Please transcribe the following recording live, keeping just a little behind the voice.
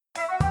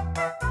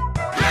There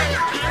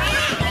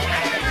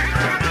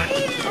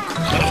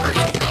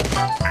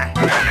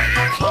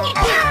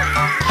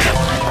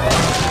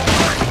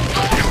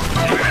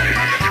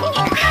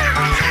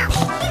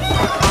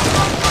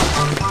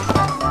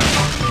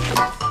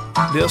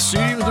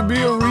seems to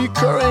be a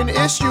recurring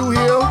issue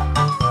here.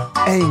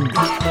 Anger.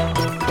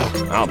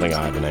 I don't think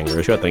I have an anger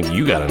issue. I think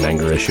you got an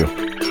anger issue.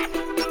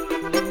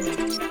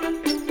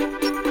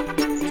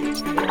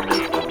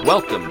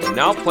 Welcome to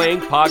Now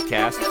Playing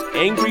Podcast's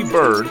Angry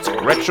Birds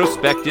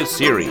Retrospective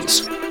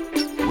Series.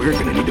 We're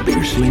gonna need a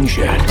bigger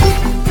slingshot.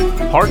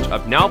 Part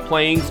of Now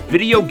Playing's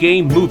video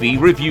game movie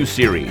review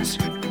series.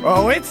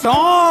 Oh, it's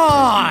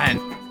on!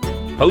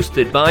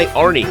 Hosted by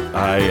Arnie.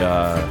 I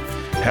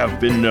have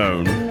been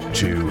known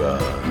to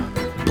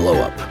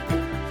blow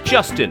up.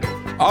 Justin.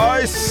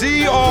 I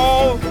see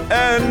all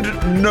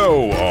and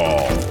know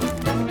all.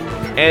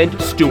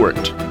 And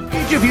Stuart.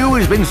 Each of you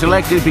has been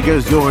selected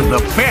because you're the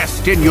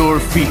best in your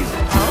field.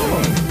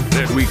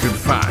 That we could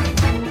find.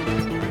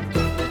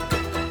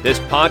 This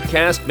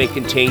podcast may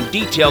contain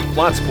detailed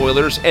plot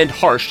spoilers and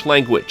harsh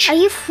language. Are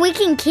you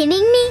freaking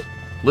kidding me?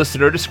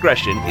 Listener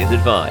discretion is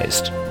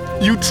advised.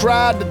 You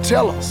tried to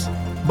tell us,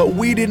 but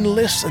we didn't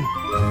listen.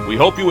 We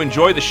hope you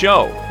enjoy the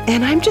show.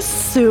 And I'm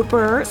just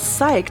super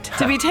psyched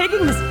to be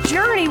taking this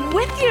journey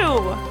with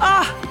you.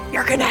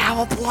 You're gonna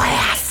have a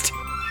blast.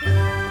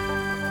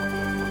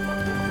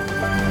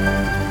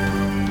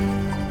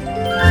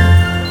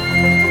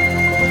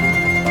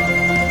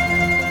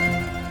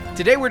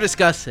 Today we're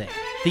discussing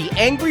the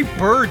Angry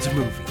Birds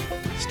movie,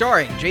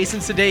 starring Jason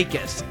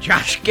Sudeikis,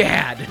 Josh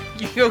Gad.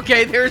 You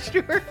okay there,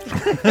 Stuart?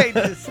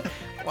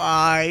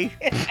 Why?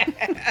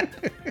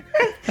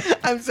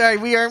 I'm sorry,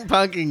 we aren't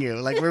punking you.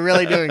 Like, we're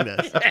really doing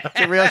this. It's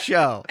a real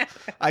show.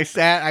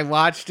 I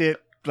watched it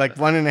like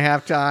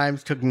 1.5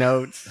 times, took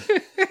notes.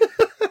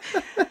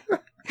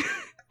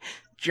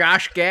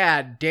 Josh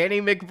Gad,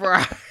 Danny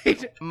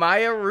McBride,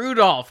 Maya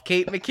Rudolph,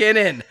 Kate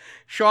McKinnon,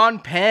 Sean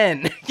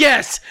Penn.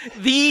 Yes,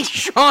 the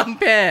Sean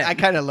Penn. I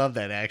kind of love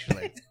that,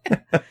 actually.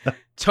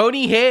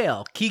 Tony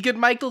Hale,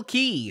 Keegan-Michael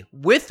Key,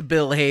 with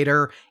Bill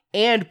Hader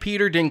and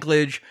Peter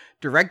Dinklage,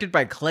 directed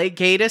by Clay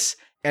Gaddis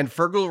and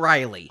Fergal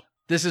Riley.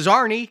 This is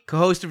Arnie,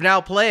 co-host of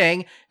Now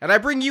Playing, and I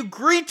bring you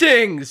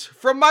greetings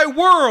from my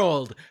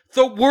world,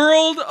 the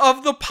world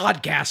of the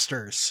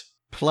podcasters.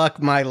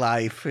 Pluck my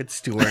life. It's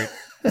Stuart.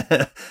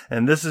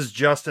 And this is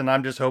Justin.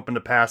 I'm just hoping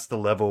to pass the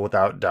level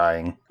without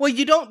dying. Well,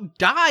 you don't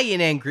die in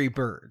Angry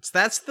Birds.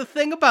 That's the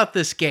thing about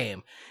this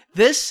game.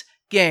 This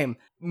game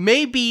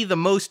may be the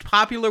most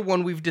popular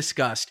one we've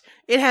discussed.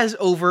 It has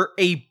over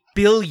 1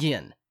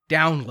 billion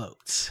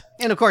downloads.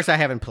 And of course, I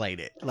haven't played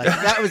it. Like,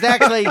 that was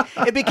actually,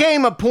 it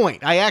became a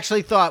point. I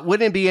actually thought,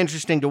 wouldn't it be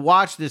interesting to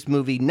watch this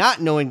movie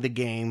not knowing the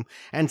game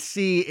and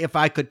see if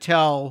I could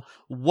tell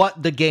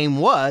what the game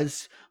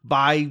was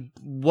by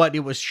what it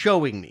was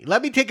showing me.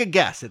 Let me take a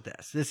guess at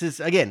this. This is,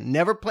 again,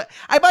 never play.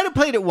 I might have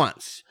played it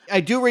once.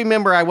 I do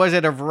remember I was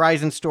at a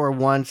Verizon store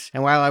once,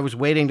 and while I was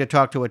waiting to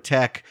talk to a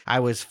tech,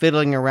 I was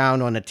fiddling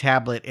around on a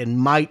tablet and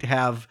might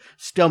have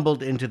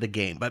stumbled into the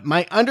game. But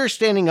my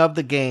understanding of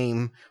the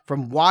game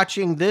from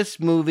watching this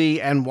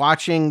movie and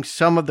watching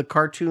some of the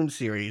cartoon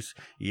series,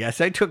 yes,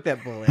 I took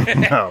that bullet,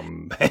 Oh,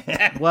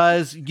 man.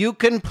 was you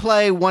can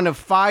play one of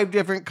 5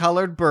 different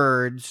colored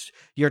birds.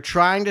 You're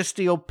trying to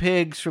steal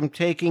pigs from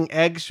taking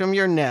eggs from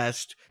your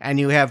nest, and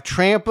you have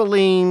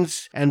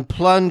trampolines and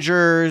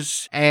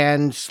plungers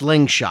and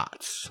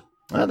slingshots.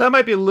 That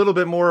might be a little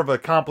bit more of a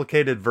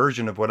complicated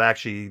version of what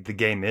actually the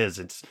game is.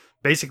 It's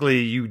basically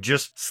you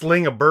just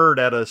sling a bird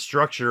at a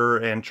structure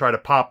and try to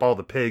pop all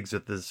the pigs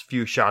with as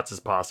few shots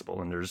as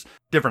possible. And there's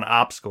different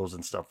obstacles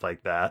and stuff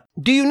like that.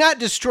 Do you not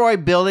destroy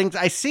buildings?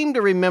 I seem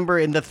to remember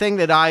in the thing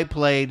that I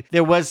played,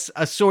 there was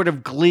a sort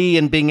of glee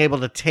in being able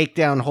to take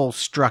down whole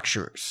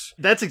structures.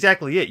 That's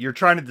exactly it. You're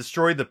trying to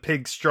destroy the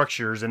pig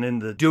structures, and in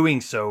the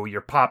doing so, you're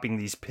popping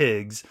these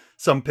pigs.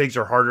 Some pigs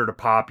are harder to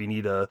pop. You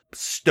need a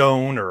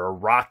stone or a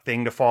rock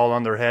thing to fall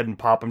on their head and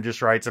pop them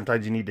just right.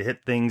 Sometimes you need to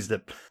hit things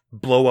that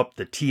blow up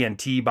the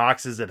TNT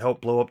boxes that help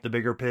blow up the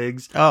bigger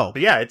pigs. Oh.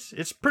 But yeah,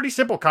 it's pretty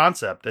simple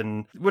concept.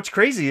 And what's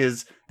crazy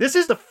is this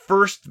is the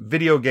first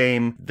video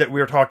game that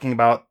we're talking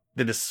about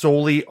that is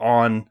solely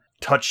on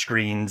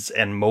touchscreens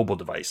and mobile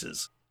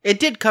devices. It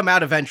did come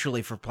out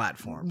eventually for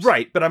platforms.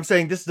 Right, but I'm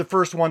saying this is the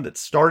first one that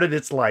started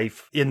its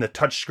life in the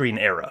touchscreen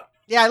era.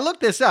 Yeah, I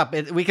looked this up.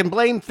 We can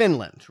blame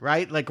Finland,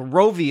 right? Like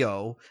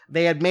Rovio,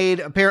 they had made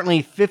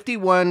apparently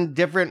 51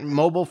 different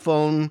mobile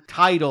phone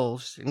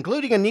titles,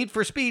 including a Need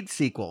for Speed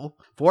sequel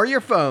for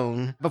your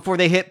phone before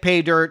they hit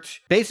pay dirt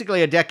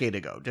basically a decade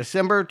ago.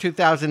 December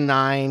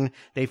 2009,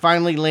 they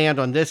finally land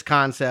on this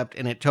concept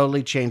and it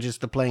totally changes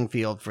the playing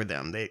field for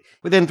them.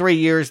 Within 3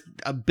 years,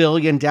 1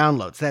 billion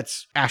downloads.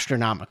 That's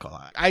astronomical.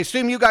 I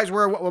assume you guys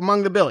were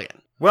among the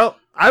billion. Well,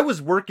 I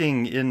was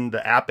working in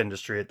the app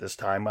industry at this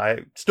time.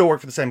 I still work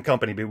for the same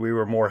company, but we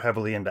were more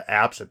heavily into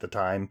apps at the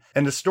time.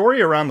 And the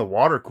story around the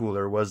water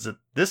cooler was that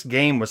this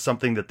game was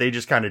something that they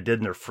just kind of did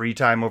in their free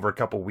time over a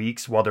couple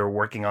weeks while they were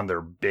working on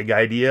their big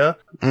idea.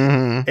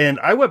 Mm-hmm. And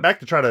I went back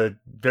to try to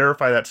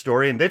verify that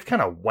story, and they've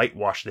kind of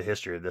whitewashed the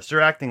history of this.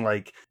 They're acting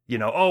like,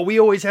 oh, we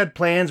always had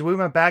plans. We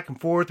went back and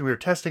forth. And we were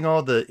testing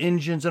all the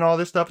engines and all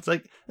this stuff. It's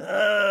like,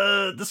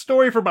 the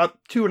story for about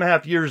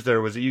 2.5 years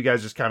there was that you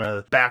guys just kind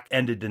of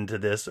back-ended into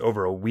this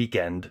over a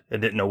weekend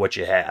and didn't know what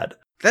you had.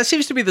 That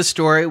seems to be the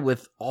story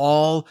with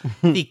all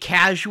the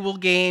casual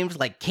games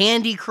like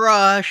Candy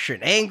Crush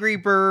and Angry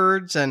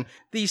Birds and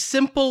these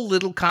simple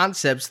little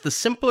concepts. The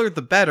simpler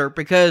the better,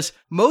 because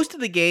most of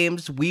the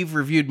games we've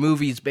reviewed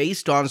movies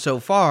based on so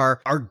far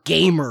are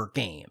gamer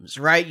games,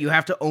 right? You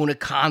have to own a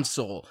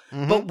console.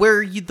 But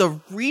where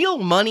the real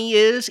money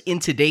is in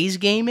today's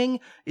gaming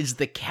is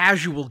the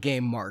casual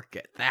game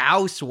market, the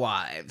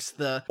housewives,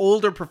 the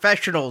older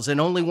professionals and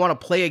only want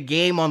to play a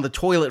game on the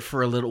toilet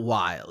for a little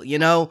while,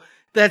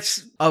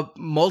 That's a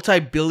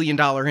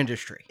multi-billion-dollar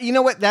industry. You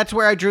know what? That's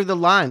where I drew the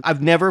line.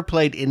 I've never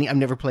played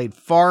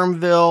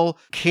Farmville,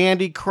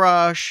 Candy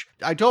Crush.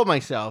 I told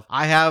myself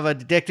I have an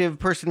addictive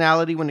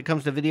personality when it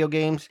comes to video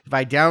games. If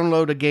I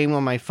download a game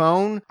on my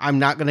phone, I'm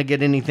not going to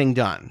get anything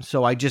done.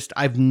 So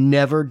I've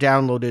never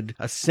downloaded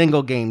a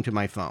single game to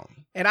my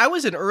phone. And I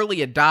was an early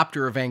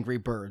adopter of Angry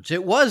Birds.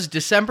 It was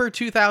December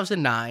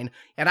 2009,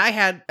 and I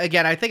had,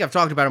 again, I think I've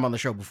talked about him on the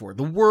show before,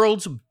 the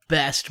world's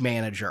best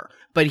manager.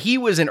 But he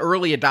was an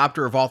early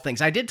adopter of all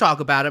things. I did talk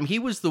about him. He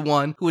was the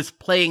one who was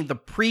playing the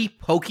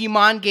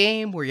pre-Pokemon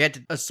game where you had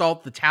to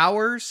assault the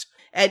towers.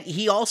 And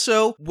he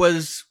also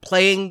was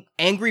playing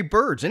Angry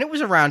Birds, and it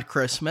was around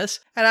Christmas.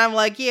 And I'm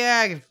like,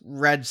 yeah, I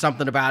read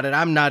something about it.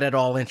 I'm not at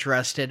all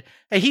interested.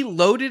 And he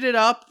loaded it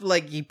up,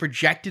 like he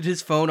projected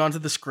his phone onto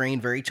the screen,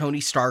 very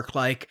Tony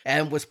Stark-like,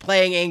 and was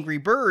playing Angry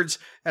Birds.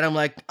 And I'm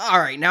like, all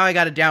right, now I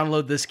got to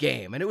download this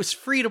game. And it was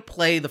free to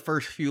play the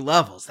first few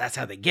levels. That's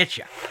how they get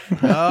you.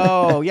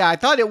 Oh, yeah, I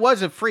thought it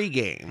was a free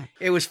game.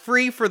 It was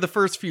free for the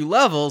first few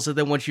levels, and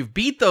then once you've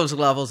beat those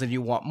levels and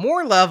you want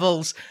more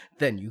levels,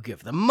 then you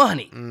give them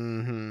money.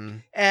 Mm-hmm.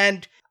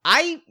 And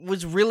I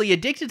was really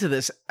addicted to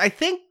this. I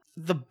think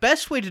the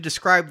best way to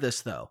describe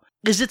this, though,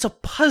 is it's a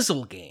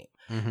puzzle game.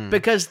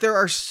 Because there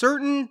are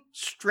certain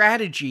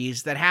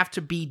strategies that have to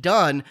be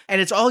done,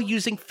 and it's all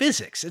using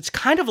physics. It's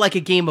kind of like a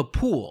game of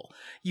pool.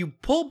 You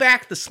pull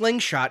back the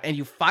slingshot and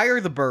you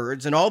fire the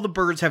birds, and all the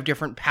birds have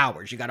different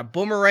powers. You got a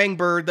boomerang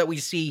bird that we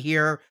see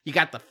here. You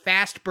got the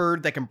fast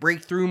bird that can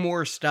break through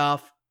more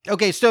stuff.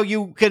 Okay, so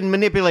you can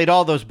manipulate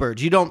all those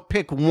birds. You don't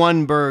pick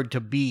one bird to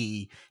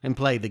be and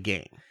play the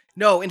game.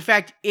 No, in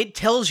fact, it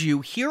tells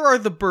you, here are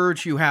the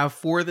birds you have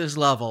for this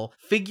level.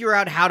 Figure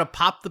out how to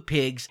pop the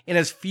pigs in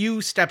as few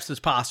steps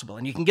as possible.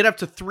 And you can get up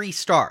to 3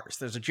 stars.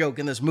 There's a joke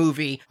in this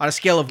movie, on a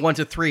scale of 1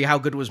 to 3, how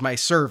good was my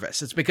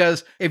service? It's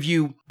because if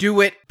you do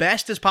it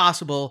best as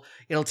possible,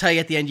 it'll tell you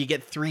at the end you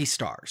get 3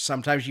 stars.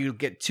 Sometimes you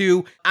get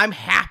 2. I'm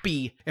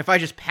happy if I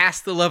just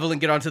pass the level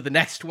and get on to the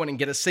next one and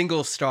get a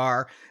single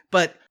star.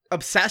 But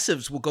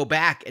obsessives will go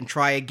back and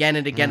try again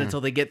and again until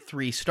they get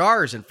 3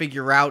 stars and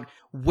figure out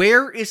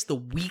where is the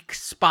weak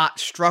spot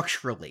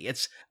structurally.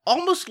 It's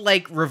almost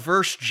like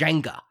reverse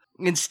Jenga.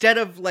 Instead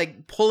of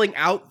like pulling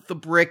out the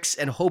bricks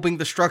and hoping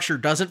the structure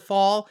doesn't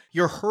fall,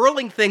 you're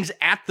hurling things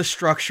at the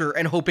structure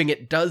and hoping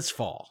it does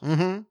fall.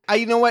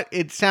 You know what?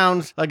 It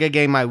sounds like a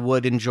game I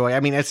would enjoy. I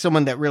mean, as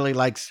someone that really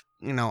likes,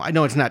 I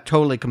know it's not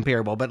totally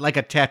comparable, but like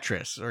a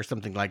Tetris or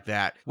something like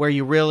that, where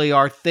you really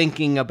are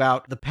thinking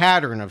about the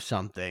pattern of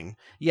something.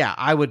 Yeah,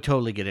 I would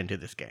totally get into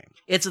this game.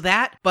 It's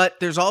that, but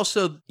there's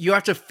also, you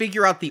have to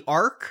figure out the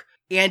arc,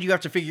 and you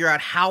have to figure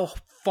out how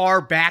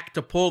far back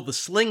to pull the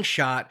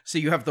slingshot so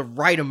you have the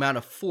right amount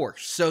of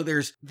force. So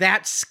there's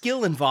that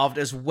skill involved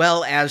as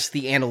well as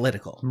the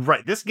analytical.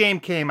 Right. This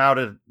game came out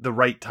at the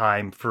right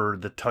time for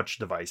the touch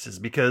devices,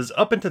 because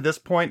up until this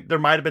point, there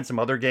might have been some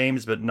other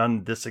games, but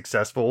none this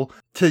successful,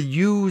 to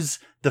use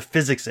the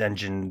physics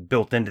engine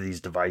built into these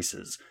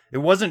devices. It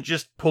wasn't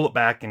just pull it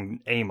back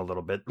and aim a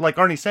little bit. Like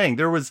Arnie's saying,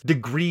 there was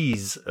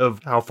degrees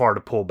of how far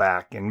to pull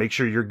back and make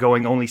sure you're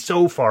going only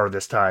so far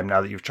this time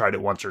now that you've tried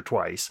it once or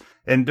twice.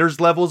 And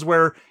there's levels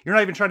where you're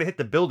not even trying to hit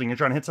the building. You're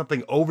trying to hit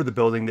something over the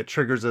building that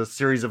triggers a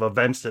series of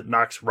events that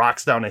knocks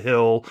rocks down a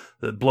hill,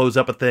 that blows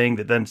up a thing,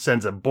 that then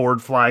sends a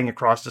board flying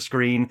across the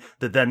screen,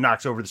 that then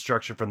knocks over the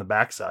structure from the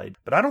backside.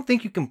 But I don't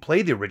think you can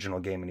play the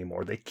original game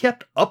anymore. They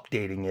kept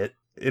updating it,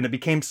 and it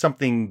became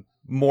something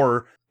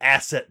more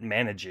asset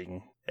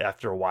managing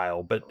after a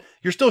while, but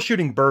you're still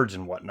shooting birds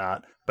and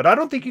whatnot. But I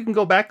don't think you can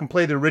go back and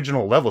play the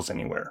original levels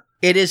anywhere.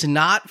 It is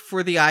not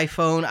for the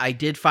iPhone. I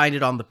did find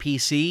it on the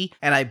PC,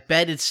 and I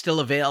bet it's still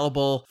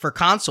available for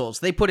consoles.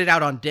 They put it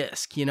out on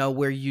disc,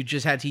 where you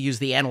just had to use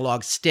the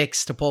analog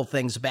sticks to pull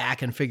things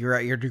back and figure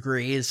out your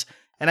degrees.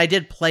 And I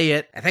did play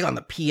it, I think, on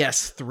the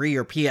PS3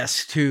 or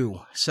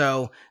PS2.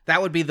 So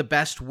that would be the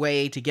best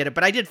way to get it.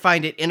 But I did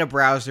find it in a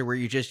browser where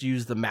you just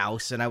use the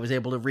mouse, and I was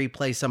able to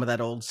replay some of that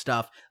old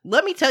stuff.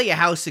 Let me tell you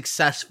how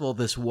successful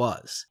this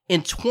was.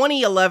 In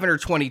 2011 or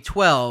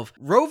 2012,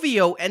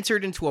 Rovio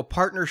entered into a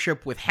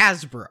partnership with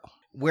Hasbro.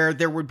 where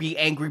there would be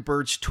Angry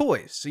Birds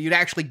toys. So you'd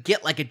actually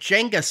get like a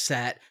Jenga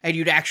set and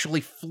you'd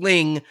actually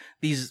fling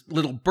these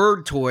little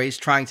bird toys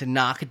trying to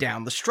knock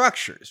down the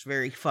structures.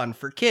 Very fun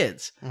for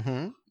kids.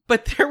 Mm-hmm.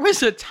 But there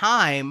was a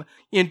time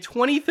in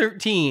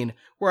 2013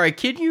 where, I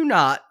kid you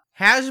not,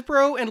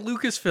 Hasbro and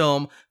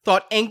Lucasfilm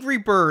thought Angry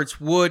Birds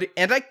would,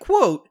 and I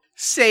quote,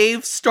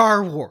 save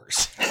Star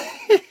Wars.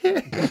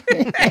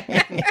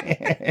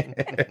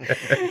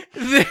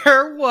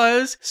 There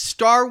was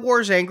Star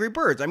Wars Angry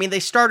Birds. I mean, they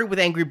started with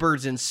Angry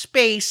Birds in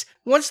space.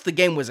 Once the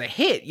game was a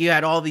hit, you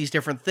had all these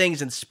different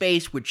things, and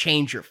space would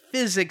change your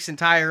physics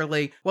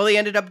entirely. Well, they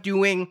ended up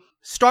doing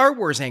Star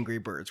Wars Angry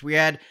Birds. We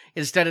had,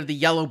 instead of the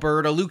yellow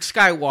bird, a Luke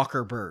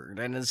Skywalker bird,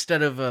 and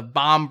instead of a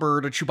bomb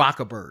bird, a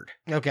Chewbacca bird.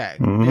 Okay.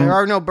 There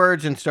are no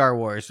birds in Star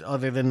Wars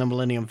other than the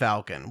Millennium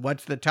Falcon.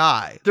 What's the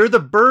tie? They're the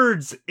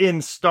birds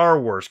in Star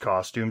Wars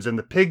costumes, and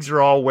the pigs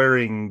are all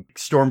wearing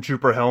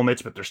stormtrooper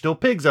helmets, but they're still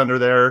pigs under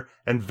there,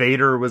 and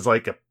Vader was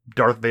like a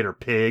Darth Vader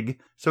pig.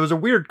 So it was a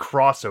weird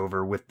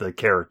crossover with the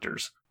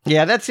characters.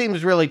 Yeah, that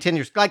seems really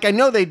tenuous. Like, I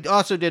know they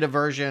also did a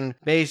version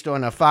based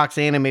on a Fox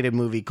animated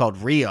movie called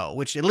Rio,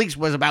 which at least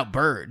was about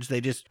birds.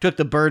 They just took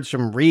the birds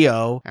from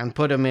Rio and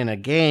put them in a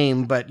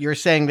game, but you're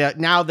saying that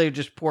now they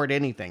just port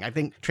anything. I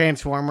think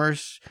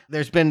Transformers,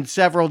 there's been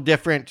several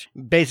different,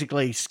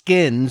 basically,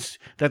 skins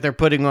that they're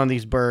putting on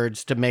these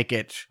birds to make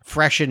it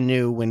fresh and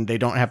new when they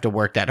don't have to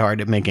work that hard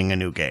at making a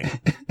new game.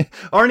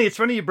 Arnie, it's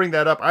funny you bring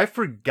that up. I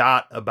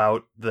forgot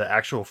about the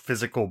actual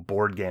physical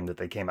board game that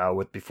they came out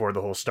with before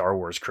the whole Star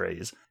Wars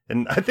craze.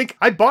 And I think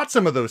I bought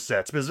some of those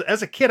sets because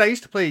as a kid, I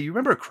used to play, you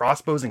remember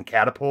Crossbows and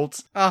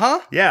Catapults?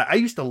 Uh-huh. Yeah, I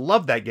used to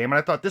love that game, and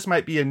I thought this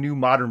might be a new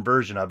modern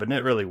version of it, and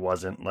it really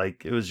wasn't.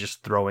 Like, it was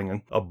just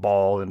throwing a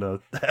ball and a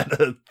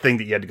thing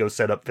that you had to go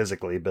set up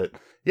physically. But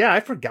yeah, I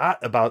forgot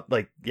about,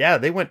 like, yeah,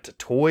 they went to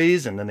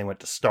toys, and then they went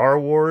to Star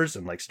Wars,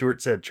 and like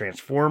Stuart said,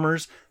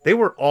 Transformers. They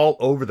were all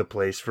over the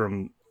place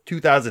from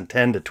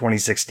 2010 to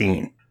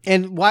 2016.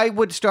 And why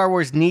would Star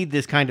Wars need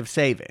this kind of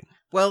saving?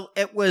 Well,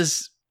 it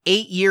was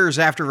 8 years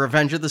after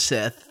Revenge of the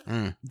Sith.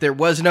 There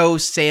was no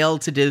sale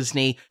to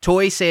Disney.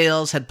 Toy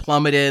sales had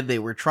plummeted. They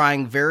were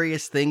trying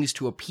various things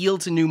to appeal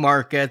to new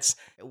markets.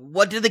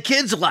 What do the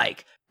kids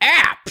like?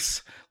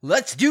 Apps!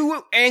 Let's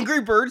do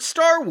Angry Birds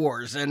Star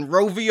Wars, and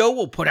Rovio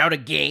will put out a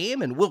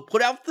game, and we'll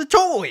put out the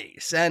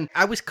toys. And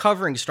I was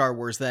covering Star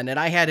Wars then, and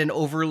I had an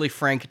overly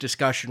frank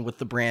discussion with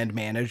the brand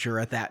manager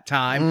at that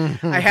time.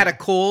 I had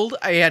cold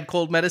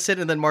medicine,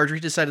 and then Marjorie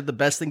decided the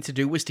best thing to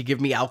do was to give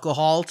me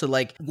alcohol to,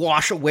 like,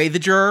 wash away the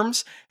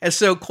germs. And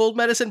so cold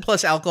medicine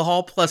plus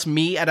alcohol plus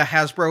me at a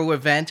Hasbro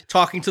event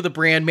talking to the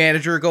brand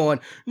manager going,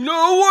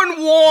 no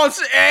one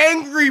wants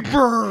Angry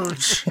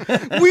Birds!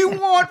 We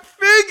want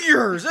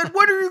figures! And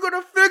when are you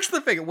going to fix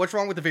the figure? What's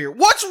wrong with the figure?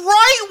 What's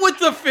right with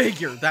the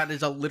figure? That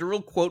is a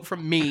literal quote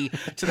from me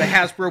to the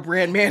Hasbro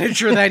brand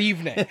manager that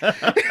evening.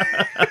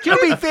 To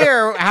be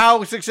fair,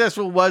 how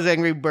successful was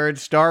Angry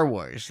Birds Star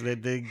Wars?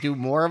 Did they do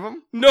more of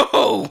them?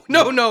 No.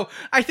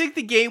 I think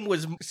the game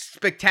was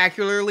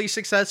spectacularly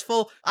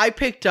successful. I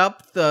picked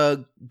up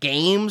the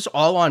games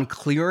all on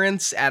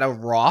clearance at a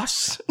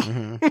Ross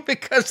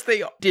because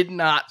they did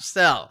not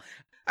sell.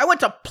 I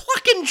went to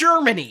Plucken,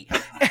 Germany,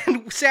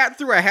 and sat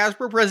through a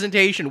Hasbro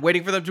presentation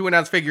waiting for them to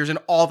announce figures, and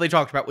all they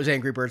talked about was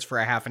Angry Birds for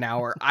a half an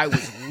hour. I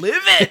was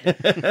livid!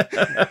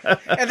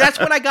 And that's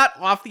when I got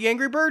off the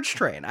Angry Birds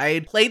train. I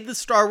had played the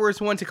Star Wars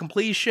one to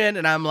completion,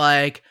 and I'm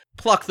like,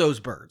 pluck those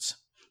birds.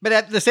 But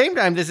at the same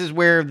time, this is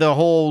where the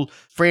whole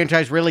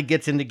franchise really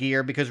gets into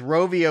gear because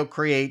Rovio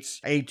creates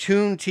a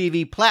Toon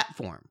TV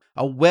platform,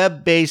 a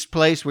web-based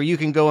place where you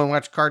can go and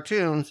watch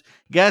cartoons.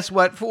 Guess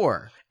what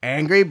for?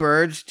 Angry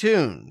Birds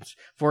Toons.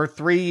 For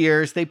 3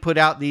 years, they put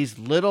out these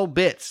little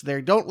bits.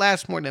 They don't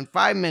last more than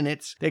 5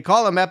 minutes. They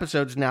call them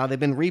episodes now. They've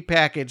been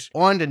repackaged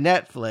onto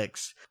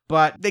Netflix.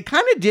 But they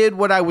kind of did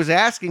what I was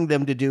asking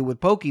them to do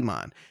with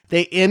Pokemon.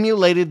 They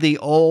emulated the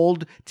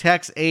old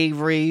Tex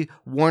Avery,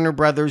 Warner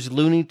Brothers,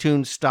 Looney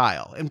Tunes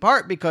style, in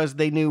part because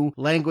they knew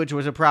language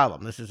was a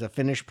problem. This is a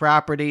Finnish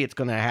property. It's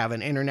going to have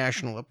an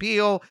international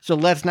appeal. So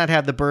let's not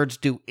have the birds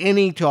do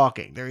any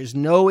talking. There is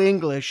no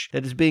English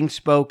that is being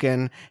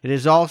spoken. It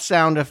is all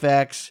sound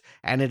effects,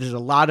 and it is a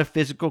lot of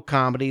physical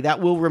comedy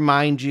that will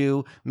remind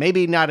you,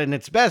 maybe not in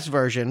its best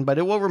version, but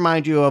it will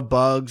remind you of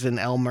Bugs and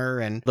Elmer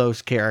and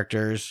those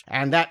characters.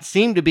 And that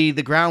seemed to be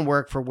the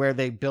groundwork for where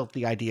they built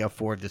the idea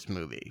for this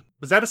movie.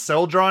 Was that a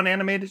cell-drawn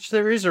animated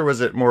series, or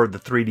was it more of the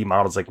 3D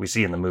models like we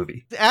see in the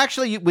movie?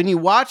 Actually, when you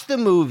watch the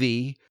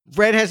movie,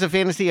 Fred has a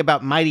fantasy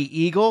about Mighty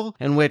Eagle,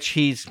 in which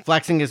he's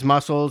flexing his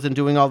muscles and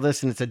doing all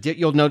this, and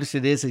you'll notice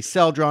it is a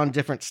cell-drawn,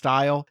 different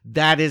style.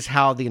 That is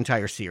how the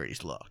entire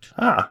series looked.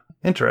 Ah,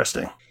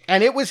 interesting.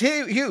 And it was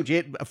huge.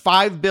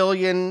 5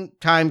 billion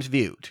times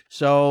viewed.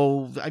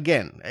 So,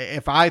 again,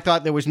 if I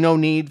thought there was no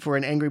need for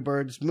an Angry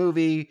Birds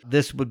movie,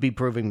 this would be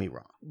proving me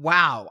wrong.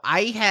 Wow,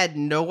 I had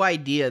no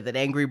idea that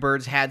Angry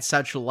Birds had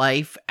such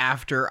life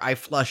after I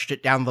flushed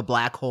it down the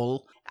black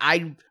hole.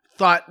 I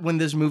thought when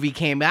this movie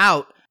came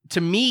out,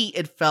 to me,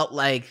 it felt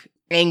like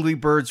Angry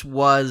Birds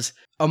was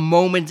a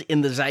moment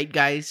in the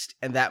zeitgeist,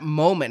 and that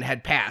moment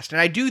had passed.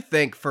 And I do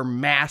think for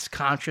mass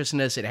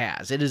consciousness, it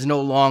has. It is no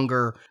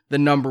longer the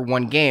number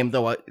one game,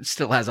 though it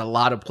still has a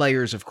lot of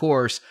players, of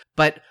course.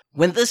 But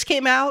when this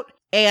came out,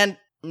 and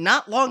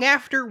not long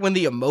after, when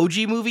the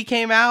Emoji Movie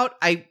came out,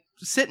 I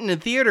sitting in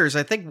theaters,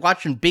 I think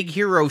watching Big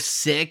Hero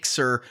 6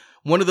 or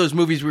one of those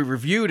movies we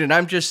reviewed, and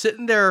I'm just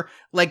sitting there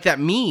like that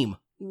meme.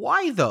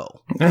 Why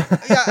though?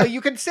 Yeah, you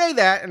could say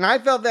that, and I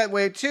felt that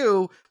way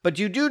too, but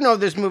you do know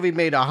this movie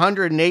made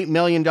 $108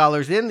 million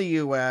in the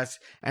US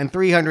and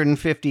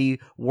 $350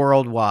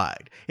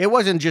 worldwide. It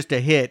wasn't just a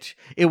hit,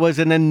 it was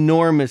an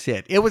enormous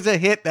hit. It was a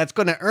hit that's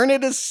going to earn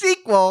it a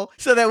sequel,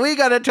 so that we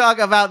got to talk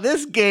about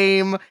this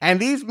game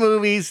and these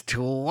movies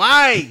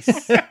twice.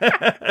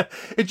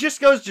 It just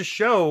goes to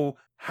show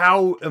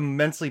how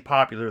immensely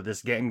popular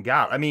this game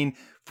got. I mean,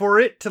 for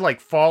it to like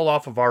fall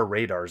off of our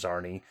radars,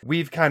 Arnie,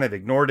 we've kind of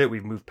ignored it.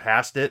 We've moved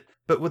past it.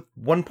 But with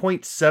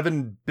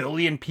 1.7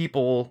 billion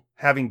people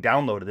having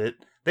downloaded it,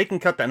 they can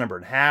cut that number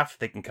in half.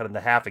 They can cut it in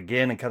half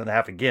again and cut it in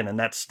half again. And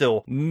that's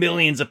still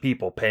millions of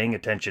people paying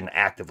attention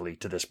actively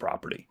to this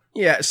property.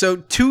 Yeah, so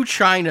 2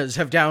 Chinas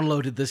have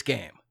downloaded this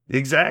game.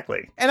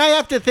 Exactly. And I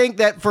have to think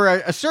that for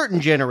a certain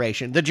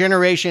generation, the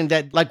generation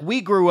that, like, we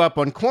grew up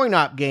on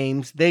coin-op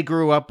games, they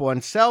grew up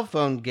on cell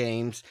phone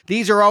games,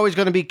 these are always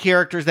going to be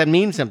characters that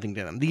mean something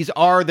to them. These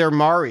are their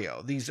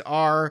Mario. These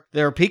are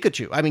their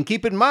Pikachu. I mean,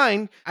 keep in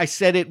mind, I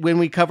said it when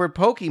we covered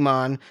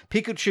Pokemon,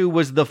 Pikachu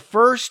was the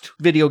first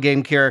video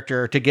game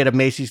character to get a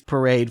Macy's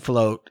Parade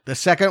float. The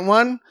second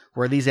one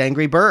were these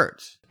Angry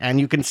Birds. And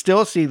you can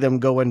still see them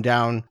going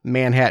down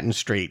Manhattan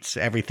streets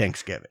every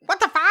Thanksgiving. What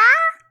the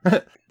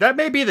fuck? That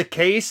may be the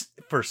case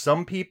for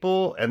some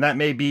people, and that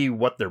may be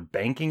what they're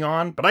banking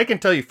on, but I can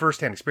tell you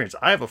firsthand experience.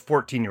 I have a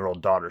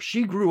 14-year-old daughter.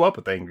 She grew up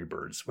with Angry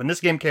Birds. When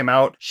this game came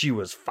out, she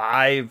was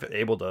 5,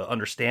 able to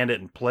understand it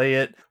and play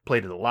it,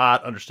 played it a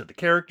lot, understood the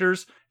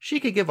characters.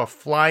 She could give a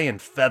flying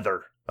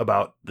feather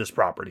about this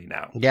property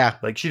now. Yeah.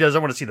 Like, she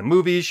doesn't want to see the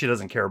movies. She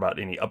doesn't care about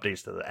any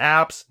updates to the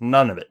apps.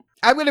 None of it.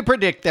 I'm going to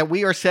predict that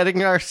we are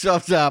setting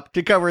ourselves up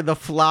to cover the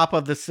flop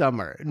of the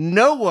summer.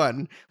 No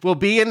one will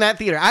be in that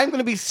theater. I'm going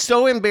to be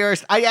so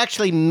embarrassed. I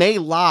actually may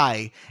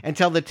lie and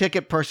tell the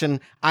ticket person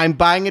I'm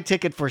buying a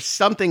ticket for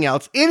something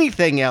else,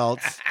 anything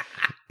else.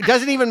 It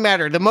doesn't even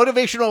matter. The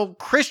motivational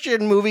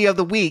Christian movie of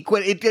the week.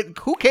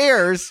 Who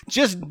cares?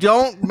 Just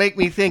don't make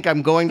me think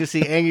I'm going to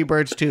see Angry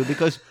Birds 2,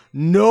 because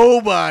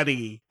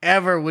nobody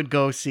ever would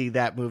go see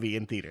that movie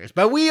in theaters.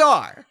 But we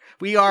are.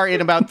 We are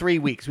in about 3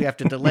 weeks. We have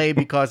to delay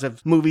because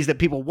of movies that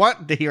people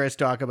want to hear us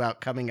talk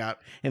about coming out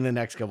in the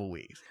next couple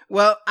weeks.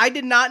 Well, I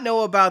did not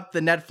know about the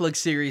Netflix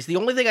series. The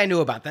only thing I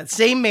knew about that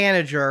same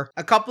manager,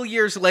 a couple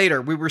years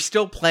later, we were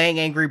still playing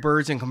Angry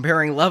Birds and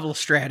comparing level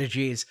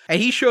strategies,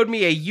 and he showed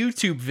me a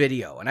YouTube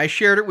video, and I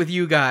shared it with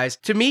you guys.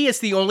 To me, it's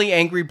the only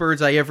Angry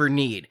Birds I ever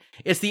need.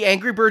 It's the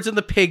Angry Birds and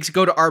the pigs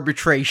go to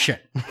arbitration.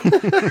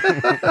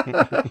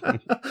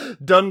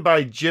 Done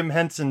by Jim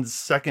Henson's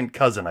second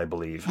cousin, I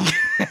believe.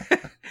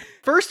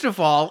 First of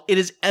all, it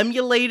is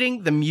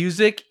emulating the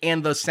music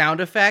and the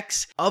sound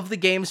effects of the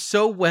game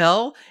so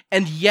well,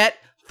 and yet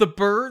the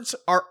birds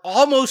are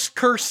almost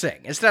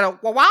cursing. Instead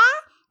of wah-wah,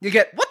 you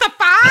get, what the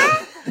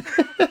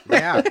fuck?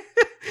 Yeah.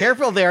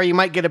 Careful there, you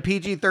might get a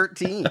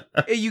PG-13.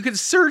 You can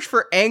search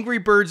for Angry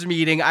Birds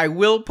Meeting. I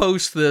will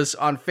post this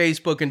on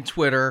Facebook and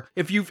Twitter.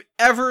 If you've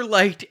ever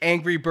liked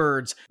Angry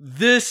Birds,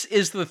 this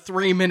is the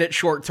 3-minute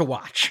short to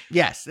watch.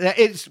 Yes,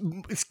 it's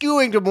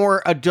skewing to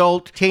more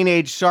adult,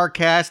 teenage,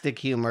 sarcastic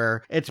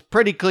humor. It's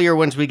pretty clear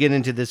once we get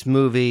into this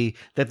movie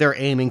that they're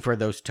aiming for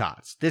those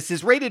tots. This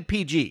is rated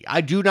PG.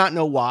 I do not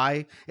know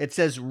why. It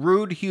says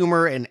rude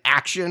humor and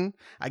action.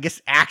 I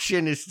guess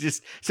action is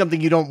just something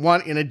you don't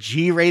want in a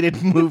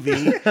G-rated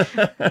movie.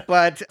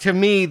 But to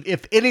me,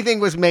 if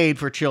anything was made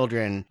for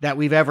children that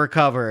we've ever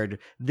covered,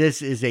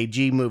 this is a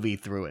G movie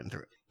through and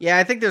through. Yeah,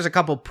 I think there's a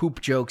couple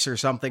poop jokes or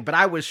something, but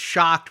I was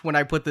shocked when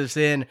I put this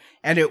in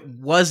and it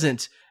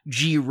wasn't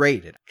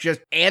G-rated.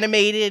 Just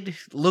animated,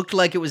 looked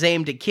like it was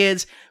aimed at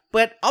kids,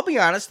 but I'll be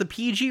honest, the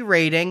PG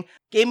rating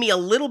gave me a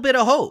little bit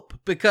of hope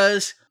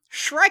because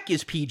Shrek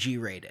is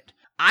PG-rated.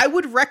 I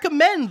would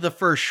recommend the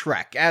first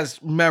Shrek,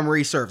 as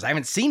memory serves. I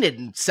haven't seen it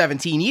in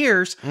 17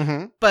 years,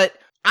 but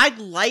I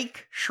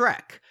like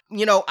Shrek.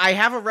 You know, I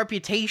have a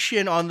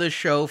reputation on this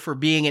show for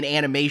being an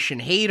animation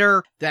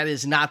hater. That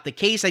is not the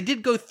case. I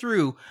did go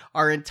through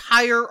our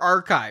entire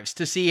archives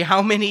to see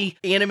how many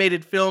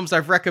animated films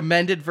I've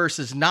recommended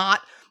versus not.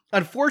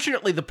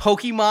 Unfortunately, the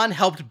Pokemon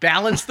helped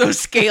balance those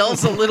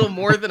scales a little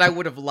more than I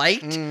would have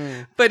liked.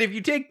 But if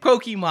you take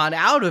Pokemon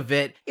out of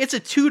it, it's a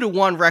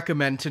 2-to-1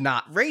 recommend to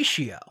not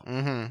ratio.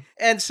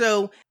 And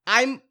so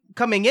I'm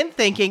coming in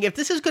thinking, if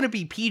this is going to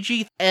be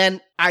PG, and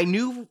I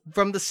knew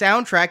from the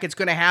soundtrack it's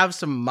going to have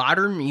some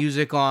modern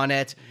music on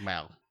it.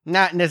 Well,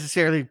 not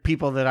necessarily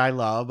people that I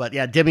love, but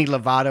yeah, Demi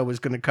Lovato was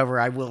going to cover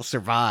I Will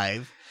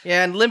Survive.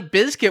 Yeah, and Limp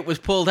Bizkit was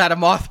pulled out of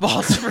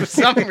mothballs for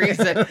some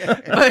reason.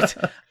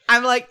 But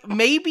I'm like,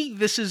 maybe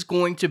this is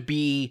going to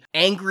be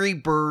Angry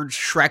Birds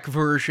Shrek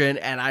version,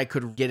 and I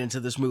could get into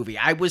this movie.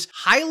 I was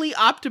highly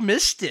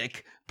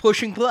optimistic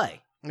pushing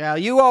play. Now,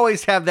 you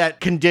always have that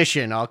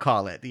condition, I'll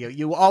call it.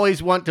 You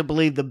always want to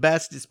believe the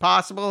best is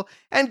possible,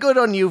 and good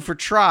on you for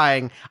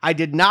trying. I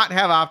did not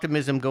have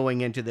optimism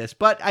going into this,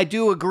 but I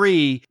do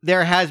agree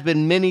there has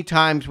been many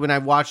times when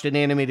I've watched an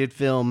animated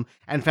film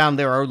and found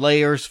there are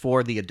layers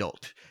for the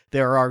adult.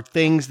 There are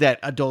things that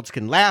adults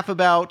can laugh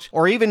about,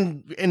 or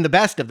even in the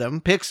best of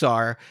them,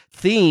 Pixar,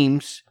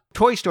 themes.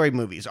 Toy Story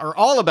movies are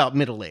all about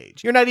middle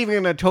age. You're not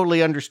even going to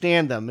totally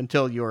understand them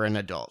until you're an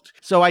adult.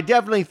 So I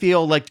definitely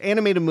feel like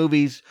animated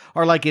movies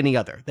are like any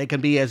other. They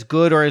can be as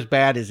good or as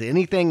bad as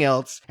anything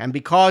else. And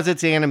because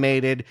it's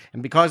animated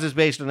and because it's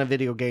based on a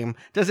video game,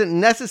 doesn't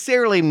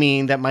necessarily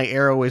mean that my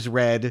arrow is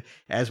red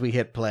as we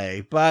hit play.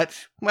 But,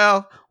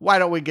 well, why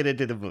don't we get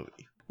into the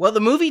movie? Well,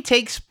 the movie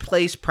takes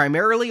place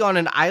primarily on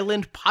an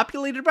island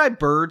populated by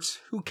birds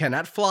who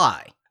cannot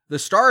fly. The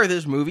star of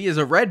this movie is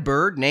a red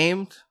bird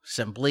named,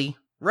 simply,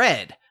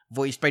 Red,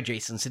 voiced by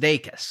Jason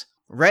Sudeikis.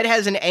 Red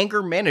has an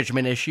anger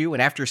management issue,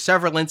 and after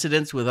several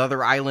incidents with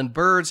other island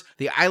birds,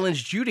 the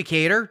island's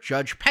judicator,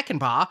 Judge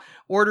Peckinpah,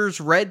 orders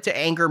Red to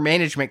anger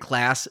management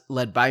class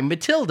led by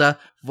Matilda,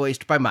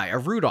 voiced by Maya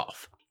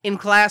Rudolph. In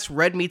class,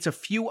 Red meets a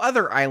few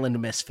other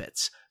island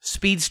misfits.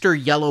 Speedster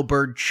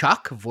Yellowbird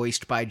Chuck,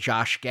 voiced by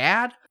Josh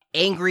Gad.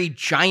 Angry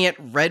giant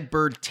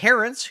redbird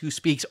Terrence, who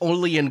speaks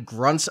only in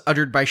grunts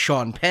uttered by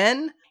Sean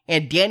Penn.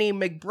 And Danny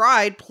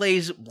McBride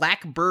plays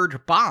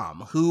Blackbird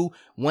Bomb, who,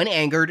 when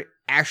angered,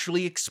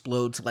 actually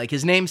explodes like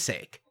his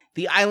namesake.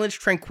 The island's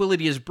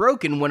tranquility is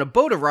broken when a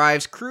boat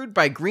arrives crewed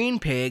by green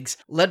pigs,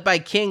 led by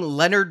King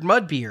Leonard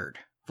Mudbeard,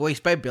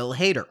 voiced by Bill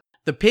Hader.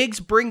 The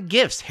pigs bring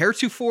gifts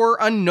heretofore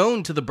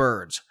unknown to the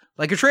birds,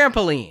 like a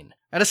trampoline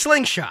and a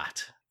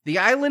slingshot. The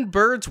island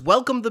birds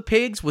welcome the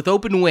pigs with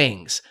open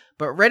wings,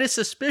 but Red is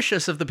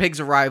suspicious of the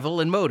pigs' arrival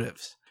and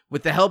motives.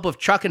 With the help of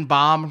Chuck and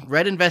Bomb,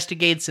 Red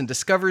investigates and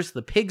discovers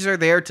the pigs are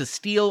there to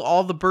steal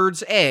all the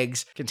birds'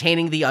 eggs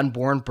containing the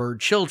unborn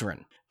bird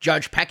children.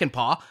 Judge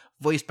Peckinpah,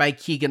 voiced by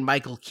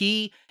Keegan-Michael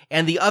Key,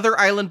 and the other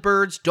island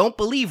birds don't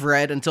believe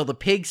Red until the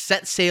pigs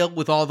set sail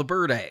with all the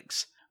bird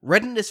eggs.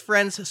 Red and his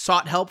friends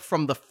sought help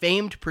from the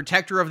famed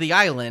protector of the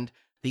island,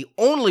 the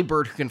only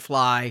bird who can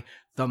fly,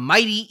 the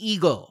mighty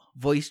eagle,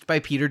 voiced by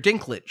Peter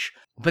Dinklage.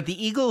 But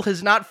the eagle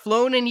has not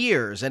flown in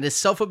years and is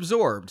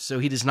self-absorbed, so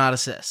he does not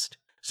assist.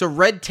 So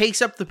Red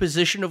takes up the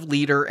position of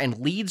leader and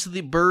leads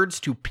the birds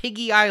to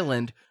Piggy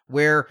Island,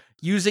 where,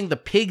 using the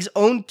pigs'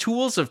 own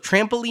tools of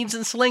trampolines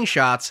and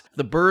slingshots,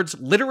 the birds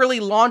literally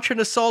launch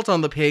an assault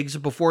on the pigs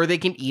before they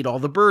can eat all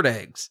the bird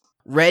eggs.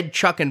 Red,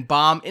 Chuck, and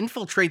Bomb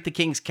infiltrate the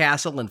king's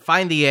castle and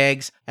find the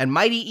eggs, and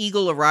Mighty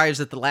Eagle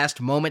arrives at the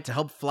last moment to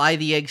help fly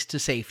the eggs to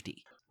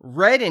safety.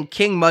 Red and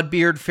King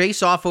Mudbeard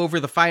face off over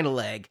the final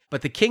egg,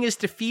 but the king is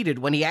defeated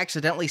when he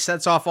accidentally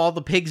sets off all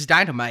the pigs'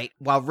 dynamite,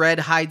 while Red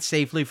hides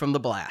safely from the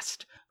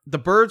blast. The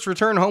birds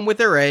return home with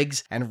their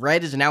eggs, and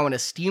Red is now an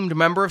esteemed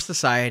member of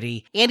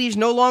society, and he's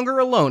no longer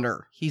a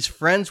loner. He's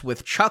friends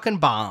with Chuck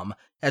and Bomb,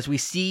 as we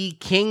see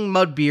King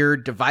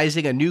Mudbeard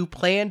devising a new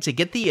plan to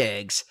get the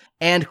eggs,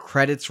 and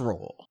credits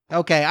roll.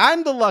 Okay,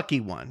 I'm the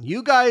lucky one.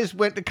 You guys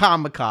went to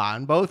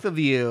Comic-Con, both of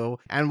you,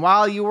 and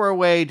while you were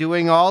away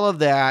doing all of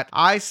that,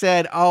 I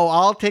said,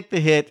 I'll take the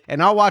hit,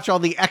 and I'll watch all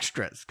the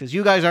extras, because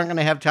you guys aren't going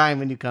to have time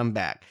when you come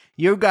back.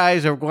 You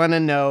guys are going to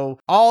know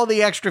all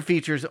the extra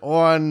features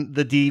on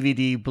the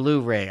DVD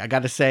Blu-ray. I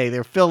got to say,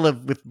 they're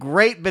filled with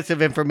great bits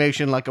of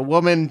information, like a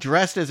woman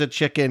dressed as a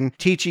chicken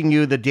teaching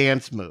you the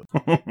dance move.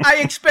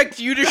 I expect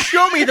you to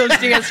show me those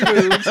dance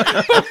moves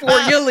before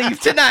you leave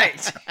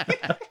tonight.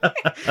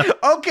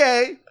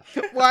 Okay.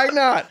 Why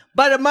not?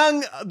 But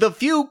among the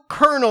few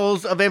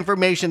kernels of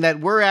information that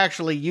were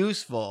actually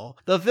useful,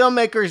 the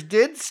filmmakers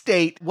did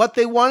state what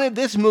they wanted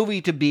this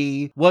movie to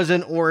be was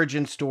an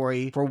origin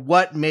story for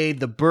what made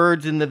the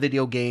birds in the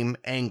video game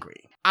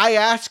angry. I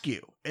ask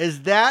you,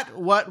 is that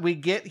what we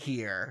get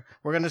here?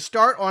 We're going to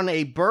start on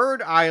a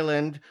bird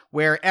island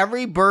where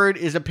every bird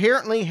is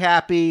apparently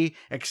happy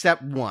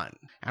except one.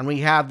 And we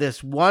have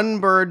this one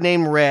bird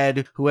named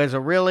Red who has a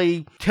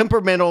really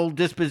temperamental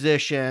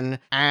disposition,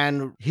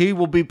 and he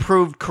will be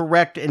proved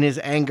correct in his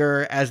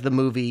anger as the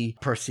movie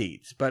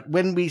proceeds. But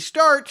when we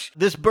start,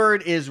 this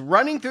bird is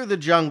running through the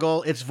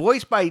jungle. It's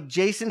voiced by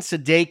Jason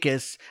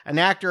Sudeikis, an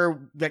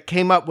actor that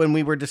came up when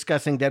we were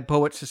discussing Dead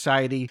Poets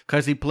Society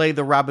because he played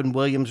the Robin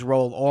Williams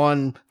role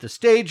on the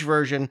stage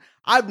version.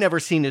 I've never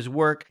seen his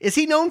work. Is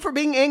he known for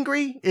being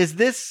angry? Is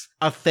this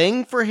a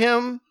thing for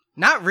him?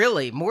 Not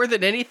really. More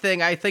than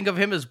anything, I think of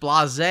him as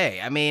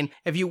blasé. I mean,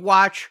 if you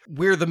watch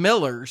We're the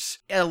Millers,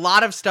 a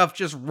lot of stuff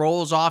just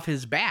rolls off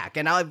his back.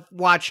 And I've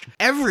watched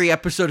every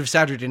episode of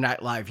Saturday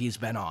Night Live he's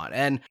been on.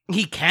 And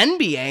he can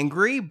be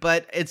angry,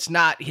 but it's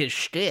not his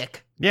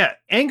shtick. Yeah,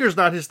 anger's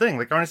not his thing.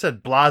 Like Arnie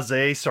said,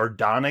 blasé,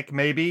 sardonic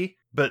maybe.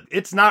 but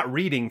it's not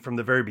reading from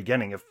the very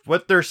beginning. If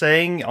what they're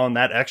saying on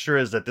that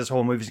extra is that this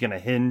whole movie is going to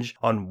hinge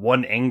on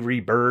one angry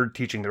bird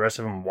teaching the rest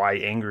of them why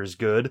anger is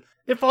good,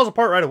 it falls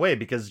apart right away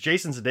because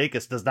Jason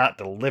Sudeikis does not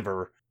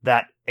deliver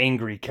that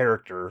angry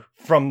character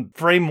from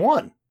frame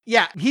one.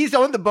 Yeah, he's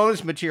on the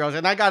bonus materials,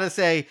 and I gotta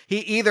say, he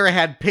either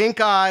had pink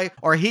eye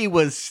or he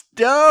was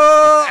stoned.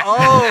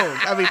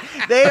 I mean,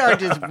 they are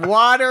just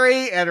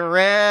watery and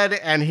red,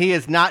 and he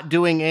is not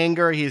doing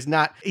anger.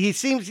 He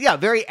seems,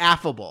 very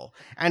affable.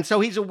 And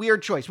so he's a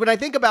weird choice. When I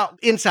think about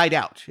Inside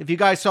Out, if you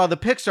guys saw the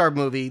Pixar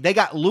movie, they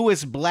got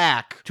Louis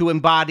Black to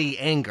embody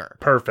anger.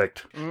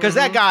 Perfect. Because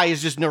that guy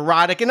is just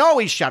neurotic and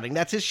always shouting.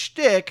 That's his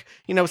shtick.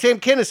 Sam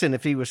Kinison,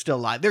 if he was still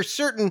alive. There's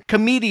certain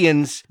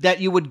comedians that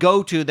you would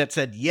go to that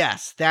said,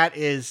 yes, that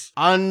is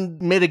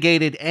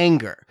unmitigated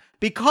anger.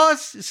 Because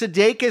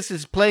Sudeikis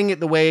is playing it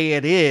the way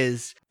it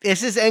is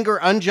his anger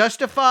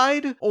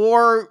unjustified,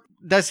 or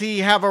does he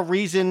have a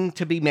reason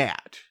to be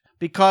mad?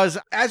 Because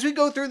as we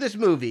go through this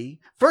movie,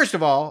 first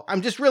of all,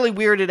 I'm just really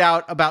weirded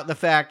out about the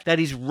fact that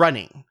he's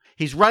running.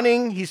 He's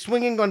running, he's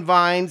swinging on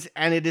vines,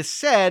 and it is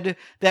said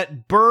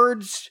that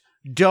birds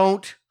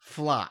don't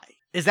fly.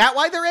 Is that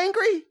why they're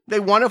angry? They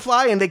want to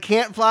fly and they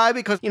can't fly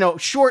because,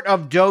 short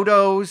of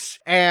dodos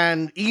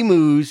and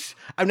emus,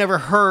 I've never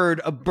heard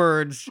of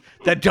birds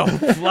that don't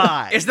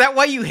fly. Is that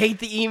why you hate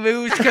the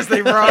emus? Because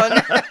they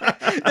run?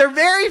 They're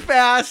very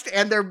fast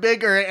and they're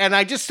bigger. And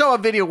I just saw a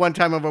video one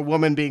time of a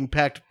woman being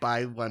pecked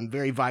by one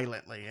very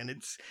violently. And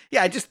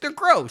they're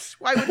gross.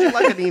 Why would you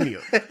like an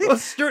emu?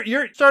 Well,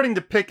 you're starting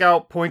to pick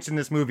out points in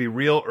this movie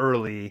real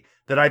early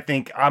that I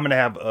think I'm going to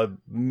have a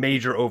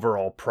major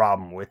overall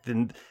problem with.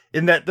 In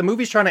that the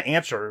movie's trying to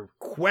answer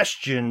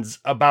questions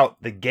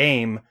about the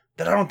game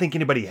that I don't think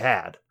anybody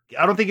had.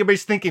 I don't think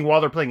anybody's thinking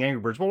while they're playing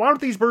Angry Birds, well, why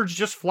don't these birds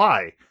just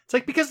fly? It's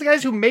like, because the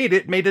guys who made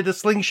it a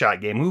slingshot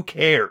game. Who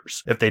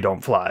cares if they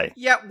don't fly?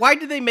 Yeah, why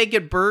did they make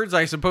it birds,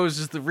 I suppose,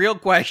 is the real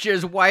question.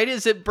 Is why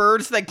is it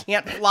birds that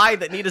can't fly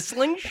that need a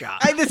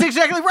slingshot? That's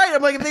exactly right.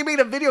 I'm like, if they made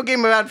a video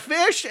game about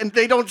fish and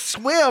they don't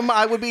swim,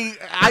 I would be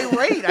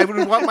irate. I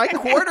would want my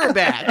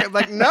quarterback. I'm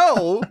like,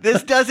 no,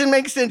 this doesn't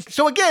make sense.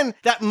 So again,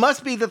 that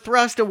must be the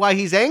thrust of why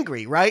he's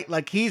angry, right?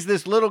 Like, he's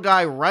this little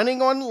guy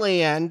running on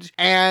land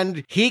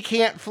and he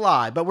can't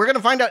fly. But we're going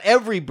to find out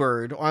every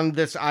bird on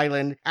this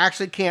island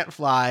actually can't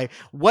fly.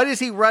 What is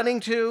he running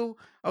to?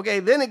 Okay,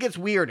 then it gets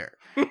weirder.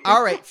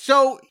 All right,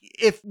 so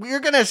if we're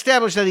going to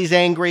establish that he's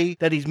angry,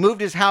 that he's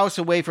moved his house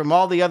away from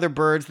all the other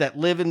birds that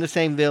live in the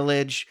same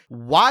village,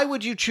 why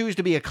would you choose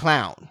to be a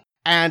clown?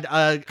 And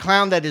a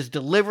clown that is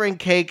delivering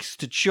cakes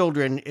to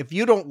children, if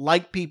you don't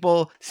like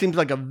people, seems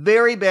like a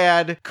very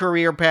bad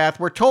career path.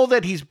 We're told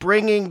that he's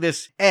bringing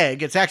this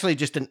egg, it's actually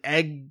just an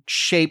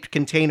egg-shaped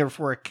container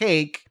for a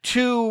cake,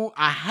 to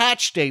a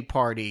hatch day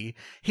party.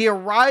 He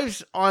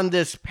arrives on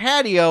this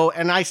patio,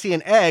 and I see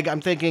an egg.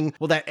 I'm thinking,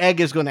 well, that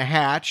egg is going to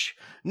hatch.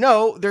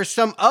 No, there's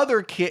some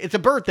other kid. It's a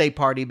birthday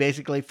party,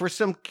 basically, for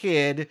some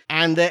kid,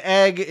 and the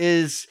egg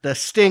is the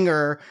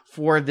stinger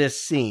for this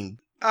scene.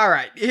 All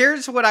right,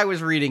 here's what I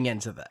was reading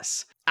into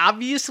this.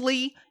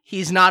 Obviously,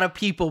 he's not a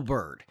people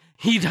bird.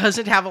 He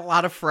doesn't have a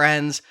lot of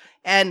friends,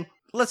 and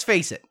let's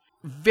face it,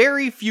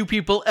 very few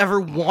people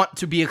ever want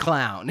to be a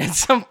clown. It's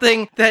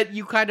something that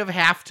you kind of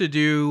have to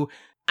do.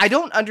 I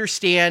don't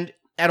understand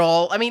at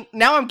all. I mean,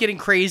 now I'm getting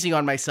crazy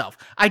on myself.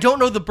 I don't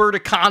know the bird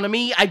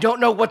economy. I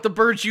don't know what the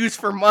birds use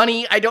for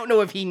money. I don't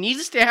know if he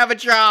needs to have a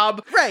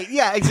job. Right,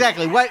 yeah,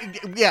 exactly.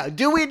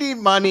 Do we need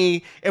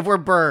money if we're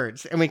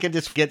birds and we can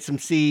just get some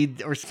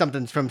seed or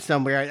something from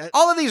somewhere?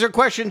 All of these are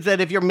questions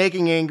that if you're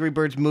making an Angry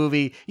Birds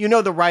movie,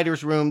 the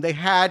writer's room, they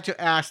had to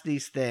ask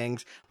these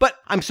things. But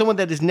I'm someone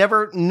that has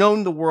never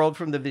known the world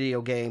from the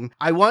video game.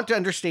 I want to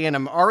understand.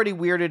 I'm already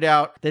weirded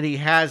out that he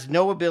has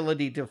no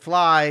ability to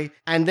fly.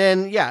 And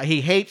then, he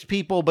hates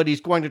people, but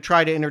he's going to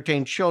try to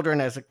entertain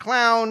children as a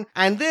clown.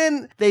 And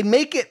then they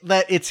make it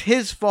that it's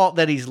his fault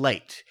that he's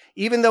late.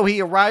 Even though he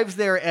arrives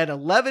there at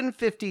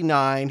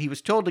 11:59, he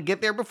was told to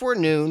get there before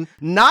noon.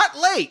 Not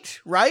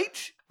late,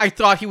 right? I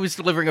thought he was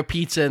delivering a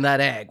pizza in that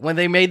egg. When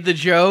they made the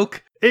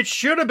joke, it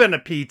should have been a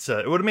pizza.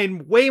 It would have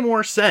made way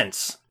more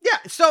sense. Yeah,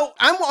 so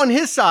I'm on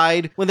his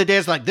side when the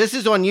dad's like, this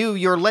is on you,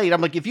 you're late.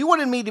 I'm like, if you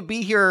wanted me to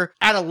be here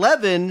at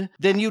 11,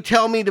 then you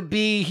tell me to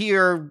be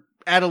here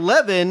at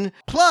 11.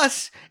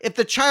 Plus, if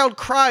the child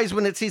cries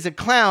when it sees a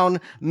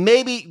clown,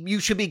 maybe you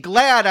should be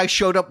glad I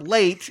showed up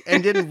late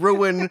and didn't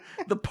ruin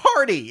the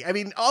party. I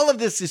mean, all of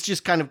this is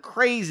just kind of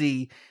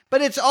crazy,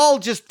 but it's all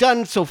just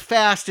done so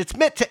fast. It's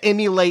meant to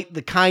emulate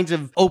the kinds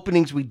of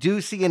openings we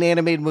do see in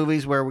animated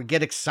movies where we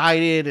get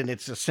excited and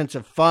it's a sense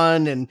of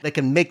fun and they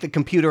can make the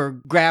computer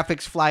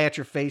graphics fly at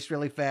your face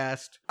really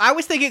fast. I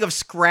was thinking of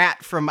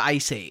Scrat from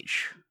Ice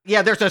Age.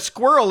 Yeah, there's a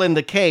squirrel in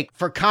the cake.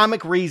 For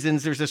comic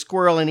reasons, there's a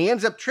squirrel, and he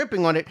ends up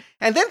tripping on it.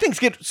 And then things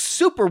get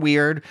super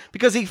weird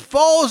because he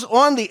falls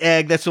on the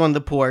egg that's on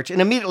the porch.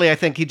 And immediately, I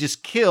think he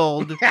just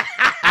killed a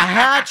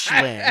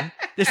hatchling.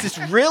 This is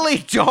really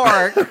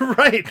dark.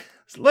 Right.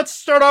 Let's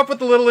start off with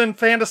a little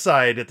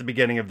infanticide at the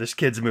beginning of this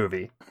kid's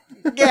movie.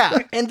 Yeah.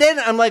 And then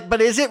I'm like,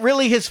 but is it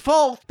really his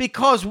fault?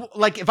 Because,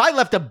 like, if I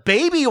left a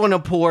baby on a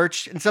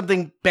porch and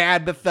something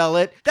bad befell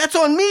it, that's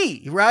on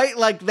me, right?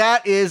 Like,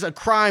 that is a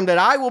crime that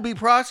I will be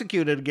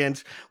prosecuted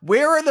against.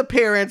 Where are the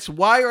parents?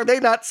 Why are they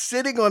not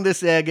sitting on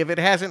this egg if it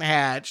hasn't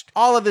hatched?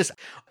 All of this.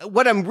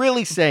 What I'm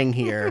really saying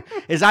here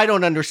is I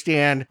don't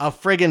understand a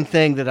friggin'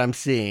 thing that I'm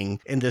seeing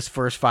in this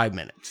first 5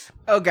 minutes.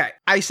 Okay,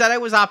 I said I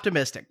was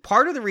optimistic.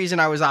 Part of the reason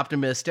I was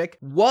optimistic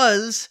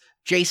was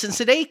Jason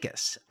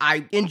Sudeikis.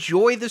 I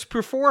enjoy this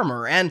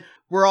performer, and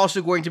we're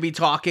also going to be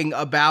talking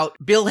about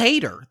Bill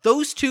Hader.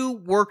 Those two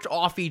worked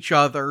off each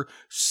other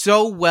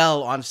so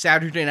well on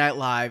Saturday Night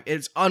Live.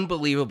 It's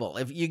unbelievable.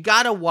 If you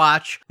gotta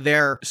watch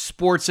their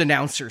sports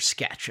announcer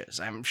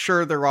sketches, I'm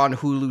sure they're on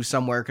Hulu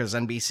somewhere because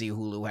NBC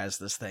Hulu has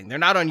this thing. They're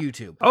not on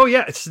YouTube. Oh,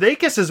 yeah.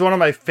 Sudeikis is one of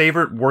my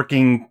favorite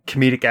working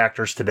comedic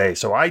actors today.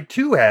 So I,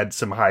 too, had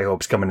some high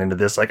hopes coming into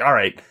this. Like, all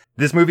right,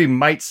 this movie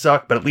might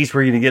suck, but at least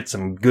we're going to get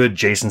some good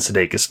Jason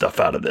Sudeikis stuff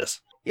out of this.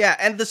 Yeah,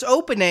 and this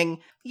opening,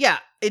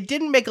 it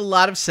didn't make a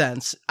lot of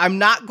sense. I'm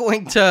not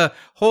going to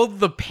hold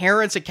the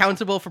parents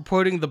accountable for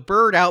putting the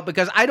bird out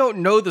because I don't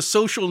know the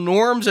social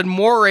norms and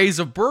mores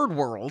of bird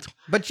world.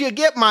 But you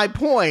get my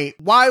point.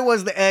 Why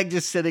was the egg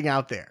just sitting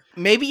out there?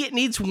 Maybe it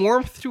needs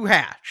warmth to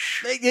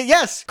hatch.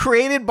 Yes,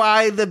 created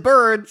by the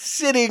bird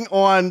sitting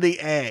on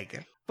the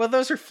egg. Well,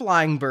 those are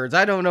flying birds.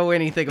 I don't know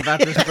anything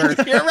about this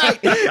bird. You're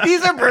right.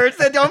 These are birds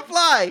that don't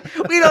fly.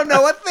 We don't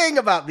know a thing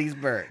about these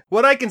birds.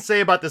 What I can say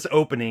about this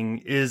opening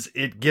is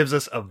it gives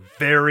us a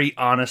very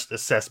honest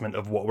assessment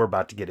of what we're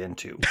about to get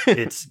into.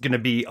 It's going to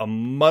be a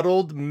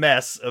muddled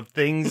mess of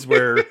things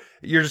where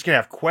you're just going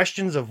to have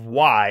questions of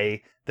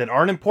why that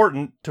aren't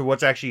important to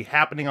what's actually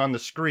happening on the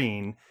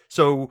screen.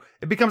 So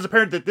it becomes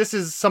apparent that this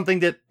is something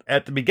that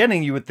at the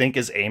beginning you would think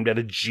is aimed at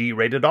a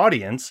G-rated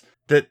audience,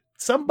 that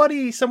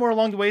somebody somewhere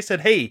along the way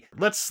said, hey,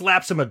 let's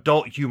slap some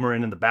adult humor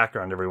in the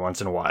background every once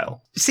in a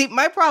while. See,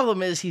 my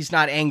problem is he's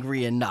not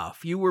angry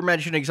enough. You were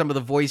mentioning some of the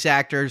voice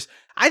actors.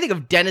 I think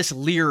of Dennis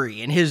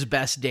Leary in his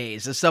best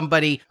days as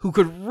somebody who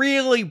could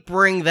really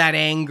bring that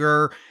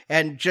anger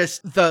and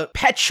just the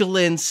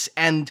petulance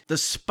and the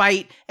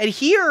spite. And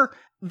here,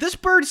 this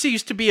bird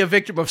seems to be a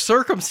victim of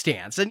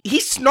circumstance, and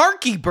he's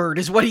snarky bird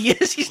is what he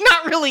is. He's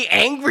not really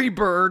angry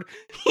bird.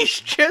 He's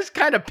just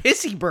kind of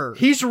pissy bird.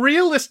 He's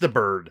realist the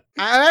bird.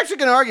 I'm actually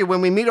going to argue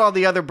when we meet all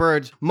the other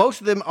birds, most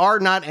of them are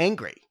not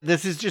angry.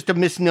 This is just a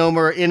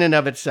misnomer in and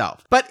of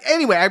itself. But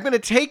anyway, I'm going to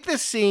take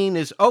this scene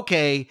as,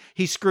 okay,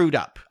 he screwed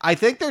up. I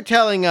think they're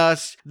telling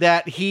us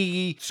that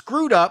he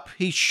screwed up.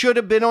 He should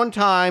have been on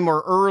time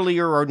or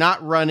earlier or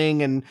not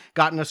running and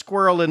gotten a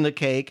squirrel in the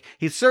cake.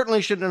 He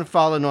certainly shouldn't have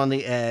fallen on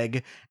the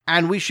egg.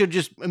 And we should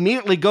just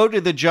immediately go to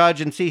the judge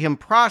and see him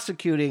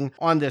prosecuting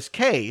on this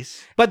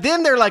case. But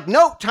then they're like,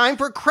 no, time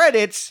for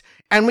credits.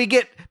 And we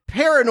get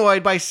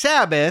paranoid by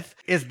Sabbath.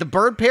 Is the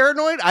bird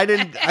paranoid? I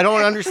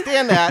don't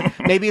understand that.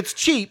 Maybe it's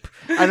cheap.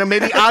 I know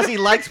maybe Ozzy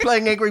likes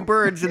playing Angry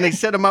Birds and they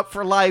set him up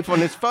for life on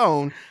his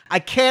phone. I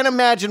can't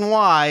imagine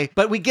why,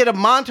 but we get a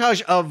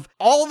montage of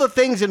all the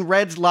things in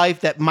Red's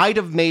life that might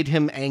have made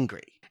him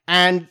angry.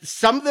 And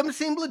some of them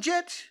seem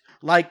legit.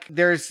 Like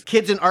there's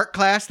kids in art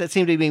class that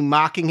seem to be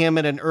mocking him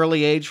at an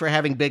early age for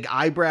having big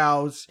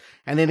eyebrows.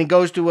 And then he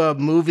goes to a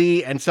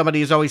movie and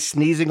somebody is always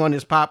sneezing on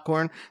his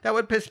popcorn. That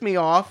would piss me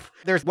off.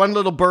 There's one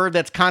little bird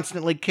that's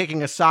constantly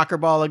kicking a soccer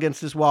ball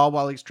against his wall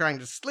while he's trying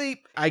to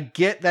sleep. I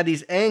get that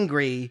he's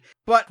angry.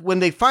 But when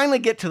they finally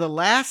get to the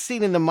last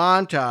scene in the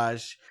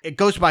montage, it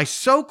goes by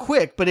so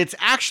quick, but it's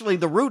actually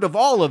the root of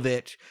all of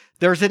it.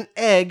 There's an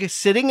egg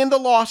sitting in the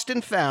Lost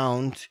and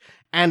Found,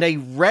 and a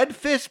red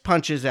fist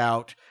punches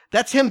out.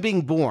 That's him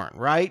being born,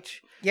 right?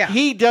 Yeah.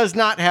 He does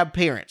not have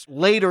parents.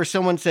 Later,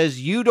 someone says,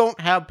 you don't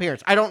have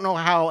parents. I don't know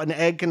how an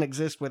egg can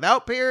exist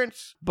without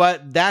parents,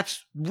 but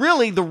that's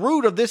really the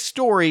root of this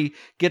story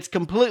gets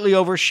completely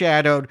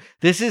overshadowed.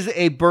 This is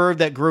a bird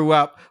that grew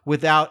up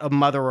without a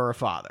mother or a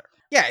father.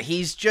 Yeah,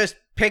 he's just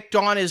picked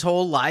on his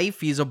whole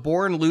life. He's a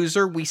born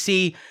loser. We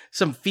see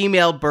some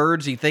female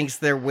birds. He thinks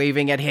they're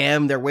waving at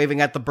him. They're waving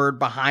at the bird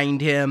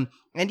behind him.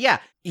 And yeah,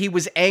 he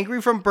was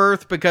angry from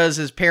birth because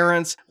his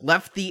parents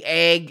left the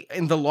egg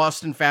in the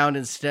Lost and Found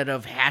instead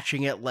of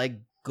hatching it like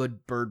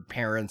good bird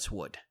parents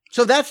would.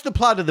 So that's the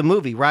plot of the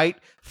movie, right?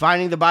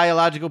 Finding the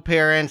biological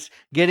parents,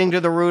 getting to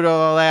the root of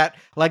all that.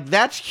 Like,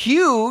 that's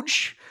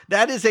huge.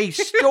 That is a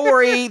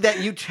story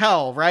that you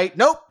tell, right?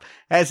 Nope.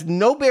 Has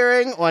no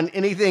bearing on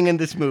anything in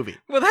this movie.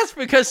 Well, that's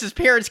because his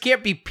parents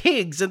can't be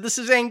pigs, and this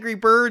is Angry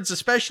Birds,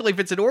 especially if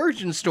it's an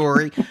origin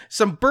story.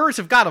 Some birds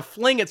have got to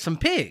fling at some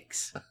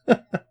pigs.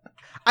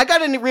 I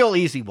got a real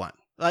easy one.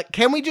 Like,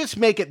 can we just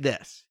make it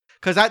this?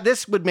 Because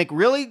this would make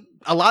really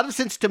a lot of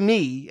sense to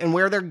me and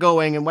where they're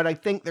going and what I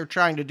think they're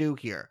trying to do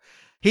here.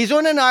 He's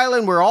on an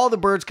island where all the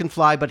birds can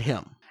fly but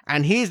him.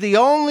 And he's the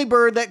only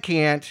bird that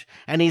can't,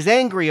 and he's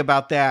angry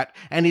about that,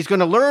 and he's going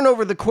to learn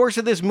over the course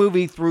of this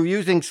movie through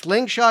using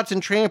slingshots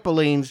and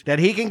trampolines that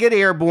he can get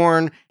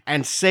airborne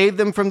and save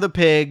them from the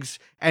pigs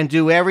and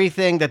do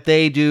everything that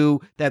they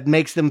do that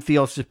makes them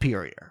feel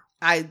superior.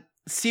 I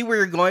see where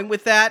you're going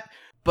with that,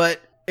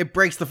 but it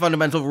breaks the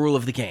fundamental rule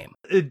of the game.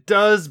 It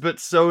does, but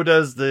so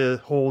does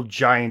the whole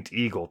giant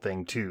eagle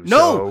thing too.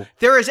 No,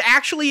 there is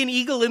actually an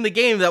eagle in the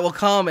game that will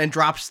come and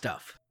drop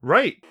stuff.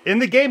 Right. In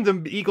the game,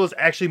 the eagle's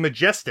actually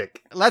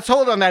majestic. Let's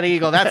hold on that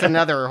eagle. That's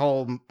another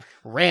whole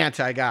rant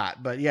I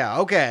got. But yeah,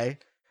 okay.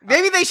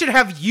 Maybe they should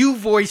have you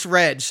voice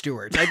Red,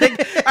 Stuart.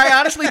 I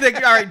honestly think,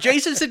 all right,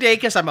 Jason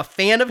Sudeikis, I'm a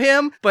fan of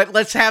him, but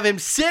let's have him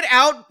sit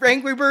out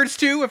Angry Birds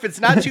 2 if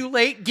it's not too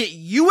late. Get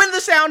you in the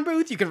sound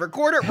booth. You can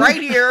record it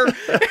right here,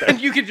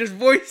 and you can just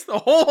voice the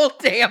whole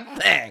damn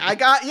thing.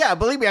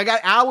 Believe me, I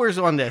got hours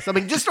on this. I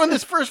mean, just on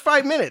this first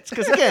 5 minutes.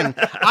 Because again,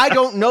 I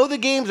don't know the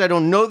games. I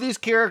don't know these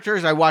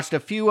characters. I watched a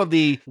few of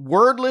the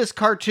wordless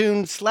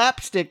cartoon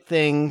slapstick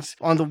things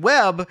on the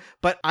web,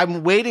 but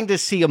I'm waiting to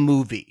see a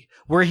movie.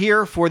 We're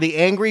here for the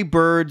Angry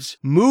Birds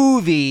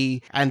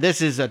movie, and this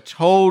is a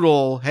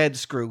total head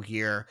screw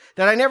here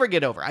that I never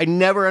get over. I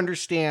never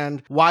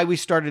understand why we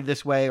started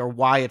this way or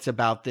why it's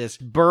about this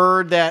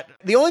bird that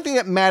the only thing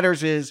that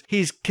matters is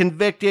he's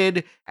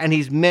convicted and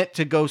he's meant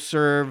to go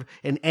serve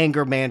an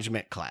anger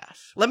management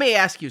class. Let me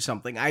ask you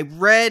something. I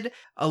read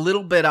a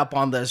little bit up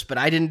on this, but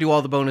I didn't do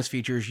all the bonus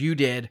features. You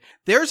did.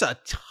 There's a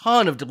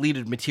ton of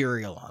deleted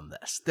material on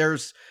this.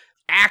 There's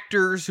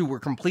actors who were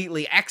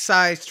completely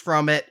excised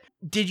from it.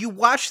 Did you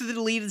watch the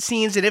deleted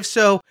scenes? And if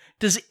so,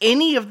 does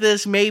any of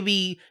this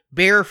maybe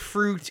bear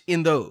fruit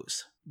in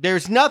those?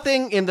 There's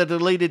nothing in the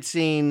deleted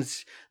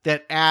scenes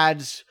that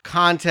adds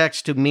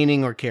context to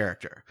meaning or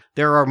character.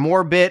 There are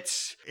more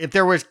bits. If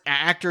there was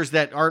actors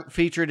that aren't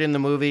featured in the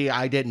movie,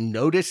 I didn't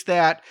notice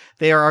that.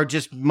 There are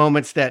just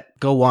moments that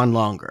go on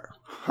longer.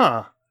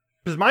 Huh.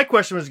 Because my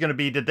question was going to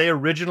be, did they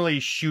originally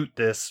shoot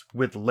this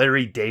with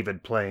Larry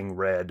David playing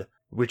Red?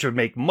 Which would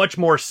make much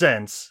more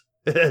sense,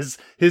 as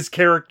his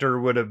character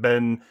would have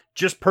been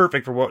just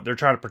perfect for what they're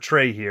trying to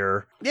portray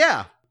here.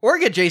 Yeah. Or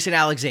get Jason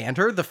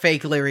Alexander, the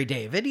fake Larry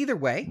David, either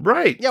way.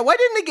 Right. Yeah, why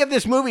didn't they give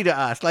this movie to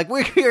us? Like,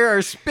 we are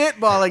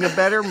spitballing a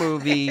better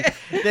movie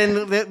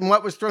than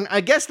what was thrown.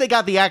 I guess they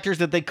got the actors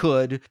that they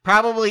could.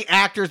 Probably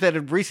actors that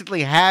had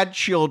recently had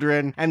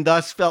children and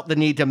thus felt the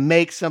need to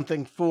make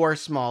something for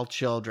small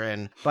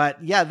children.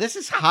 But yeah, this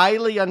is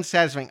highly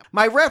unsatisfying.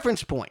 My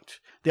reference point.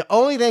 The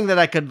only thing that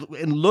I could,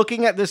 in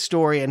looking at this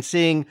story and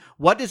seeing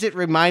what does it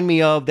remind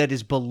me of that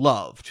is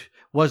beloved,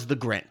 was The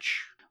Grinch.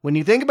 When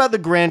you think about The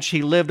Grinch,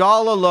 he lived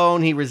all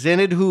alone, he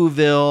resented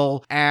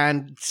Whoville,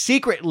 and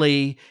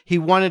secretly, he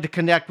wanted to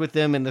connect with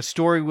them, and the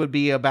story would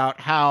be about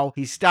how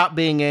he stopped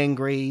being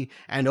angry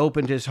and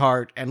opened his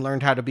heart and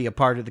learned how to be a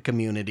part of the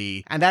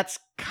community. And that's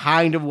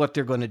kind of what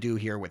they're going to do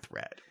here with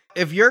Red.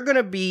 If you're going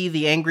to be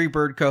the Angry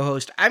Bird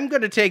co-host, I'm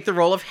going to take the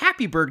role of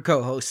Happy Bird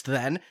co-host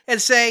then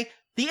and say,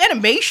 the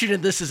animation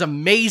in this is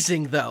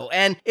amazing, though,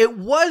 and it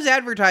was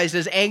advertised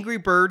as Angry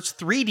Birds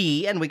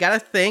 3D, and we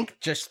gotta think,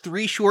 just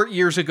 3 short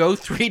years ago,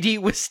 3D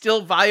was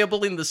still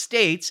viable in the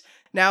States.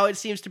 Now it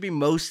seems to be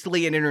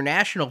mostly an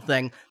international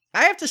thing.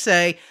 I have to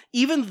say,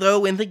 even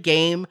though in the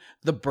game,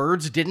 the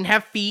birds didn't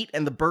have feet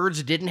and the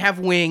birds didn't have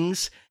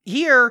wings,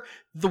 here,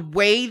 the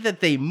way that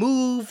they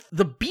move,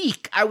 the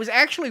beak, I was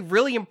actually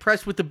really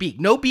impressed with the beak.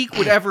 No beak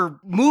would ever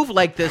move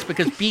like this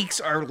because beaks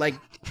are like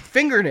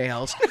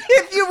fingernails.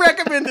 If you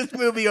recommend this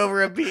movie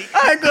over a beak,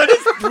 I'm going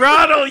to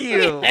throttle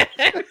you.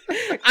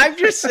 I'm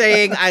just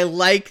saying I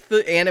like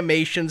the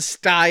animation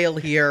style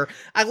here.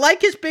 I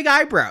like his big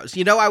eyebrows.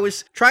 You know, I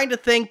was trying to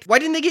think, why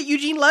didn't they get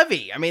Eugene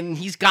Levy? I mean,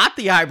 he's got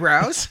the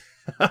eyebrows.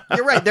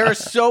 You're right. There are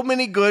so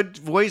many good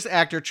voice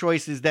actor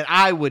choices that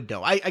I would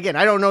know. I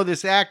don't know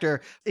this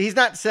actor. He's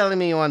not selling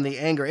me on the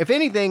anger. If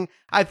anything,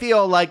 I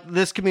feel like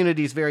this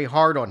community is very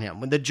hard on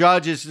him. When the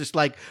judge is just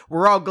like,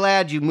 we're all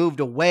glad you moved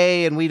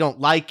away and we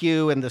don't like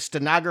you. And the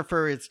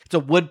stenographer, it's a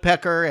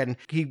woodpecker and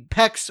he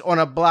pecks on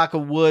a block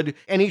of wood.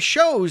 And he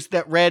shows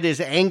that Red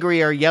is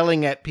angry or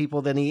yelling at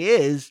people than he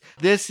is.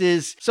 This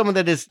is someone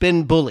that has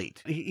been bullied.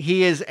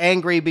 He is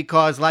angry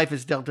because life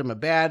has dealt him a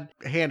bad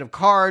hand of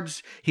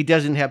cards. He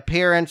doesn't have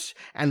parents.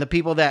 And the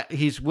people that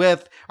he's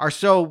with are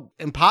so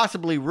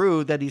impossibly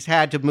rude that he's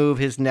had to move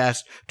his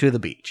nest to the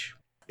beach.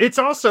 It's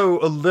also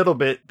a little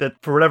bit that,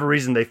 for whatever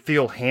reason, they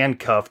feel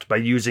handcuffed by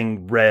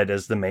using Red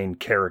as the main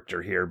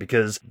character here,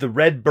 because the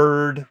red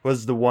bird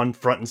was the one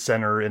front and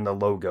center in the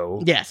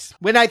logo. Yes.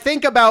 When I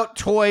think about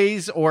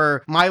toys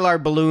or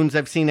Mylar balloons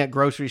I've seen at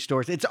grocery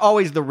stores, it's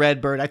always the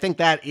red bird. I think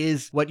that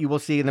is what you will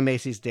see in the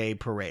Macy's Day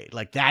Parade.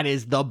 Like, that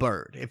is the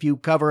bird. If you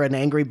cover an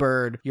angry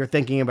bird, you're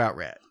thinking about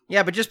Red.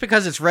 Yeah, but just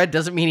because it's red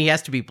doesn't mean he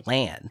has to be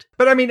bland.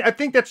 But I mean, I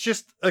think that's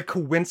just a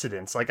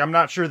coincidence. Like, I'm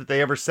not sure that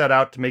they ever set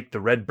out to make the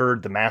red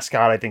bird the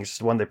mascot. I think it's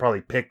the one they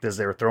probably picked as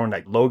they were throwing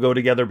that logo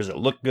together because it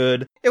looked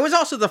good. It was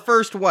also the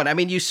first one. I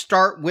mean, you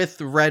start with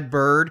the red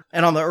bird,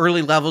 and on the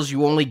early levels,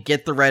 you only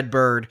get the red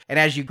bird. And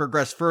as you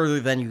progress further,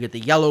 then you get the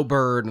yellow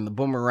bird and the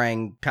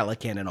boomerang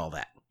pelican and all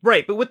that.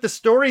 Right, but with the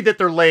story that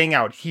they're laying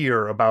out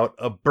here about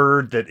a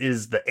bird that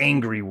is the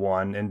angry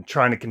one and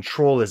trying to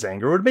control his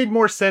anger, it would have made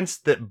more sense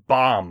that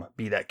Bomb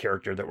be that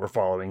character that we're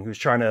following, who's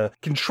trying to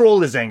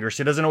control his anger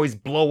so he doesn't always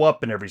blow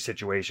up in every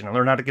situation and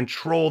learn how to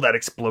control that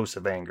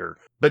explosive anger.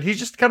 But he's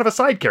just kind of a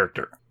side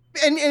character.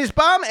 And is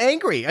Bomb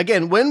angry?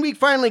 Again, when we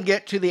finally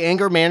get to the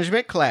anger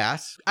management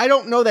class, I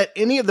don't know that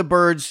any of the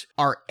birds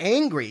are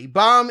angry.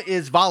 Bomb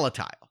is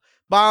volatile.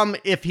 Bomb,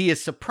 if he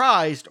is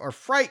surprised or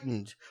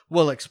frightened,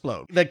 will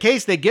explode. The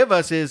case they give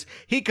us is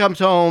he comes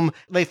home,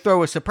 they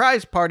throw a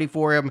surprise party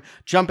for him,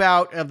 jump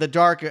out of the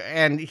dark,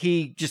 and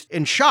he just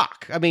in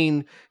shock. I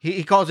mean,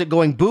 he calls it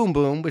going boom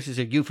boom, which is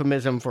a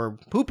euphemism for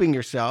pooping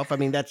yourself. I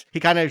mean,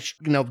 he kind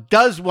of,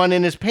 does one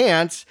in his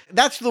pants.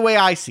 That's the way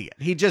I see it.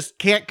 He just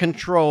can't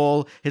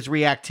control his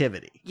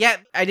reactivity. Yeah,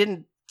 I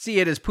didn't see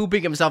it as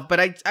pooping himself, but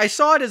I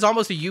saw it as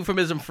almost a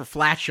euphemism for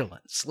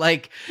flatulence.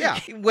 Like,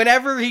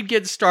 whenever he'd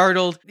get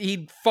startled,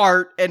 he'd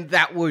fart, and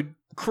that would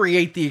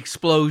create the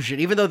explosion,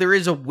 even though there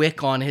is a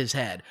wick on his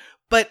head.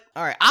 But,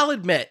 all right, I'll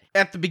admit,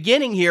 at the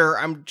beginning here,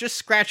 I'm just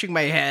scratching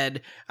my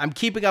head. I'm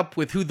keeping up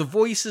with who the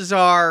voices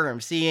are.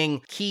 I'm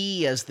seeing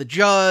Key as the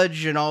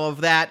judge and all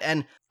of that.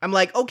 And I'm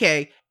like,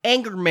 okay,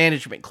 anger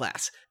management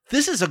class.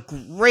 This is a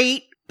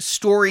great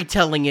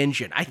storytelling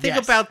engine. I think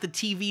about the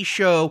TV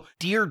show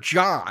Dear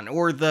John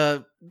or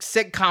the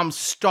sitcom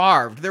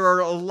Starved. There are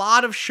a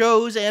lot of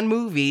shows and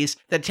movies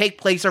that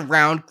take place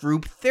around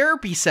group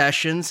therapy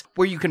sessions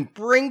where you can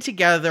bring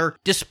together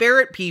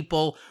disparate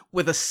people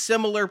with a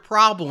similar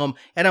problem.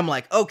 And I'm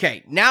like,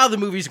 okay, now the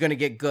movie's going to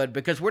get good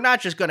because we're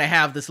not just going to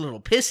have this little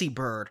pissy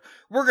bird.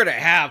 We're going to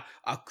have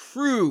a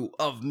crew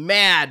of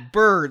mad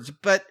birds,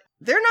 but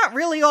they're not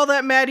really all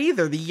that mad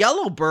either. The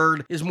yellow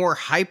bird is more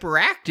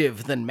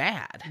hyperactive than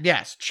mad.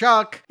 Yes,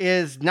 Chuck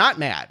is not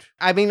mad.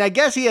 I mean, I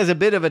guess he has a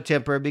bit of a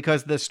temper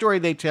because the story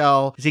they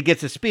tell is he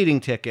gets a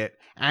speeding ticket.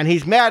 And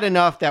he's mad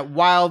enough that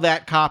while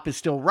that cop is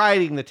still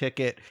writing the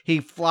ticket, he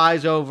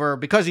flies over.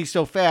 Because he's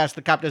so fast,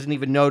 the cop doesn't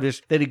even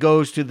notice that he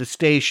goes to the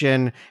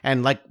station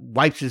and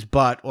wipes his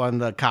butt on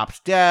the cop's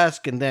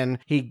desk. And then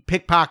he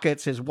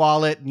pickpockets his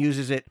wallet and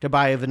uses it to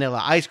buy a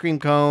vanilla ice cream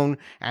cone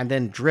and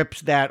then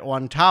drips that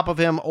on top of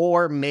him.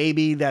 Or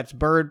maybe that's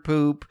bird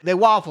poop. They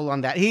waffle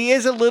on that. He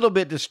is a little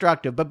bit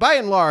destructive, but by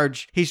and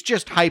large, he's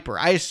just hyper.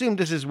 I assume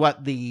this is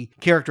what the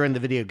character in the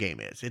video game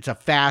is. It's a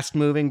fast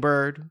moving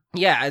bird.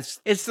 Yeah,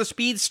 it's the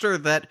speedster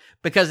that,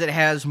 because it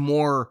has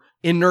more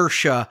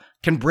inertia,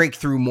 can break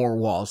through more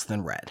walls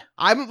than Red.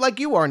 I'm like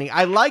you, Arnie.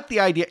 I like the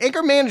idea.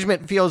 Anger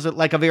management feels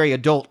like a very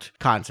adult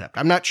concept.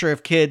 I'm not sure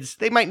if kids,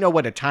 they might know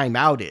what a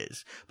timeout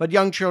is, but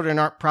young children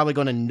aren't probably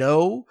going to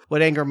know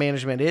what anger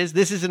management is.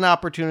 This is an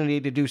opportunity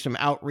to do some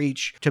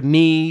outreach to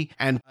me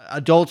and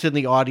adults in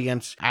the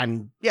audience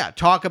and,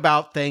 talk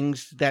about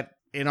things that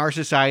in our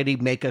society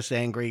make us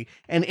angry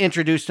and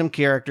introduce some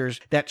characters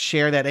that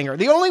share that anger.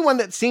 The only one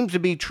that seems to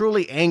be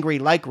truly angry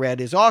like Red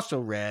is also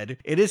Red.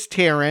 It is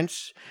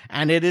Terrence,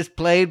 and it is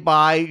played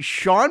by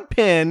Sean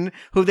Penn,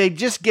 who they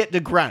just get to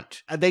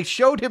grunt. They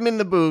showed him in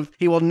the booth.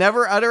 He will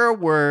never utter a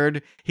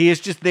word. He is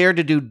just there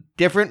to do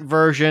different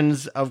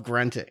versions of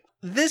grunting.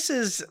 This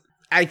is,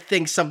 I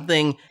think,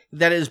 something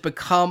that has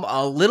become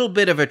a little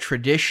bit of a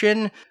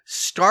tradition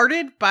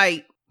started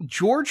by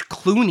George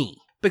Clooney.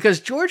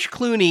 Because George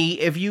Clooney,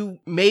 if you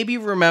maybe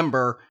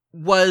remember,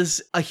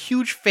 was a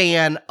huge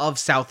fan of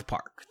South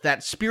Park.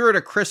 That Spirit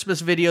of Christmas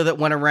video that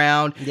went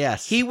around.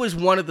 Yes. He was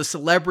one of the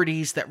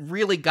celebrities that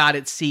really got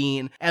it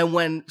seen. And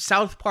when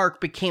South Park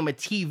became a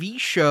TV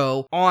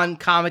show on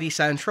Comedy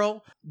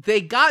Central,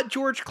 they got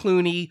George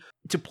Clooney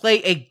to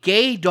play a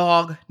gay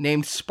dog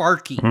named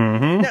Sparky.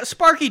 Mm-hmm. Now,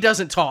 Sparky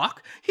doesn't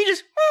talk. He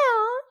just,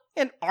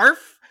 and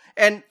arf.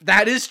 And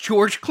that is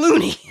George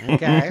Clooney.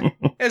 Okay.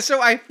 And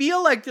so I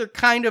feel like they're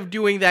kind of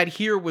doing that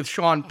here with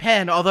Sean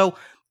Penn, although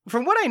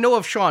from what I know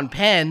of Sean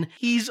Penn,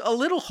 he's a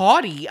little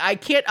haughty. I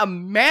can't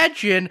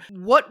imagine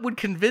what would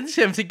convince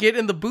him to get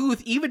in the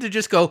booth, even to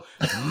just go,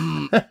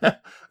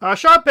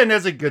 Sean Penn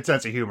has a good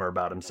sense of humor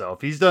about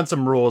himself. He's done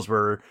some roles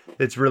where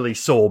it's really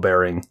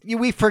soul-bearing.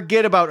 We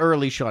forget about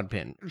early Sean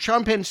Penn.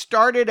 Sean Penn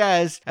started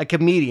as a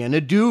comedian,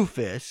 a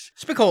doofus.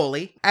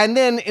 Spicoli. And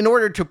then in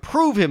order to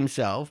prove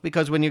himself,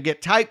 because when you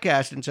get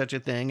typecast in such a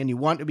thing and you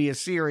want to be a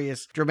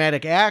serious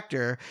dramatic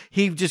actor,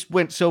 he just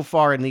went so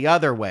far in the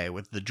other way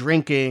with the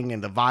drinking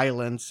and the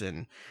violence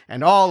and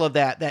all of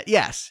that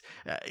yes,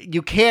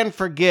 you can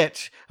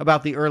forget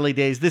about the early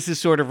days. This is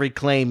sort of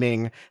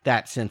reclaiming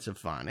that sense of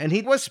fun. And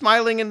he was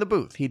smiling in the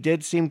booth. He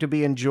did seem to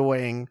be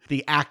enjoying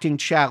the acting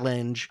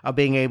challenge of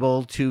being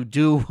able to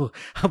do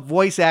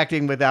voice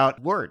acting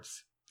without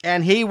words.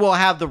 And he will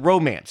have the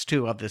romance,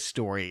 too, of this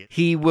story.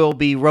 He will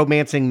be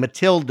romancing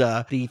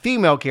Matilda, the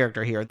female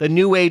character here. The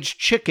New Age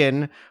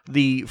chicken,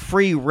 the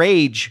free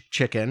rage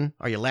chicken,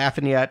 are you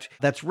laughing yet?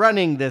 That's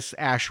running this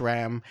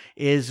ashram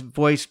is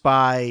voiced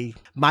by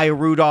Maya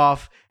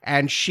Rudolph.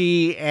 And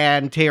she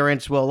and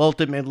Terrence will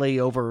ultimately,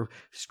 over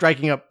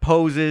striking up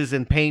poses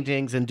and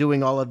paintings and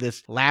doing all of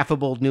this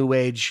laughable New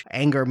Age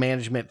anger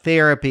management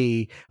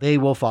therapy, they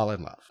will fall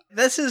in love.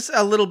 This is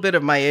a little bit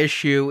of my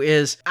issue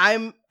is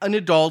I'm an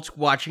adult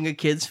watching a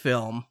kid's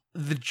film.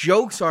 The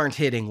jokes aren't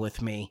hitting with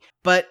me,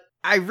 but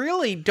I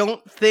really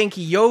don't think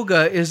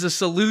yoga is a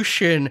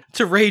solution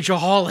to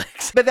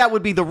rageaholics. But that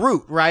would be the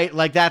root, right?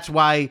 Like, that's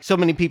why so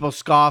many people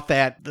scoff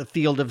at the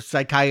field of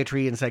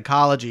psychiatry and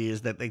psychology,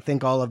 is that they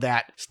think all of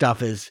that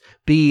stuff is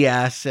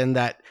BS and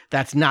that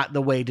that's not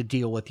the way to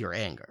deal with your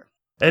anger.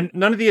 And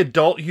none of the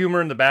adult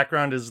humor in the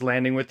background is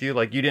landing with you.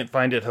 Like, you didn't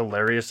find it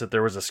hilarious that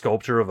there was a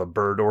sculpture of a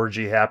bird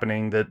orgy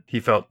happening that he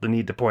felt the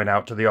need to point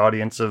out to the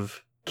audience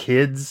of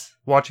kids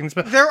watching this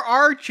movie? There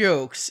are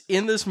jokes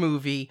in this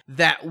movie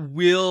that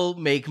will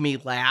make me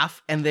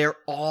laugh, and they're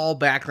all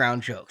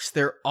background jokes.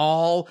 They're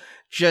all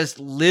just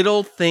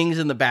little things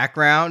in the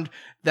background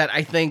that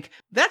I think,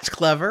 that's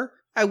clever.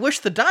 I wish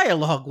the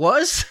dialogue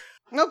was.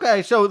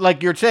 Okay, so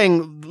like you're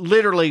saying,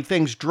 literally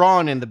things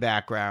drawn in the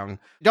background.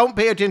 Don't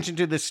pay attention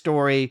to the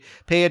story.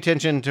 Pay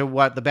attention to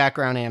what the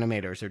background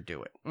animators are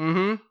doing.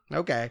 Mm-hmm.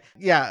 Okay.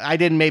 Yeah, I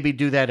didn't maybe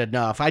do that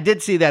enough. I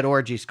did see that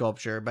orgy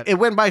sculpture, but it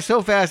went by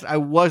so fast, I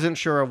wasn't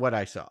sure of what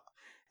I saw.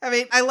 I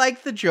mean, I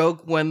like the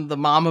joke when the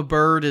mama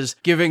bird is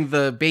giving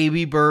the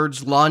baby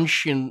birds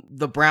lunch in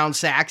the brown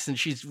sacks and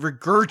she's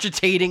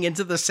regurgitating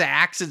into the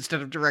sacks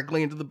instead of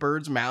directly into the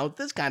bird's mouth.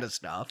 This kind of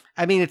stuff.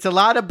 I mean, it's a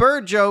lot of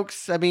bird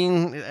jokes. I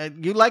mean,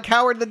 you like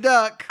Howard the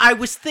Duck. I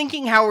was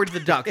thinking Howard the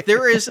Duck.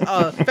 There is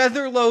a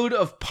feather load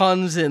of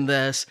puns in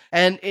this,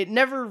 and it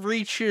never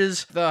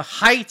reaches the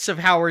heights of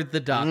Howard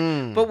the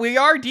Duck. But we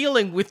are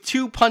dealing with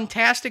two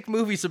puntastic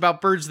movies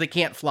about birds that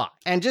can't fly.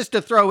 And just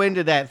to throw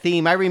into that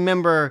theme, I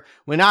remember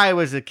when I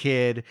was a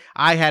kid,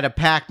 I had a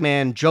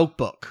Pac-Man joke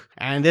book.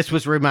 And this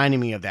was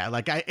reminding me of that.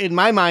 Like, in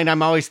my mind,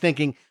 I'm always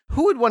thinking,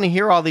 who would want to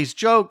hear all these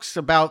jokes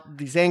about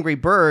these angry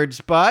birds?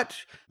 But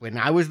when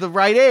I was the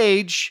right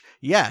age,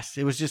 yes,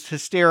 it was just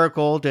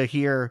hysterical to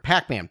hear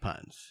Pac-Man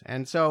puns.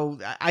 And so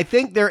I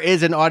think there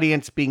is an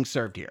audience being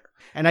served here.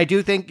 And I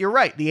do think you're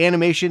right. The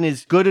animation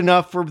is good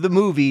enough for the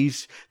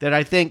movies that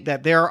I think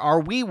that there are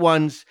wee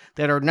ones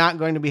that are not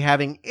going to be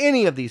having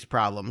any of these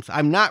problems.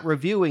 I'm not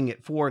reviewing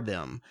it for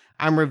them.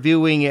 I'm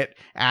reviewing it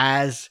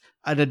as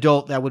an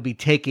adult that would be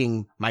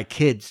taking my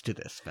kids to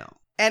this film.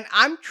 And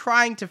I'm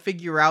trying to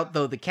figure out,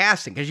 though, the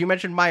casting. Because you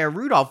mentioned Maya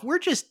Rudolph. We're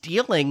just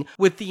dealing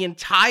with the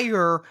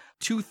entire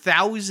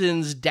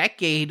 2000s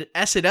decade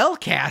SNL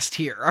cast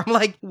here. I'm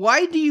like,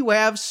 why do you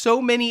have so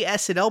many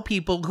SNL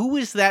people? Who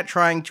is that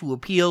trying to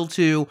appeal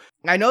to?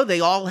 I know they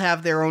all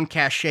have their own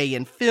cachet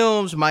in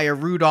films. Maya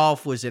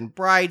Rudolph was in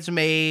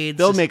Bridesmaids.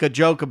 They'll make a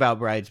joke about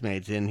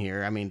Bridesmaids in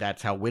here. I mean,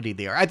 that's how witty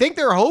they are. I think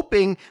they're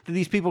hoping that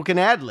these people can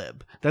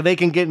ad-lib, that they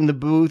can get in the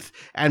booth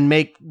and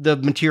make the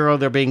material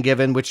they're being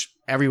given, which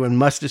everyone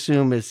must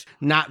assume is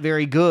not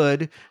very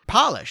good,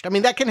 polished. I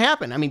mean, that can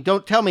happen. I mean,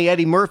 don't tell me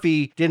Eddie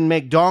Murphy didn't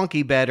make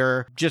Donkey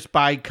better just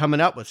by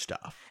coming up with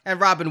stuff. And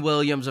Robin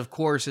Williams, of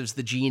course, is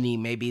the genie,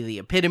 maybe the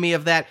epitome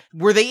of that.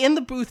 Were they in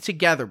the booth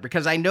together?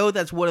 Because I know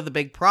that's one of the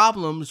big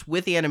problems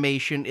with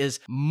animation is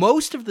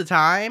most of the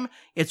time,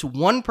 it's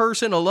one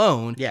person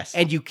alone. Yes.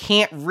 And you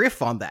can't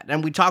riff on that.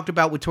 And we talked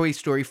about with Toy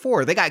Story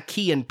 4, they got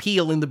Key and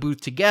Peele in the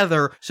booth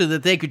together so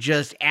that they could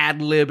just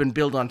ad-lib and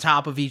build on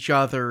top of each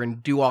other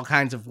and do all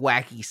kinds of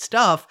wacky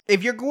stuff.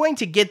 If you're going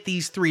to get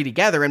these three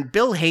together, and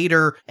Bill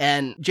Hader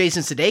and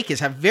Jason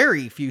Sudeikis have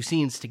very few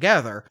scenes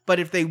together, but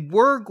if they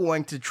were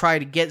going to try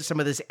to get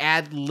some of this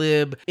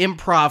ad-lib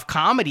improv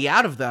comedy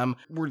out of them,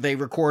 were they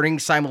recording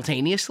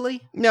simultaneously?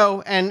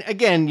 No, and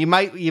again, you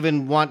might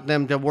even want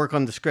them to work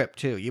on the script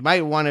too. You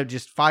might want to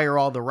just fire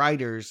all the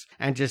writers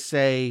and just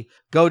say,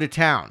 go to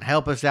town,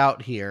 help us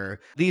out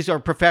here. These are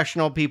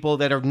professional people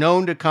that are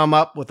known to come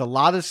up with a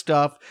lot of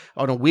stuff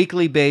on a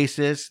weekly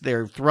basis.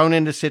 They're thrown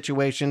into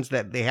situations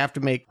that they have to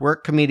make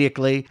work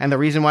comedically. And the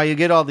reason why you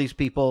get all these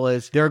people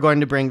is they're going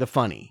to bring the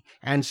funny.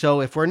 And so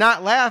if we're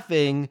not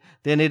laughing,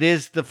 then it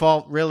is the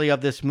fault really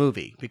of this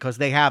movie because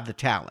they have the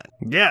talent.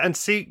 Yeah, and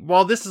see,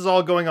 while this is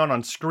all going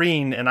on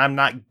screen and I'm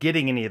not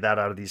getting any of that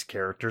out of these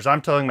characters,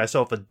 I'm telling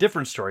myself a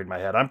different story in my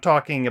head. I'm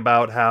talking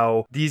about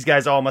how these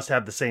guys all must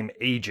have the same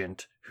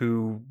agent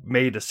who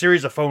made a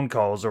series of phone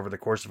calls over the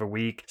course of a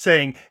week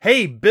saying,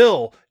 hey,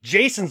 Bill,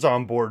 Jason's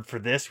on board for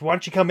this. Why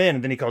don't you come in?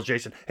 And then he calls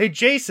Jason. Hey,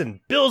 Jason,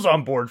 Bill's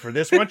on board for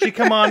this. Why don't you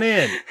come on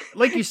in?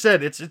 Like you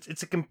said, it's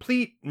a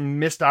complete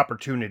missed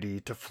opportunity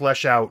to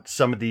flesh out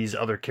some of these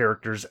other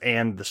characters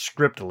and the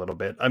script a little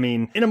bit. I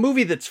mean, in a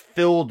movie that's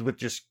filled with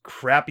just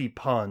crappy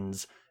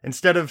puns,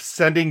 instead of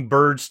sending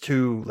birds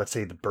to, let's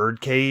say, the bird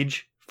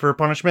cage for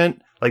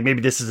punishment, like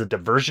maybe this is a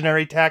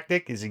diversionary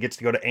tactic, is he gets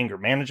to go to anger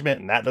management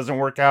and that doesn't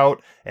work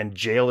out and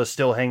jail is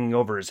still hanging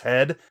over his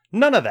head.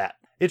 None of that.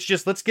 It's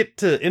just, let's get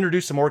to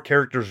introduce some more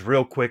characters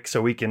real quick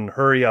so we can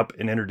hurry up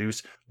and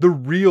introduce the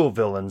real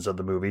villains of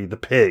the movie, the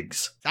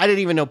pigs. I didn't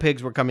even know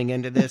pigs were coming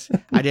into this.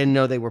 I didn't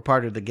know they were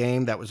part of the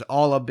game. That was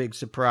all a big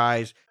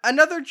surprise.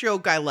 Another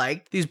joke I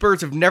liked, these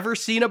birds have never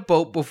seen a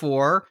boat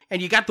before,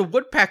 and you got the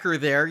woodpecker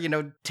there,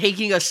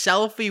 taking a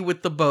selfie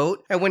with the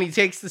boat, and when he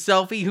takes the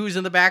selfie, who's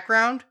in the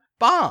background?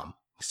 Bomb.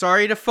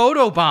 Sorry to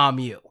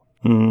photobomb you.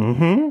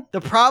 Mm-hmm.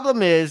 The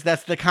problem is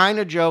that's the kind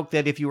of joke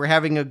that if you were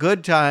having a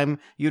good time,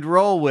 you'd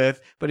roll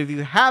with. But if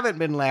you haven't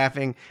been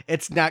laughing,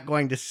 it's not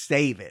going to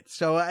save it.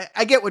 So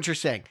I get what you're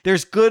saying.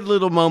 There's good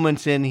little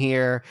moments in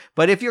here.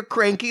 But if you're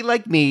cranky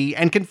like me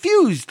and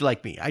confused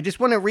like me, I just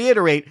want to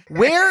reiterate,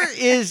 where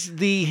is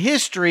the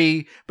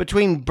history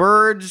between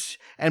birds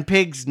and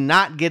pigs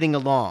not getting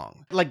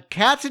along? Like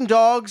cats and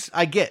dogs,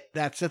 I get,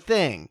 that's a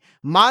thing.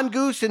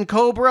 Mongoose and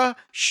cobra,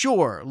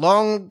 sure,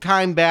 long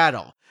time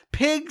battle.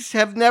 Pigs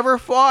have never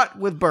fought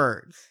with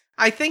birds.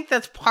 I think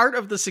that's part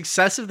of the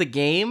success of the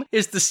game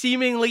is the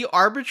seemingly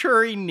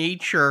arbitrary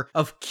nature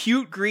of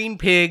cute green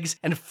pigs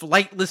and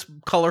flightless,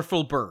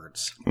 colorful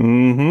birds.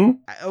 Mm-hmm.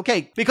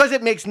 Okay, because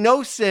it makes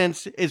no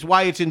sense is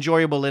why it's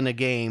enjoyable in a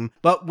game.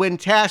 But when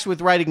tasked with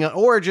writing an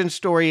origin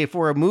story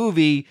for a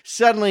movie,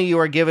 suddenly you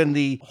are given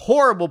the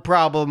horrible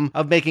problem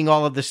of making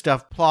all of this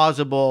stuff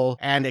plausible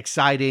and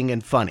exciting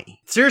and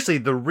funny. Seriously,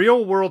 the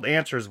real world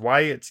answer is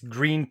why it's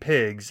green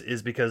pigs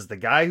is because the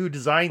guy who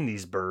designed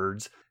these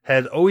birds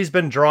had always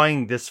been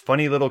drawing this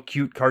funny little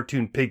cute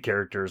cartoon pig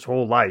character his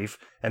whole life,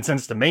 and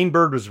since the main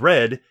bird was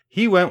red,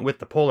 he went with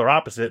the polar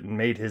opposite and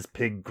made his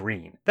pig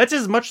green. That's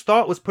as much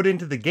thought was put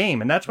into the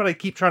game, and that's what I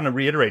keep trying to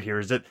reiterate here,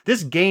 is that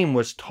this game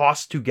was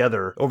tossed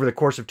together over the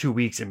course of 2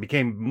 weeks and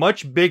became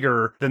much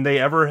bigger than they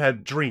ever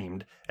had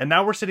dreamed, and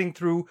now we're sitting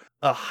through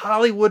a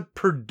Hollywood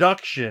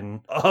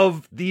production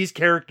of these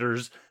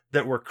characters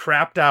that were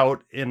crapped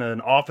out in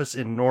an office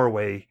in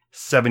Norway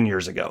 7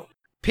 years ago.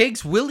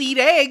 Pigs will eat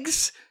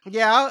eggs.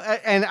 Yeah,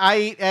 and I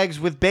eat eggs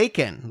with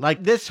bacon.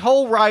 Like, this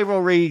whole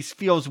rivalry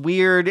feels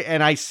weird,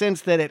 and I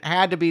sense that it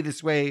had to be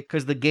this way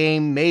because the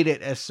game made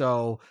it as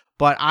so.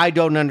 But I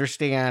don't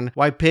understand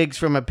why pigs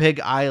from a pig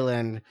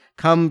island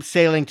come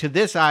sailing to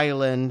this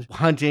island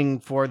hunting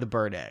for the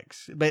bird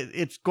eggs. But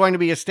it's going to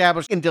be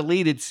established in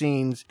deleted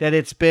scenes that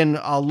it's been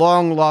a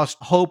long lost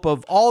hope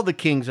of all the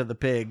kings of the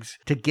pigs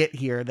to get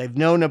here. They've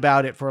known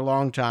about it for a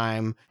long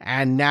time.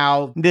 And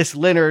now this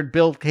Leonard,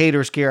 Bill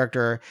Hader's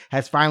character,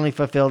 has finally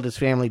fulfilled his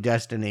family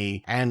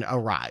destiny and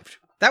arrived.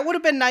 That would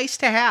have been nice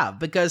to have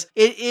because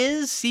it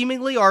is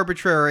seemingly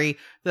arbitrary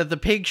that the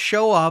pigs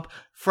show up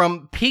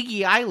from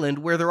Piggy Island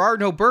where there are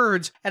no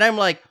birds. And I'm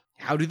like,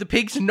 how do the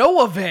pigs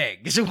know of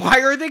eggs? Why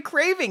are they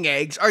craving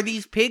eggs? Are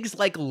these pigs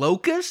like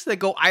locusts that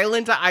go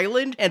island to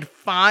island and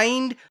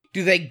find?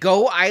 Do they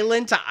go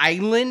island to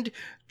island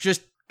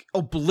just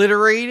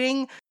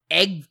obliterating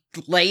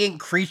egg-laying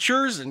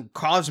creatures and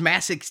cause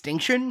mass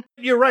extinction?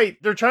 You're right.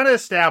 They're trying to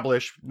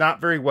establish,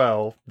 not very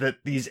well, that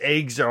these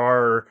eggs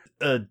are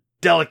a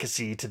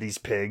delicacy to these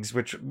pigs,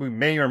 which we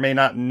may or may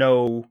not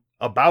know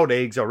about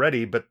eggs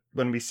already, but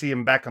when we see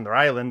them back on their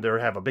island, they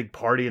have a big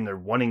party and they're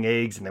wanting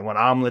eggs and they want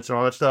omelets and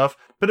all that stuff.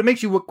 But it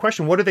makes you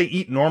question, what do they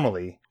eat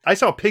normally? I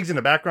saw pigs in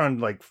the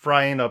background like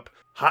frying up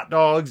hot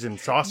dogs and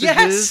sausages.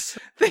 Yes,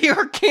 they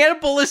are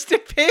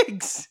cannibalistic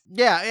pigs.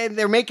 Yeah, and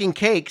they're making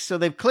cakes, so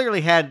they've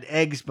clearly had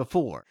eggs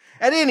before.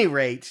 At any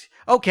rate,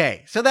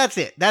 okay, so that's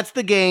it. That's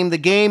the game. The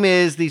game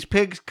is these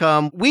pigs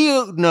come. We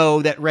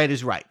know that Red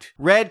is right.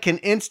 Red can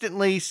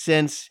instantly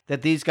sense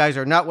that these guys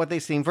are not what they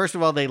seem. First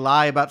of all, they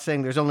lie about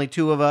saying there's only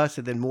two of us,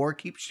 and then more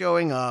keep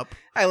showing up.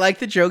 I like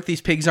the joke,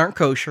 these pigs aren't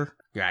kosher.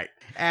 Right.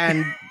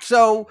 And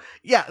so,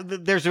 yeah,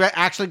 there's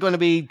actually going to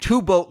be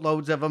 2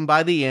 boatloads of them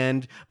by the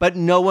end, but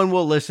no one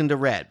will listen to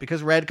Red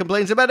because Red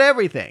complains about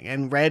everything.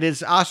 And Red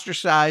is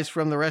ostracized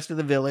from the rest of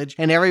the village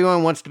and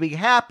everyone wants to be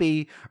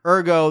happy.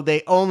 Ergo,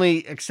 they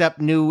only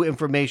accept new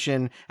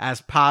information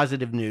as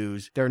positive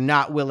news. They're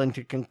not willing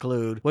to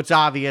conclude what's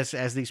obvious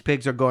as these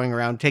pigs are going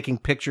around taking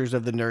pictures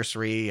of the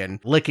nursery and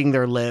licking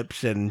their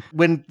lips. And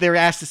when they're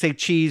asked to say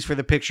cheese for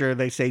the picture,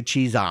 they say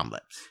cheese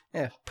omelets.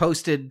 Yeah,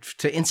 posted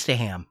to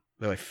Instaham.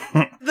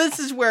 This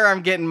is where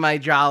I'm getting my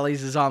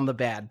jollies, is on the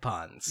bad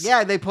puns.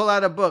 Yeah, they pull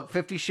out a book,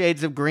 50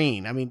 Shades of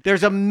Green. I mean,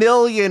 there's a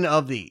million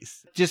of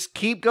these. Just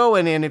keep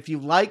going, and if you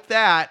like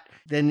that,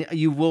 then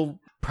you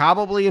will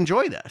probably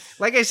enjoy this.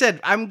 Like I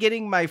said, I'm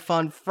getting my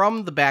fun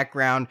from the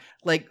background.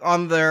 Like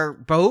on their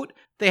boat,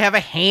 they have a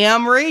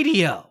ham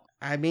radio.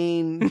 I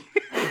mean,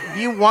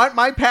 you want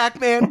my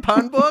Pac-Man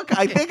pun book?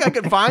 I think I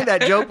could find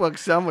that joke book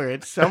somewhere.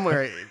 It's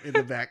somewhere in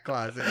the back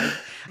closet.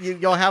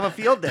 You'll have a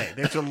field day.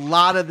 There's a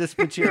lot of this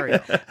material.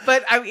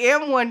 But I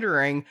am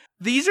wondering,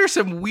 these are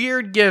some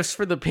weird gifts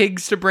for the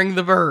pigs to bring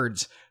the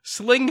birds.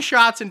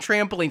 Slingshots and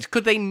trampolines.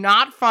 Could they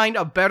not find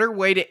a better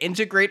way to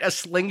integrate a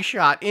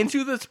slingshot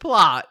into this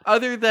plot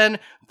other than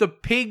the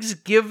pigs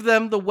give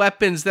them the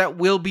weapons that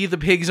will be the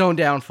pig's own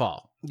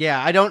downfall?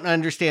 Yeah, I don't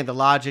understand the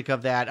logic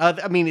of that.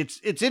 I mean,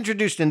 it's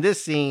introduced in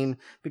this scene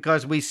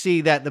because we see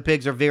that the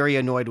pigs are very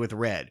annoyed with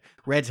Red.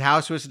 Red's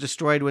house was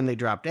destroyed when they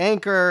dropped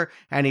anchor,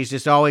 and he's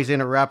just always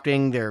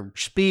interrupting their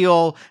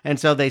spiel, and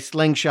so they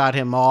slingshot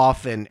him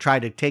off and try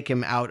to take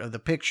him out of the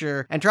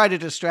picture and try to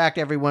distract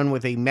everyone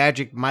with a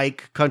Magic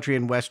Mike country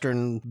and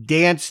western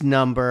dance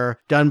number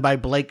done by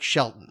Blake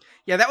Shelton.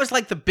 Yeah, that was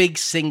like the big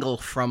single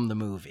from the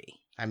movie.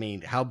 I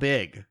mean, how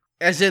big?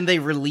 As in they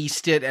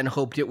released it and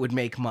hoped it would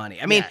make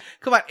money. I mean,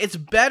 come on, it's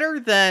better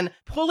than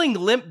pulling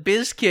Limp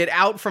Bizkit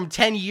out from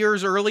 10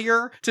 years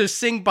earlier to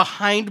sing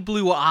Behind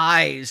Blue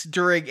Eyes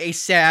during a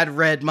sad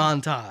Red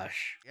montage.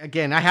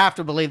 Again, I have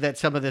to believe that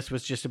some of this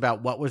was just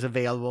about what was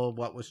available,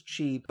 what was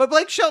cheap. But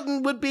Blake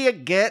Shelton would be a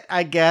get,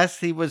 I guess.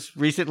 He was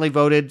recently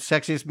voted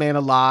Sexiest Man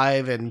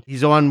Alive, and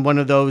he's on one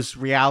of those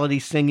reality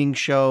singing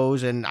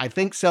shows, and I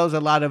think sells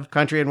a lot of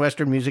country and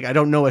Western music. I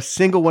don't know a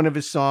single one of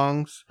his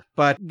songs.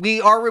 But we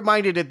are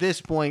reminded at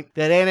this point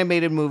that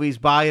animated movies,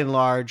 by and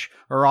large,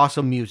 are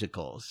also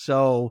musicals.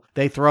 So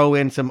they throw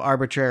in some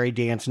arbitrary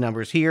dance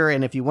numbers here.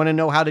 And if you want to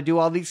know how to do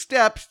all these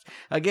steps,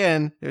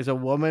 again, there's a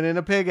woman in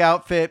a pig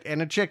outfit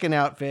and a chicken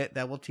outfit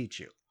that will teach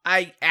you.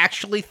 I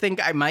actually think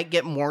I might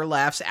get more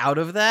laughs out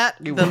of that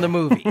than the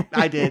movie.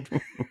 I did.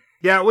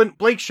 Yeah, when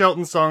Blake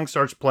Shelton's song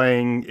starts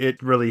playing,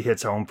 it really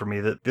hits home for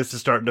me that this is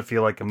starting to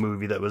feel like a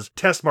movie that was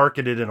test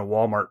marketed in a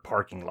Walmart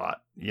parking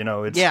lot. You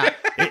know, it's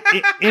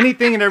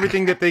anything and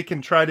everything that they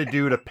can try to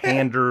do to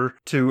pander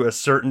to a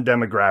certain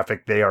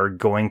demographic, they are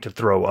going to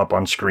throw up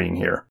on screen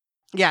here.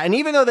 Yeah, and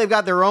even though they've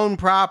got their own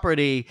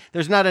property,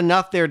 there's not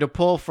enough there to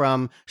pull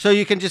from, so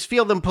you can just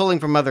feel them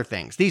pulling from other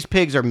things. These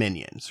pigs are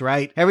minions,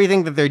 right?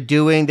 Everything that they're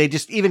doing, they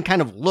just even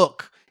kind of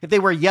look. If they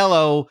were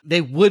yellow,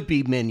 they would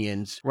be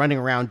minions running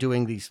around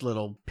doing these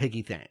little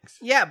piggy things.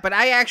 Yeah, but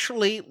I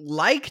actually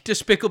like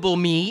Despicable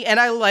Me, and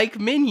I like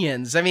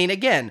Minions. I mean,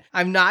 again,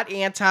 I'm not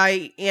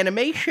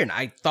anti-animation.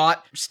 I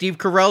thought Steve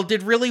Carell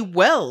did really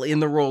well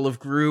in the role of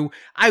Gru.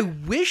 I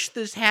wish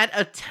this had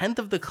a tenth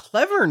of the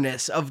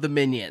cleverness of the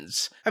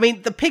Minions. I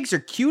mean, the pigs are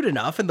cute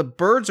enough, and the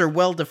birds are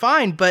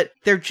well-defined, but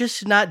they're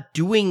just not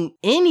doing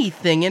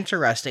anything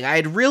interesting. I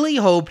had really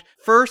hoped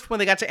first, when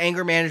they got to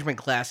anger management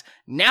class,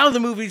 now the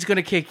movie's going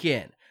to kick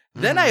in.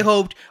 Then I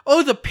hoped,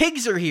 oh, the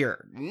pigs are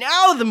here.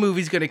 Now the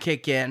movie's going to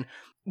kick in.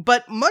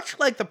 But much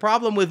like the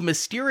problem with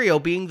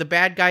Mysterio being the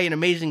bad guy in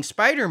Amazing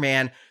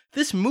Spider-Man,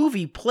 this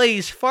movie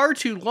plays far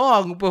too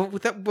long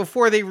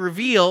before they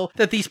reveal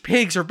that these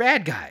pigs are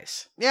bad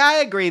guys. Yeah, I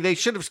agree. They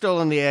should have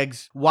stolen the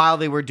eggs while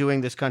they were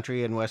doing this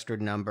country and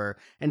Western number.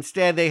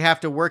 Instead, they have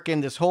to work in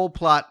this whole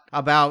plot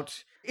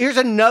about... Here's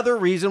another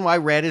reason why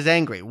Red is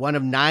angry, one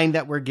of 9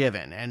 that were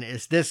given. And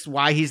is this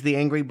why he's the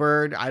angry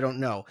bird? I don't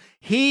know.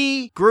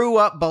 He grew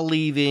up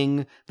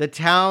believing the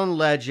town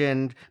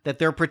legend that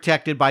they're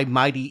protected by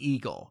Mighty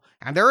Eagle.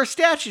 And there are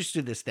statues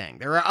to this thing.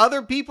 There are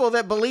other people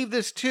that believe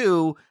this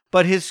too,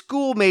 but his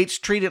schoolmates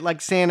treat it like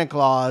Santa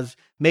Claus,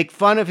 make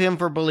fun of him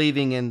for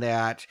believing in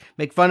that,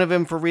 make fun of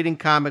him for reading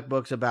comic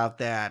books about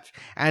that.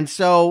 And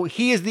so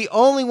he is the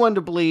only one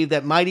to believe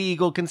that Mighty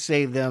Eagle can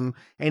save them,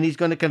 and he's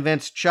going to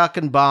convince Chuck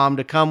and Bomb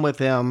to come with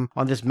him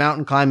on this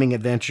mountain climbing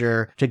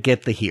adventure to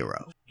get the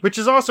hero. Which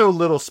is also a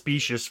little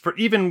specious, for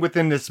even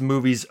within this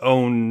movie's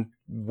own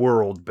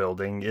world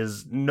building,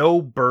 is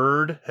no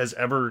bird has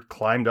ever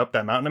climbed up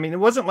that mountain. I mean, it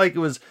wasn't like it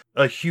was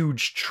a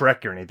huge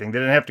trek or anything. They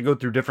didn't have to go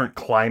through different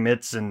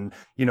climates and,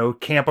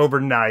 camp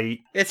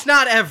overnight. It's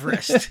not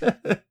Everest.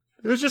 It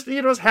was just,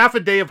 it was half a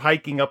day of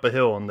hiking up a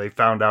hill, and they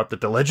found out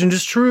that the legend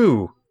is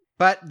true.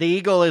 But the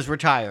eagle is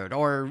retired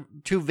or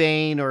too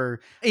vain,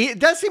 or it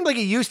does seem like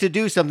he used to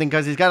do something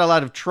because he's got a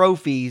lot of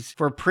trophies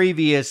for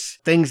previous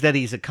things that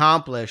he's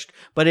accomplished.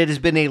 But it has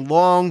been a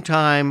long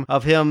time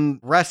of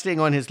him resting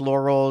on his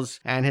laurels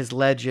and his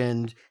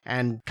legend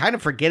and kind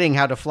of forgetting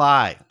how to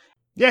fly.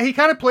 Yeah, he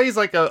kind of plays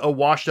like a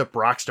washed up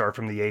rock star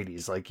from the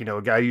 80s. Like,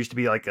 a guy who used to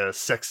be like a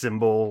sex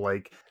symbol,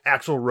 like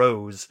Axl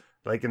Rose.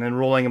 Like, and then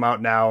rolling him out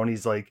now, and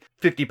he's like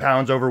 50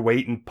 pounds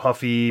overweight and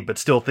puffy, but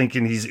still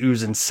thinking he's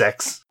oozing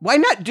sex. Why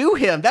not do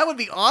him? That would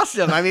be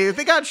awesome. I mean, if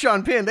they got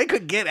Sean Penn, they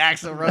could get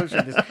Axl Rose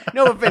for this.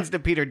 No offense to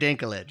Peter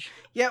Dinklage.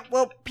 Yeah,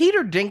 well,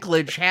 Peter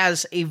Dinklage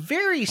has a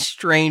very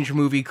strange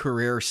movie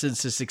career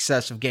since the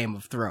success of Game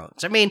of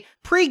Thrones. I mean,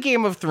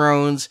 pre-Game of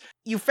Thrones,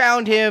 you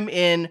found him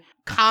in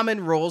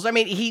common roles. I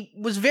mean, he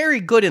was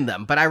very good in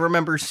them, but I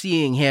remember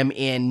seeing him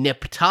in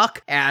Nip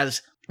Tuck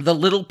as the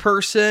little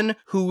person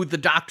who the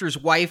doctor's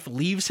wife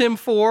leaves him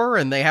for,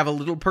 and they have a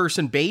little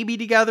person baby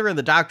together, and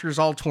the doctor's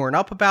all torn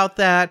up about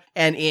that.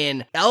 And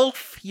in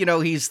Elf,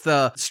 he's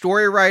the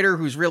story writer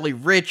who's really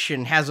rich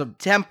and has a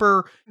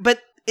temper. But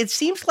it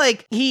seems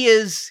like he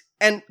is,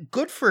 and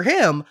good for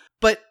him,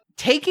 but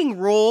taking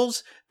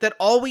roles that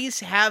always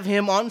have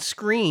him on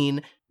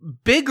screen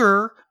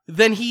bigger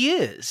than he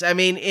is. I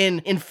mean,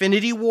 in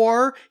Infinity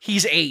War,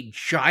 he's a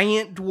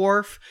giant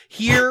dwarf.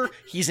 Here,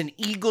 he's an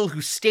eagle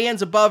who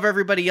stands above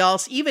everybody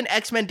else. Even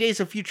X-Men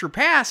Days of Future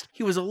Past,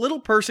 he was a little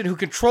person who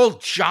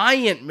controlled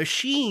giant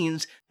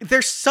machines.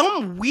 There's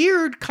some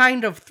weird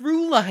kind of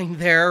through line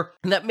there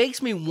that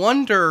makes me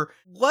wonder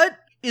what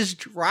is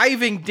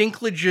driving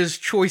Dinklage's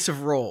choice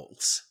of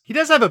roles. He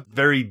does have a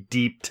very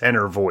deep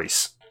tenor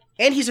voice.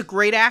 And he's a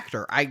great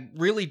actor. I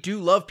really do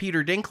love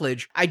Peter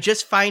Dinklage. I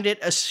just find it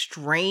a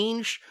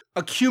strange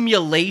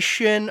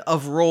accumulation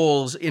of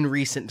roles in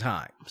recent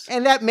times.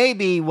 And that may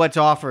be what's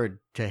offered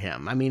to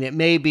him. I mean, it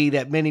may be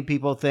that many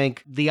people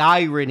think the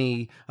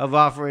irony of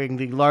offering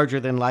the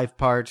larger-than-life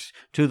parts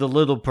to the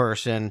little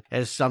person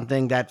is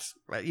something that's,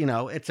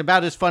 it's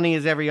about as funny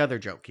as every other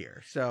joke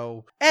here.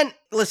 So, and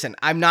listen,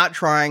 I'm not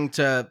trying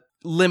to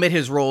limit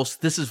his roles.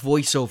 This is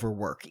voiceover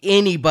work.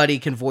 Anybody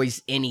can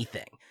voice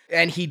anything.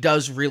 And he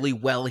does really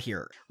well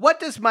here. What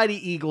does Mighty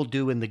Eagle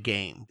do in the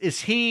game? Is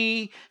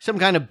he some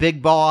kind of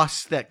big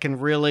boss that can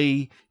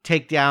really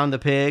take down the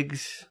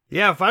pigs?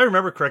 Yeah, if I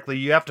remember correctly,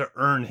 you have to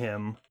earn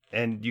him,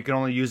 and you can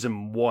only use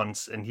him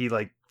once, and he,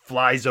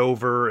 flies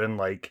over and,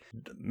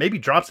 maybe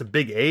drops a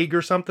big egg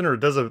or something, or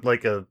does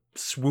a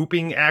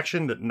swooping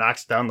action that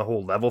knocks down the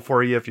whole level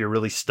for you if you're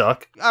really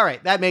stuck. All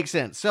right, that makes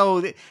sense.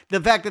 So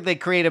the fact that they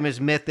create him as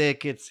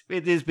mythic, it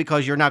is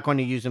because you're not going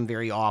to use him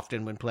very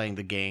often when playing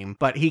the game,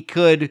 but he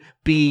could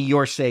be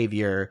your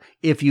savior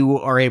if you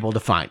are able to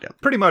find him.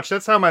 Pretty much,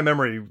 that's how my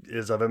memory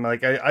is of him. I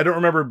don't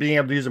remember being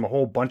able to use him a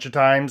whole bunch of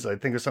times. I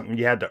think it's something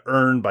you had to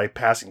earn by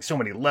passing so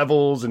many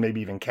levels and maybe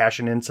even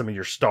cashing in some of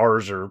your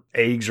stars or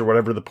eggs or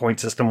whatever the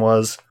point system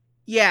was.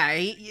 Yeah,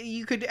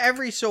 you could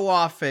every so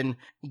often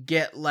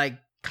get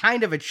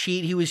kind of a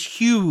cheat. He was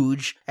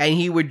huge, and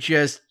he would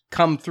just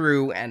come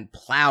through and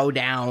plow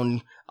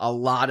down a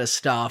lot of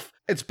stuff.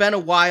 It's been a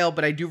while,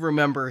 but I do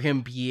remember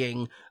him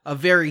being a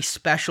very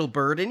special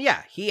bird. And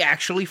yeah, he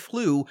actually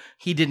flew.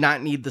 He did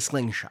not need the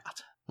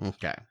slingshot.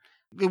 Okay.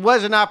 It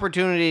was an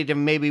opportunity to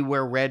maybe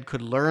where Red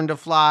could learn to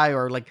fly,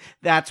 or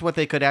that's what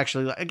they could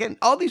actually, again,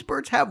 all these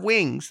birds have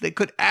wings. They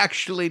could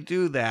actually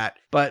do that,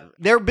 but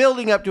they're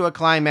building up to a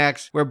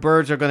climax where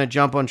birds are going to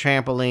jump on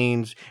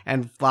trampolines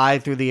and fly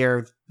through the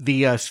air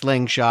via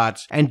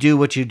slingshots and do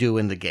what you do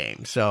in the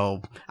game.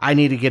 So I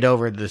need to get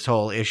over this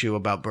whole issue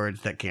about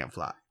birds that can't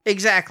fly.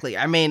 Exactly.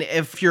 I mean,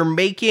 if you're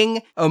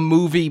making a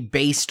movie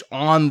based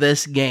on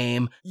this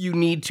game, you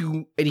need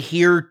to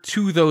adhere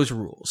to those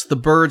rules. The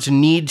birds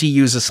need to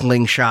use a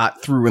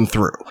slingshot through and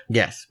through.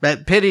 Yes,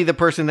 but pity the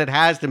person that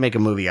has to make a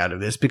movie out of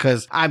this,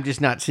 because I'm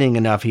just not seeing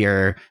enough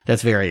here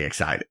that's very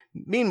exciting.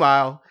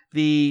 Meanwhile,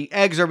 the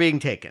eggs are being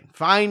taken.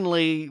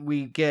 Finally,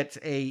 we get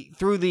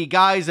through the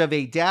guise of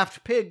a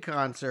Daft Pig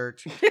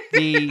concert,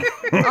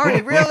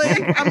 Arnie,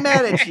 really? I'm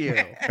mad at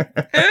you.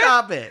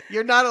 Stop it.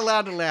 You're not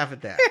allowed to laugh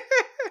at that.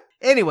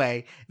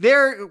 Anyway,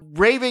 they're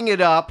raving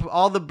it up.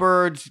 All the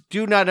birds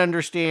do not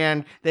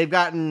understand. They've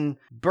gotten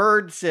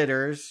bird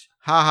sitters.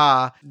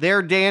 Haha.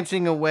 They're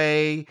dancing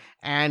away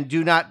and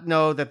do not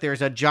know that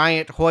there's a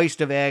giant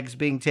hoist of eggs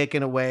being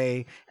taken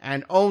away,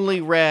 and only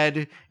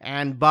Red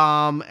and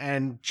Bomb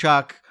and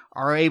Chuck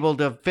are able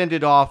to fend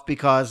it off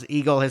because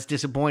Eagle has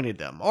disappointed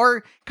them,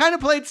 or kind of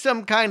played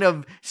some kind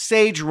of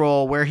sage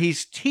role where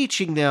he's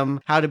teaching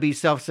them how to be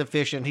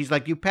self-sufficient. He's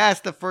like, you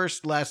passed the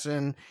first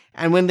lesson,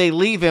 and when they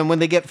leave him, when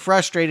they get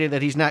frustrated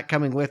that he's not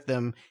coming with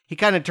them, he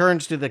kind of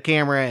turns to the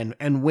camera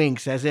and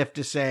winks as if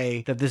to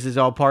say that this is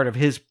all part of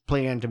his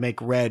plan to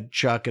make Red,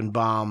 Chuck, and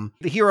Bomb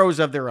the heroes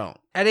of their own.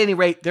 At any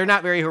rate, they're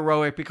not very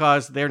heroic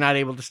because they're not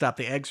able to stop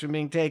the eggs from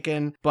being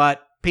taken,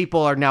 but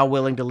people are now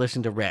willing to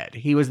listen to Red.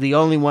 He was the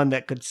only one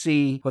that could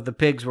see what the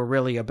pigs were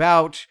really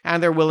about,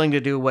 and they're willing to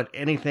do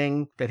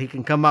anything that he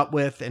can come up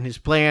with. And his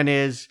plan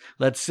is,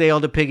 let's sail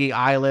to Piggy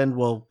Island.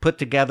 We'll put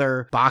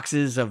together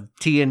boxes of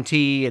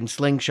TNT and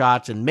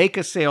slingshots and make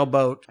a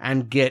sailboat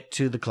and get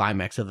to the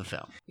climax of the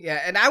film.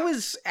 Yeah, and I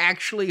was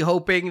actually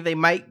hoping they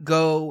might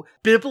go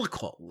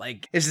biblical.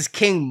 Is this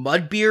King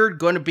Mudbeard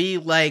going to be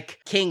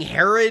like King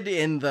Herod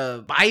in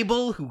the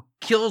Bible who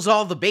kills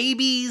all the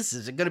babies?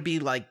 Is it going to be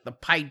like the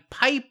Pied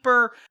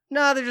Piper?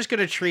 No, they're just going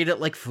to treat it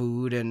like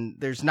food, and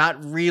there's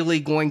not really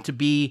going to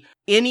be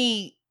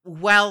any,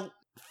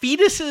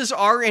 fetuses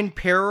are in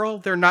peril.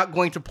 They're not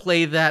going to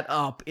play that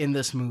up in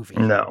this movie.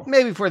 No.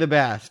 Maybe for the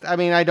best. I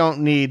mean, I don't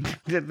need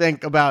to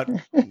think about...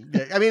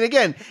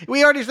 again,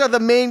 we already saw the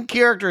main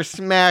character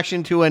smash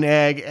into an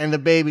egg and the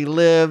baby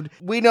lived.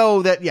 We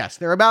know that, yes,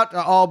 they're about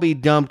to all be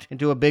dumped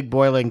into a big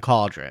boiling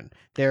cauldron.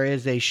 There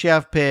is a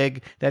chef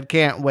pig that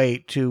can't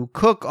wait to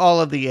cook all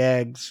of the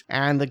eggs,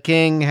 and the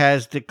king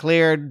has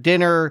declared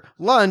dinner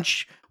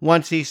lunch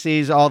once he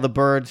sees all the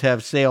birds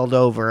have sailed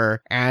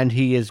over, and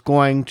he is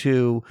going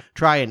to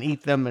try and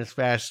eat them as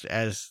fast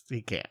as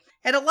he can.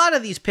 And a lot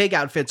of these pig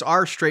outfits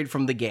are straight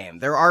from the game.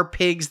 There are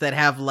pigs that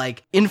have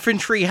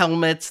infantry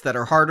helmets that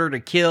are harder to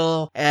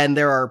kill, and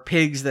there are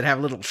pigs that have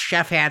little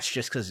chef hats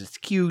just because it's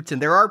cute,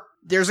 and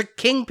there's a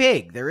king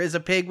pig. There is a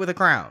pig with a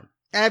crown.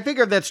 And I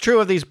figure that's true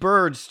of these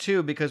birds,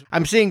 too, because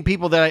I'm seeing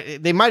people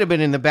that they might have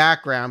been in the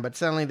background, but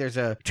suddenly there's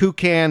a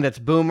toucan that's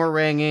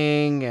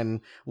boomeranging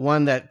and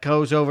one that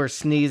goes over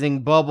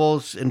sneezing,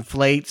 bubbles,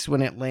 inflates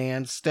when it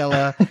lands.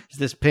 Stella is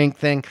this pink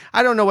thing.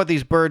 I don't know what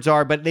these birds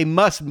are, but they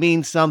must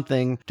mean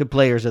something to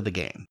players of the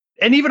game.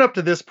 And even up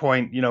to this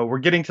point, we're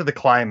getting to the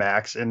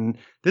climax, and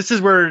this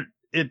is where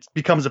it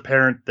becomes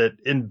apparent that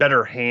in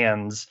better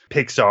hands,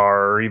 Pixar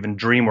or even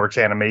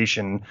DreamWorks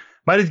Animation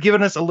might have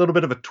given us a little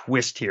bit of a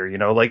twist here.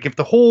 Like if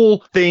the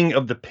whole thing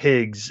of the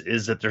pigs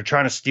is that they're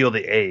trying to steal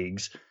the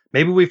eggs,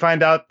 maybe we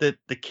find out that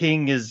the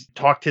king has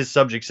talked his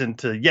subjects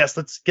into, yes,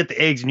 let's get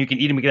the eggs and you can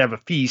eat them, we can have a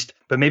feast.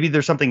 But maybe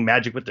there's something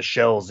magic with the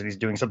shells that he's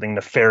doing something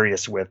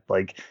nefarious with,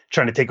 like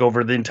trying to take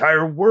over the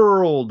entire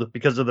world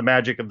because of the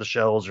magic of the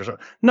shells or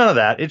something. None of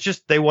that. It's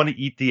just they want to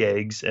eat the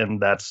eggs,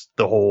 and that's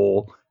the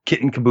whole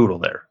kit and caboodle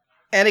there.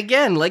 And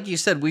again, like you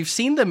said, we've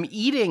seen them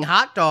eating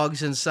hot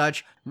dogs and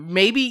such.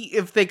 Maybe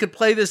if they could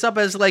play this up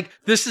as like,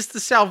 this is the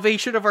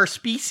salvation of our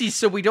species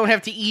so we don't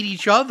have to eat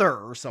each other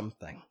or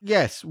something.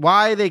 Yes,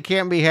 why they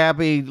can't be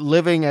happy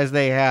living as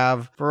they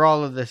have for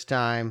all of this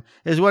time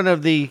is one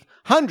of the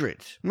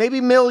hundreds, maybe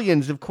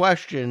millions of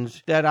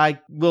questions that I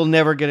will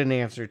never get an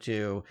answer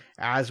to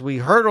as we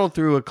hurtle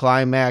through a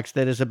climax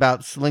that is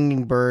about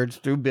slinging birds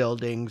through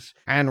buildings,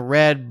 and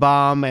Red,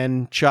 Bomb,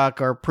 and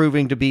Chuck are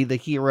proving to be the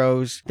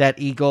heroes that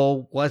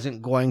Eagle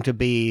wasn't going to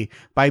be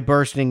by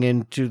bursting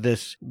into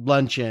this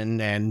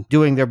luncheon and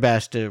doing their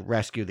best to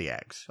rescue the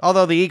eggs.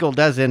 Although the Eagle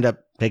does end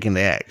up taking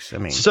the eggs.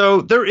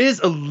 So there is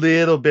a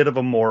little bit of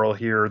a moral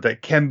here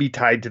that can be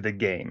tied to the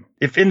game.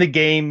 If in the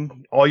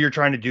game, all you're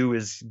trying to do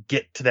is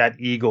get to that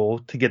eagle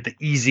to get the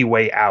easy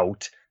way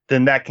out,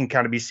 then that can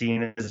kind of be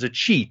seen as a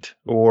cheat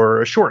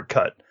or a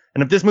shortcut.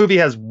 And if this movie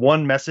has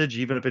one message,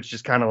 even if it's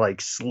just kind of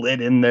like slid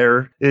in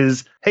there,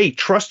 is, hey,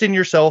 trust in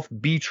yourself,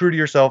 be true to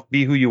yourself,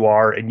 be who you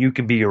are, and you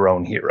can be your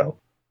own hero.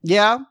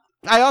 Yeah.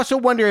 I also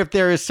wonder if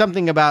there is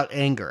something about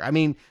anger.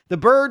 The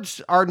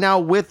birds are now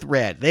with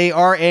Red. They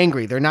are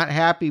angry. They're not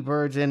happy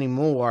birds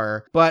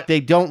anymore, but they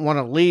don't want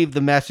to leave the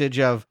message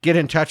of get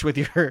in touch with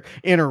your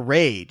inner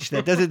rage.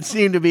 That doesn't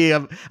seem to be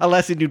a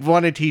lesson you'd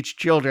want to teach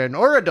children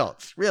or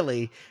adults,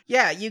 really.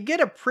 Yeah, you get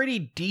a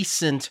pretty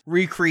decent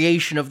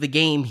recreation of the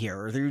game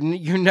here.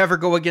 You never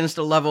go against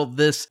a level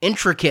this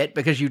intricate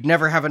because you'd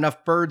never have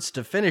enough birds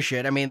to finish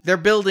it. Their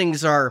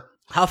buildings are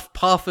huff,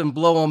 puff, and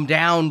blow them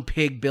down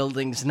pig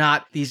buildings,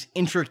 not these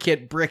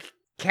intricate brick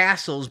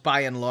castles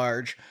by and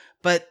large.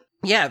 But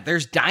yeah,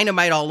 there's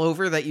dynamite all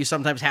over that you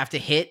sometimes have to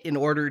hit in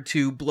order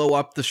to blow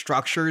up the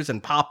structures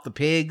and pop the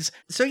pigs.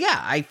 So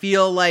yeah, I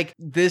feel like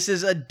this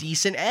is a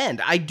decent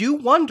end. I do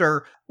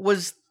wonder,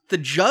 was the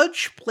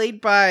judge played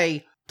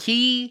by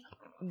Key,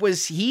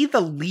 was he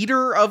the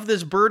leader of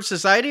this bird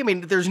society?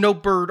 There's no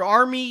bird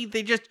army.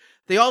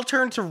 They all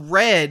turn to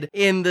Red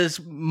in this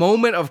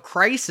moment of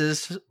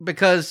crisis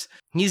because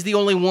he's the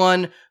only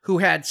one who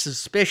had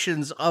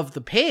suspicions of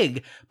the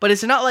pig, but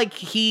it's not like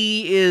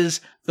he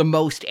is the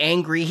most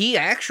angry. He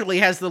actually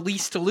has the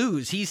least to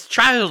lose. He's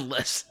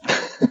childless.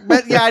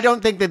 But yeah, I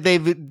don't think that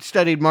they've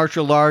studied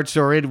martial arts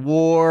or in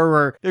war,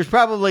 or there's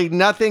probably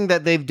nothing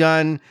that they've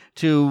done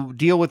to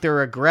deal with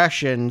their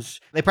aggressions.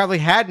 They probably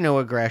had no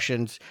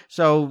aggressions.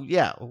 So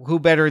yeah, who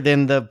better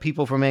than the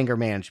people from anger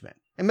management?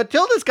 And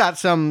Matilda's got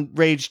some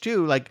rage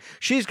too. Like,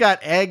 she's got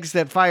eggs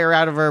that fire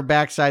out of her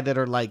backside that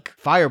are like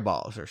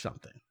fireballs or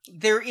something.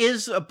 There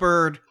is a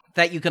bird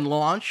that you can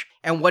launch,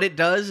 and what it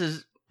does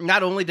is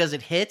not only does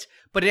it hit,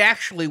 but it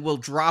actually will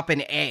drop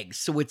an egg.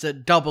 So it's a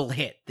double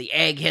hit. The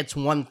egg hits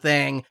one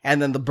thing,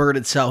 and then the bird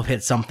itself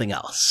hits something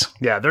else.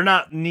 Yeah, they're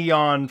not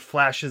neon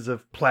flashes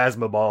of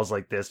plasma balls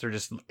like this. They're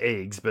just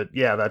eggs. But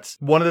yeah, that's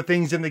one of the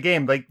things in the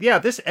game. Like, yeah,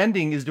 this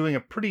ending is doing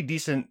a pretty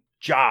decent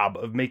job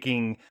of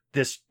making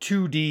this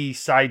 2D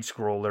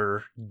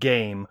side-scroller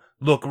game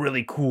look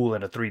really cool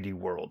in a 3D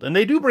world. And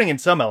they do bring in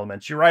some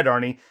elements. You're right,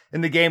 Arnie. In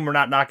the game, we're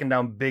not knocking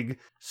down big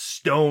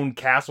stone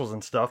castles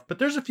and stuff, but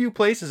there's a few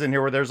places in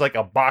here where there's like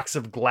a box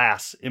of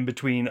glass in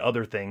between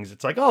other things.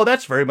 It's like, oh,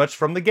 that's very much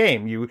from the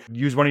game. You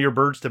use one of your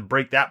birds to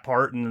break that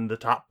part, and then the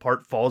top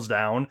part falls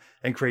down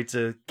and creates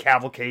a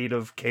cavalcade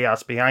of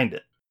chaos behind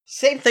it.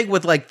 Same thing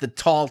with like the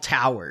tall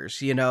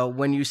towers,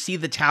 when you see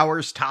the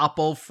towers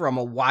topple from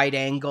a wide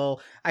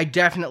angle, I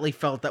definitely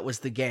felt that was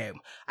the game.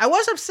 I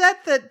was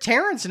upset that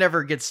Terrence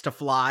never gets to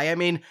fly.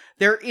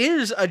 There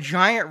is a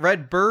giant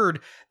red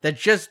bird that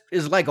just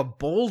is like a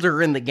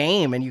boulder in the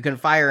game and you can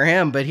fire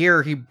him, but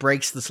here he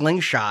breaks the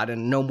slingshot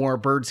and no more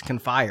birds can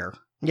fire.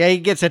 Yeah, he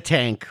gets a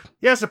tank.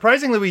 Yeah,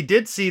 surprisingly, we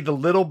did see the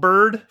little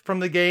bird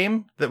from the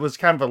game that was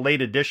kind of a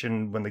late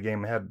addition when the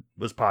game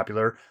was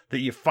popular,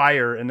 that you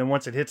fire, and then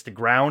once it hits the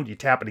ground, you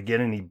tap it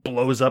again, and he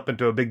blows up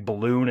into a big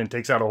balloon and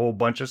takes out a whole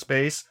bunch of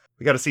space.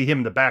 We got to see him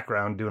in the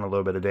background doing a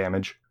little bit of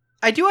damage.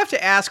 I do have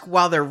to ask,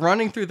 while they're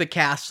running through the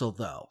castle,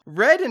 though,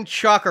 Red and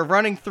Chuck are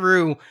running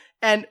through,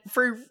 and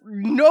for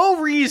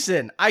no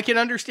reason I can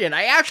understand,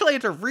 I actually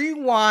had to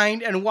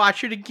rewind and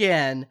watch it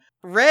again.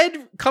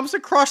 Red comes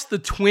across the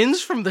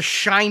twins from The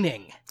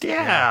Shining.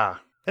 Yeah.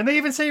 And they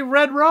even say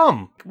red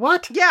rum.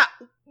 What? Yeah.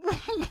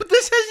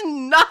 This has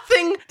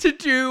nothing to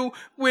do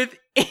with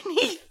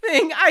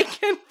anything I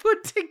can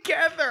put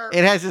together.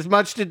 It has as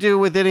much to do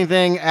with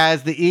anything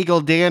as the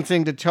eagle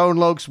dancing to Tone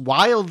Loc's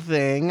Wild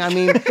Thing. I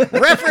mean,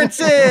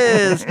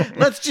 references!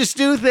 Let's just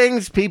do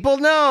things people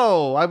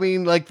know. I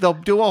mean, like, they'll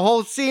do a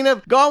whole scene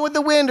of Gone with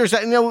the Wind or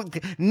something. You know,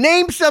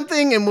 name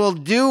something and we'll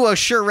do a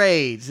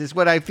charades, is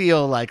what I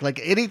feel like. Like,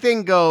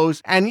 anything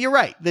goes. And you're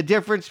right. The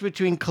difference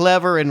between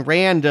clever and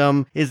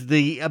random is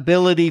the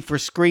ability for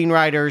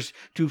screenwriters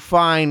to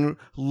find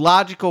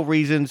logical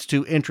reasons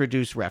to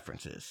introduce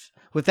references.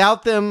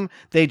 Without them,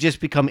 they just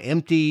become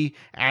empty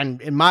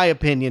and, in my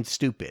opinion,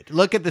 stupid.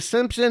 Look at The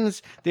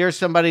Simpsons. There's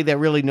somebody that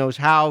really knows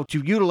how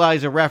to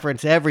utilize a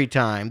reference every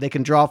time. They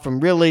can draw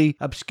from really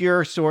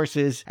obscure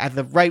sources at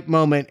the right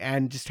moment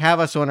and just have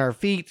us on our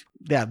feet.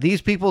 Yeah,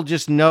 these people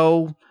just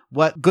know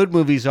what good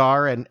movies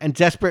are and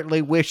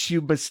desperately wish you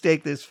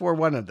mistake this for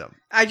one of them.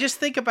 I just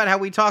think about how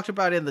we talked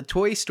about in the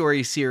Toy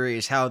Story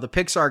series, how the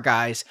Pixar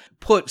guys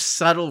put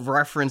subtle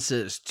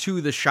references to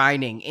The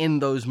Shining in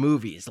those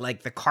movies,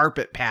 like the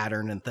carpet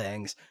pattern and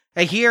things.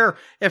 And here,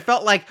 it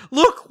felt like,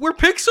 look, we're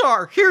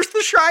Pixar. Here's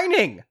The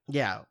Shining.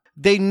 Yeah.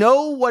 They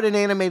know what an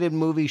animated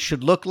movie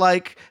should look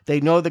like. They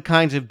know the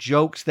kinds of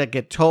jokes that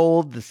get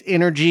told, this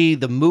energy,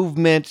 the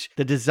movement,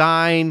 the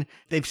design.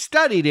 They've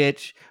studied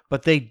it,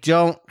 but they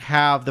don't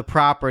have the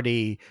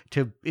property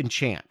to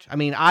enchant. I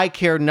mean, I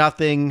care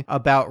nothing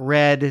about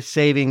Red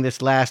saving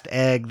this last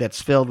egg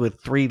that's filled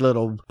with 3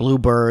 little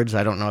bluebirds.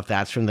 I don't know if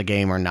that's from the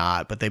game or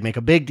not, but they make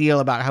a big deal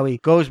about how he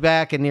goes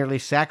back and nearly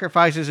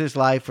sacrifices his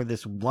life for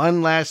this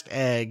one last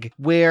egg,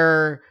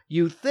 where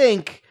you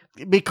think,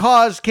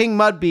 because King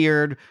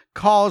Mudbeard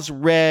calls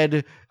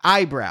Red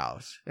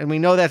eyebrows, and we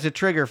know that's a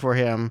trigger for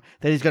him,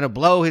 that he's going to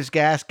blow his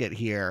gasket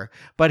here.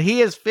 But he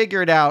has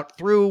figured out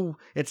through,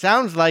 it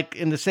sounds like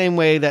in the same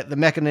way that the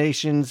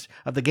machinations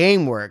of the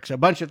game works, a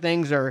bunch of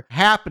things are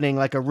happening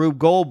like a Rube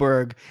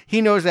Goldberg.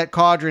 He knows that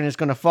cauldron is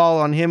going to fall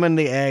on him and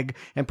the egg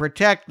and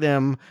protect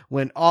them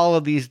when all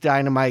of these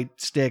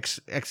dynamite sticks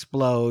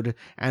explode,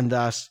 and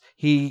thus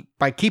he,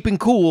 by keeping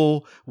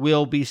cool,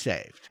 will be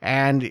saved.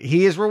 And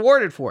he is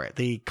rewarded for it.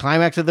 The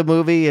climax of the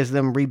movie is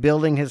them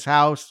rebuilding his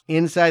house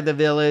inside the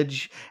village,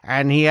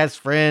 and he has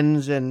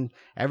friends, and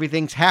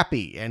everything's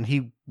happy, and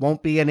he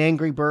won't be an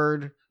angry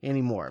bird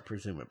anymore,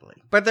 presumably.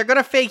 But they're going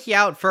to fake you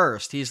out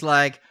first. He's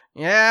like,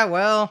 yeah,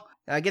 well,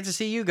 I get to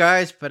see you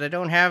guys, but I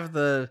don't have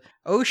the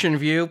ocean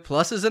view,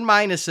 pluses and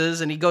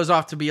minuses, and he goes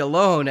off to be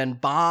alone, and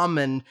Bomb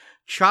and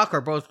Chuck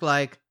are both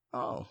like,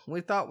 oh,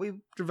 we thought we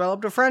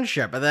developed a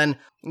friendship. And then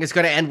it's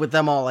going to end with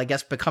them all, I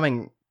guess,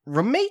 becoming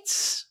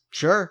roommates?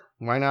 Sure,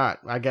 why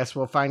not? I guess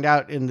we'll find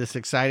out in this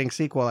exciting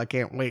sequel I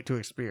can't wait to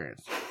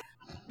experience.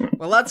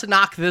 Well, let's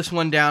knock this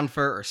one down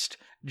first.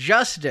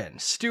 Justin,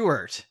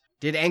 Stewart,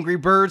 did Angry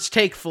Birds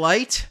take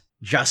flight?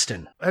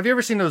 Justin. Have you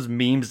ever seen those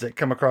memes that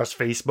come across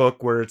Facebook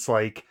where it's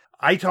like,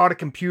 I taught a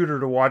computer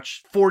to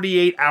watch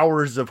 48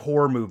 hours of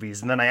horror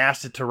movies, and then I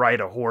asked it to write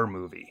a horror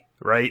movie,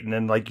 right? And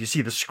then, like, you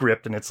see the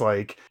script, and it's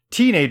like,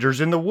 teenagers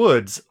in the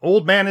woods,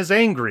 old man is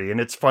angry, and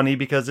it's funny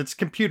because it's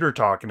computer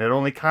talk, and it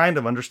only kind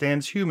of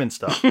understands human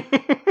stuff.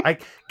 I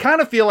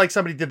kind of feel like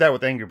somebody did that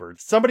with Angry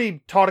Birds.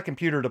 Somebody taught a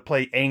computer to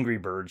play Angry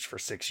Birds for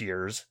 6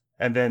 years,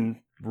 and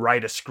then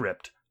write a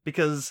script,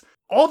 because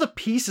all the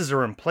pieces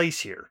are in place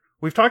here.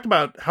 We've talked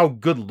about how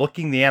good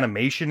looking the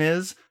animation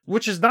is,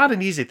 which is not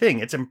an easy thing.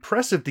 It's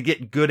impressive to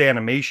get good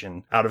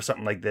animation out of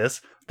something like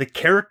this. The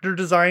character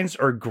designs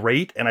are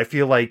great, and I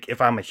feel like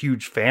if I'm a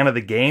huge fan of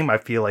the game, I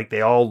feel like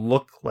they all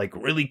look like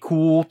really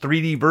cool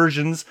 3D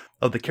versions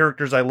of the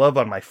characters I love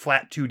on my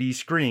flat 2D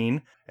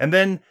screen. And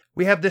then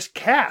we have this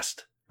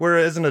cast, where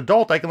as an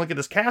adult, I can look at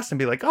this cast and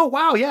be like, oh,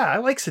 wow, yeah, I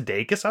like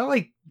Sudeikis, I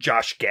like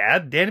Josh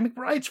Gad, Danny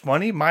McBride's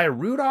funny, Maya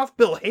Rudolph,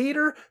 Bill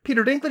Hader,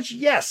 Peter Dinklage,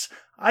 yes,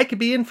 I could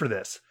be in for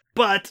this.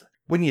 But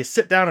when you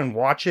sit down and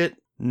watch it,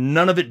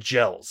 none of it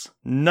gels.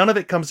 None of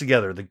it comes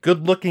together. The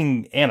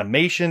good-looking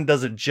animation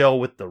doesn't gel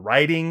with the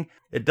writing.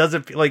 It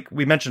doesn't feel like,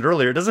 we mentioned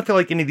earlier, it doesn't feel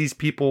like any of these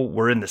people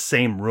were in the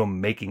same room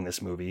making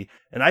this movie.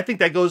 And I think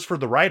that goes for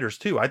the writers,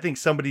 too. I think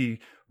somebody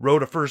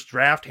wrote a first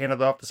draft, handed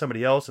it off to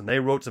somebody else, and they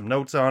wrote some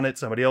notes on it.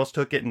 Somebody else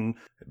took it, and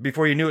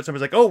before you knew it,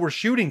 somebody's like, oh, we're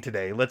shooting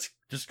today. Let's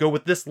just go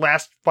with this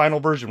last final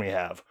version we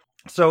have.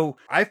 So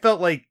I felt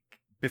like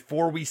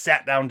before we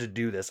sat down to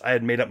do this, I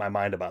had made up my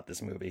mind about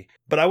this movie.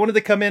 But I wanted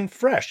to come in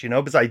fresh,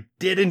 because I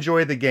did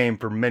enjoy the game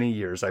for many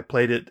years. I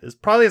played it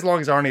probably as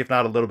long as Arnie, if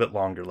not a little bit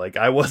longer. Like,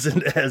 I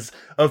wasn't as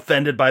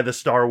offended by the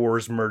Star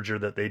Wars merger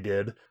that they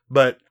did.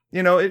 But,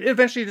 it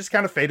eventually just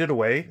kind of faded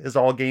away, as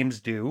all games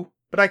do.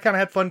 But I kind of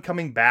had fun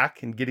coming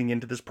back and getting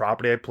into this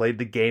property. I played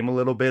the game a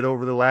little bit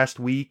over the last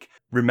week,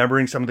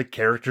 remembering some of the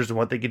characters and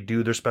what they could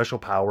do, their special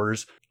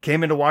powers.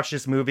 Came in to watch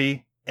this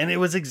movie, and it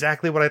was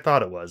exactly what I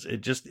thought it was.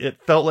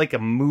 It felt like a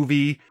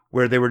movie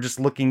where they were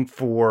just looking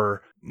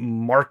for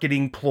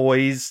marketing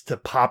ploys to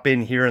pop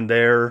in here and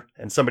there.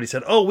 And somebody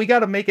said, oh, we got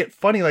to make it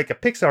funny like a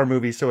Pixar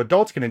movie so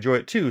adults can enjoy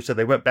it too. So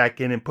they went back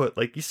in and put,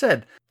 like you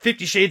said,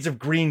 50 Shades of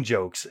Green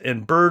jokes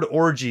and bird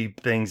orgy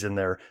things in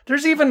there.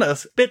 There's even a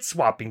spit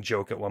swapping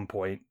joke at one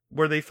point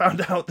where they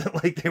found out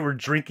that like they were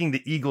drinking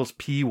the eagle's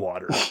pee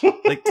water.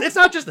 Like, it's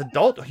not just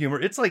adult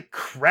humor. It's like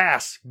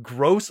crass,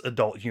 gross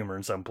adult humor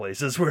in some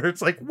places where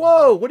it's like,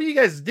 whoa, what are you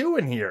guys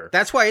doing here?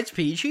 That's why it's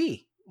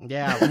PG.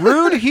 Yeah,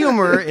 rude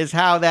humor is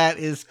how that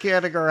is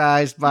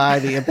categorized by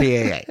the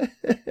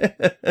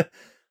MPAA.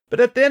 But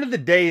at the end of the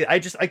day, I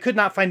could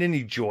not find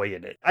any joy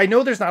in it. I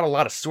know there's not a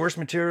lot of source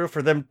material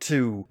for them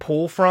to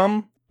pull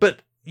from,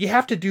 but you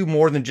have to do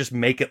more than just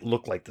make it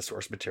look like the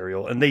source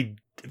material. And it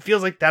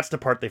feels like that's the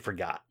part they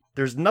forgot.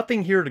 There's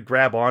nothing here to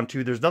grab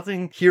onto. There's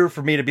nothing here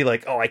for me to be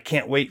like, oh, I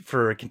can't wait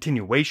for a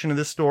continuation of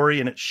this story.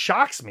 And it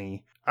shocks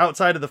me,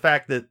 outside of the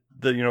fact that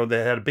they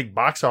had a big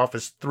box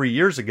office 3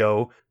 years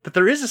ago, that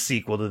there is a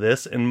sequel to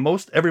this and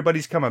most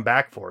everybody's coming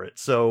back for it.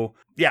 So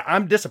yeah,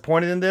 I'm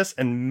disappointed in this,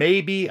 and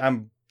maybe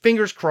I'm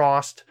fingers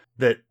crossed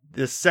that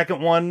this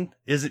second one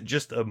isn't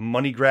just a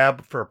money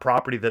grab for a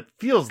property that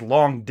feels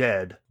long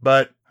dead,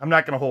 but I'm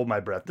not going to hold my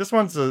breath. This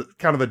one's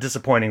kind of a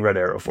disappointing red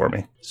arrow for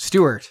me.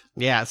 Stuart.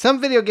 Yeah, some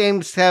video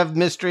games have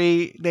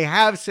mystery, they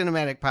have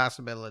cinematic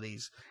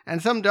possibilities,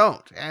 and some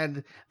don't.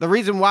 And the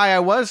reason why I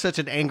was such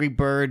an angry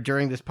bird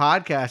during this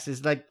podcast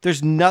is like,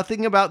 there's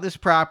nothing about this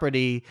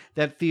property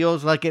that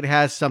feels like it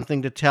has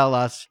something to tell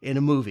us in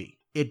a movie.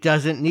 It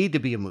doesn't need to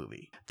be a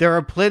movie. There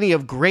are plenty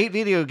of great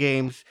video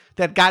games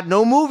that got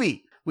no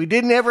movie. We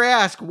didn't ever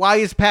ask, why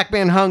is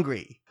Pac-Man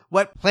hungry?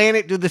 What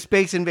planet do the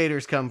Space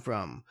Invaders come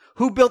from?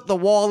 Who built the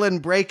wall in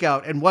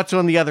Breakout and what's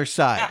on the other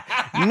side?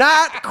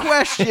 Not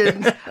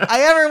questions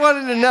I ever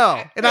wanted to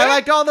know. And I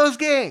liked all those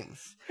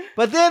games.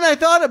 But then I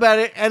thought about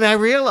it and I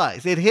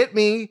realized it hit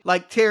me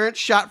like Terrence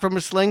shot from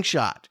a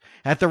slingshot.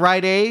 At the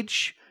right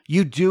age,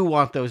 you do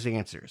want those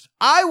answers.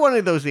 I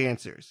wanted those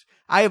answers.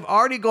 I have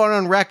already gone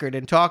on record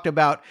and talked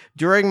about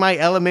during my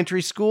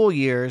elementary school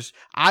years,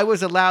 I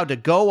was allowed to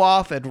go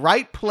off and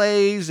write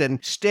plays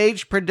and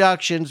stage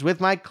productions with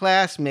my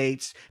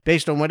classmates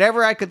based on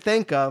whatever I could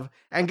think of.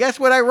 And guess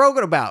what I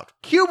wrote about?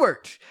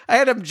 Q*bert. I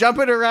had him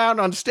jumping around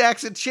on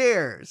stacks of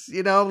chairs,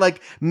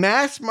 like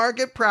mass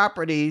market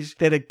properties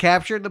that had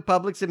captured the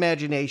public's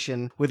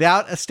imagination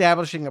without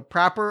establishing a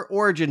proper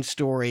origin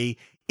story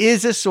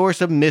is a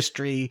source of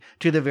mystery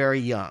to the very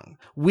young.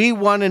 We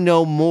want to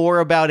know more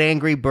about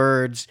Angry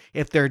Birds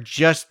if they're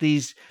just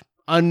these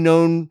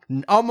unknown,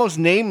 almost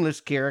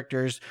nameless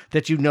characters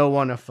that you know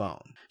on a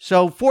phone.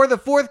 So for the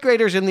fourth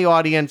graders in the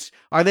audience,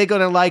 are they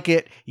going to like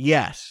it?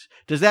 Yes.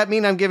 Does that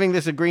mean I'm giving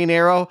this a green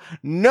arrow?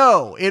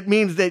 No. It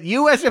means that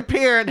you as a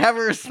parent have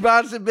a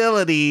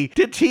responsibility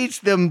to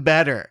teach them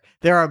better.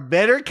 There are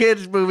better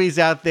kids' movies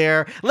out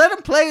there. Let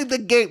them play the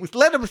game.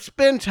 Let them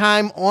spend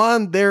time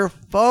on their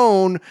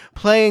phone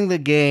playing the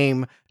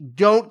game.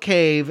 Don't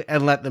cave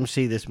and let them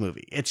see this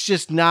movie. It's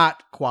just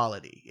not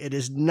quality. It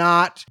is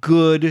not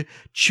good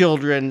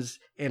children's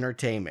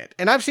entertainment.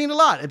 And I've seen a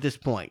lot at this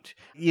point.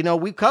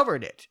 We've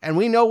covered it and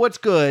we know what's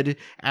good,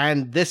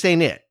 and this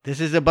ain't it. This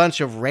is a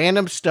bunch of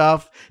random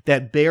stuff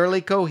that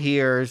barely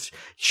coheres.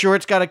 Sure,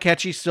 it's got a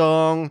catchy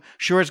song.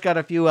 Sure, it's got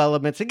a few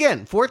elements.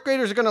 Again, fourth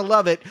graders are going to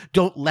love it.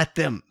 Don't let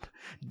them.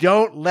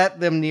 Don't let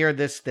them near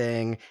this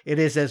thing. It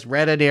is as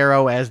red an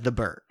arrow as the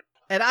bird.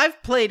 And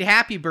I've played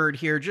Happy Bird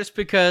here just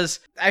because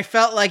I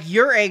felt like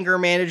your anger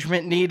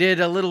management needed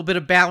a little bit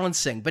of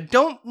balancing. But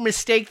don't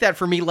mistake that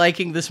for me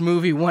liking this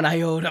movie 1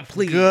 iota,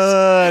 please.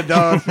 Good.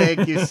 Oh,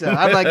 thank you, so.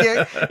 I'm like,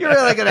 you're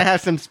really going to have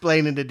some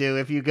splaining to do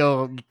if you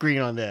go green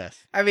on this.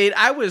 I mean,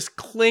 I was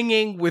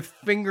clinging with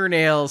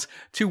fingernails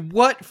to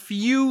what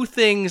few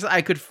things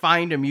I could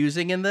find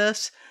amusing in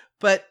this.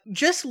 But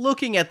just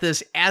looking at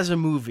this as a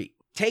movie,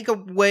 take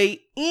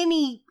away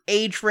any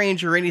age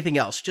range or anything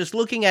else. Just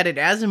looking at it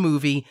as a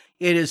movie,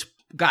 it has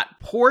got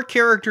poor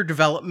character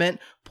development,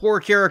 poor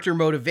character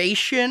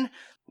motivation,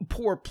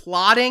 poor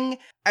plotting.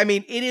 I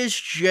mean, it is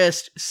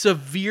just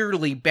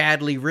severely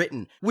badly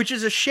written, which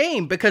is a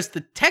shame because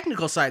the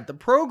technical side, the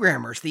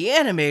programmers, the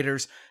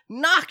animators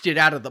knocked it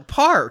out of the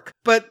park.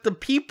 But the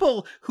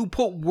people who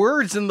put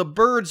words in the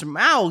bird's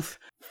mouth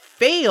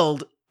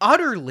failed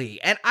utterly.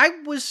 And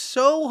I was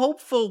so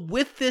hopeful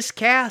with this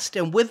cast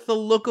and with the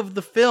look of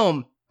the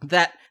film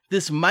that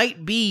this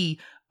might be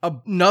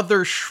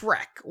another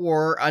Shrek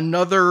or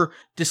another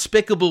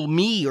Despicable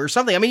Me or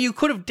something. I mean, you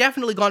could have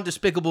definitely gone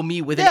Despicable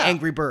Me with an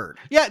Angry Bird.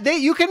 Yeah,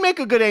 you can make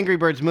a good Angry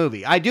Birds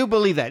movie. I do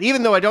believe that,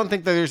 even though I don't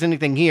think that there's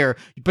anything here,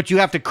 but you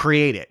have to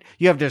create it.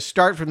 You have to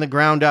start from the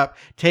ground up,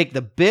 take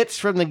the bits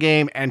from the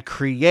game and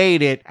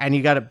create it, and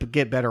you got to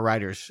get better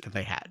writers than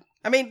they had.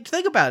 I mean,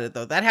 think about it,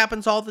 though. That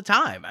happens all the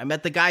time. I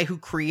met the guy who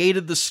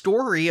created the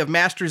story of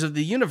Masters of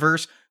the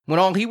Universe when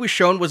all he was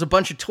shown was a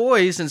bunch of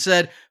toys and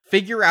said,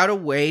 figure out a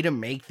way to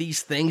make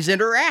these things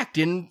interact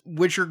in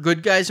which are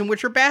good guys and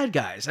which are bad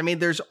guys. I mean,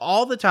 there's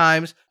all the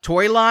times,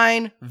 toy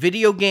line,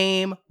 video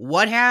game,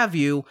 what have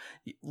you,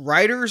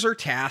 writers are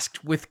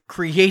tasked with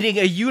creating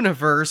a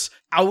universe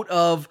out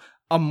of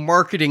a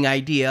marketing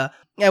idea,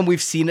 and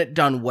we've seen it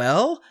done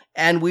well,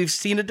 and we've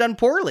seen it done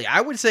poorly.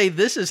 I would say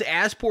this is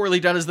as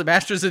poorly done as the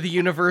Masters of the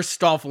Universe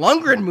Dolph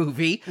Lundgren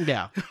movie.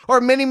 Yeah. Or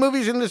many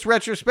movies in this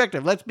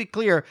retrospective. Let's be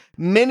clear,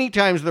 many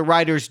times the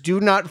writers do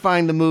not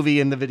find the movie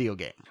in the video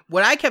game.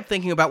 What I kept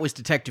thinking about was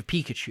Detective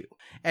Pikachu,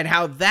 and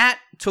how that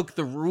took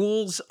the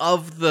rules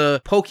of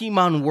the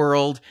Pokemon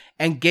world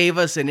and gave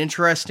us an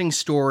interesting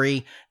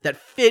story that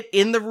fit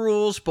in the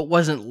rules but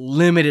wasn't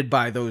limited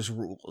by those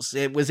rules.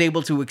 It was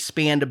able to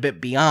expand a bit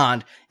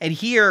beyond. And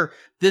here,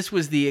 this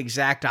was the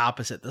exact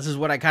opposite. This is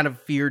what I kind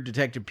of feared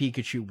Detective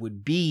Pikachu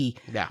would be.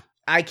 Yeah.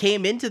 I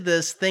came into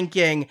this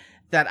thinking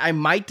that I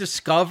might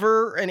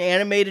discover an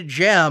animated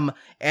gem,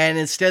 and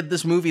instead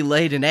this movie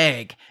laid an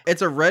egg.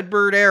 It's a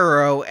Redbird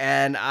Arrow,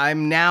 and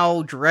I'm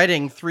now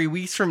dreading 3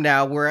 weeks from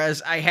now,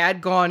 whereas I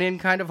had gone in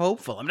kind of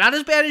hopeful. I'm not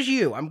as bad as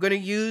you. I'm going to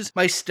use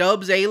my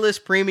Stubbs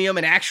A-List Premium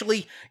and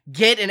actually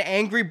get an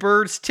Angry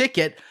Birds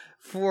ticket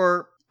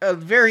for a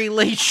very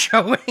late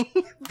showing.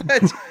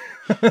 But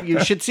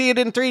You should see it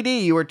in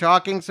 3D. You were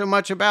talking so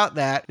much about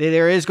that.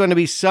 There is going to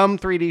be some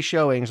 3D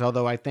showings,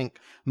 although I think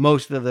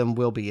most of them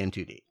will be in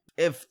 2D.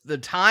 if the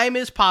time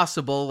is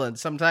possible, and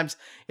sometimes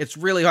it's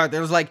really hard.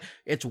 There's like,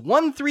 it's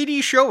one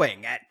 3D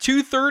showing at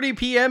 2:30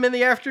 p.m. in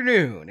the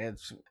afternoon.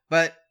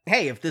 But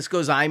hey, if this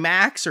goes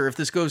IMAX or if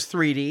this goes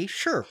 3D,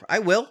 sure, I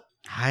will.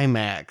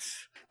 IMAX.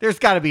 There's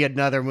got to be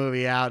another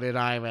movie out in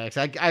IMAX.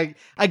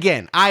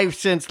 I've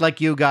sensed, like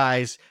you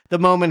guys, the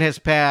moment has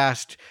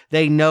passed.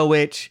 They know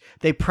it.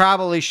 They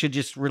probably should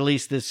just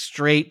release this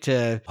straight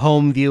to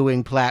home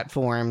viewing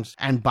platforms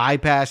and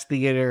bypass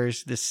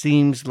theaters. This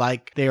seems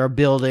like they are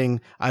building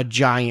a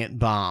giant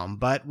bomb.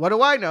 But what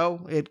do I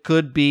know? It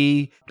could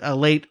be a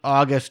late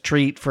August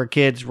treat for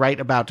kids right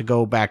about to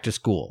go back to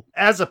school.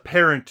 As a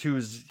parent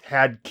who's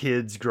had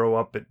kids grow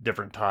up at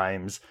different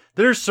times,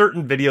 there's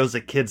certain videos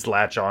that kids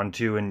latch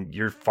onto, and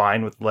you're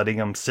fine with letting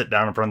them sit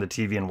down in front of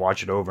the TV and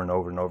watch it over and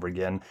over and over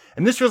again.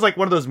 And this feels like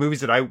one of those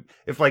movies that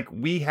if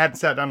we hadn't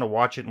sat down to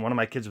watch it and one of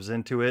my kids was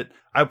into it,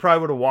 I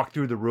probably would have walked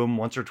through the room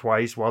once or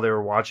twice while they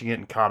were watching it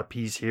and caught a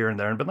piece here and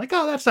there and been like,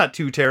 oh, that's not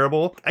too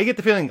terrible. I get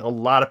the feeling a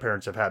lot of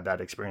parents have had that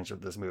experience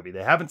with this movie.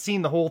 They haven't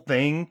seen the whole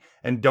thing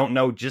and don't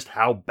know just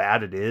how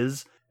bad it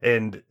is.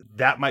 And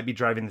that might be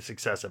driving the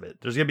success of it.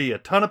 There's going to be a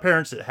ton of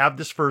parents that have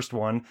this first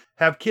one,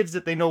 have kids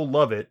that they know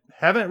love it,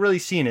 haven't really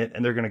seen it,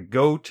 and they're going to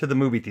go to the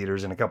movie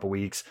theaters in a couple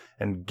weeks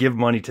and give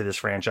money to this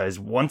franchise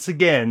once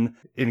again,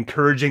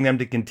 encouraging them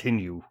to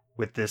continue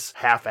with this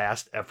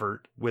half-assed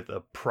effort with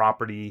a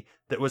property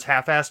that was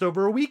half-assed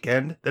over a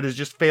weekend that has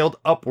just failed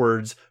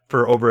upwards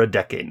for over a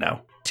decade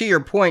now. To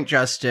your point,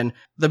 Justin,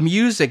 the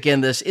music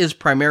in this is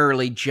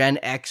primarily Gen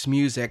X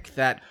music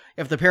that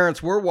if the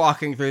parents were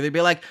walking through, they'd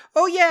be like,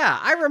 oh yeah,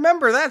 I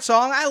remember that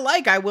song.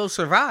 I Will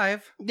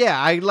Survive. Yeah,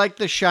 I like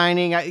The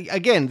Shining.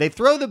 Again, they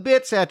throw the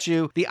bits at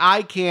you, the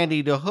eye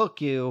candy to hook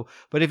you,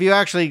 but if you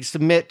actually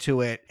submit to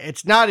it,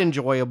 it's not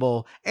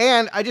enjoyable.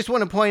 And I just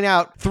want to point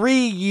out, 3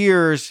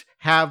 years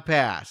have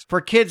passed.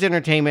 For kids'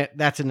 entertainment,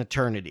 that's an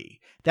eternity.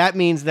 That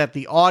means that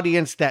the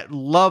audience that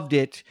loved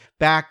it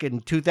back in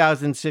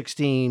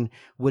 2016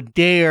 would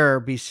dare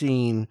be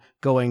seen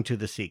going to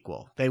the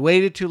sequel. They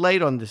waited too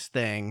late on this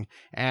thing,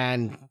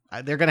 and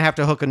they're going to have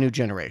to hook a new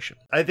generation.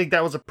 I think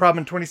that was a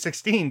problem in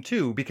 2016,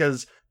 too,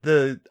 because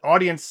the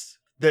audience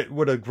that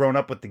would have grown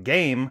up with the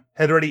game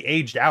had already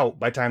aged out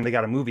by the time they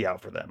got a movie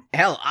out for them.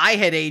 Hell, I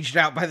had aged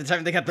out by the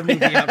time they got the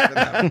movie out for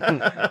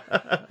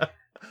them.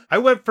 I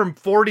went from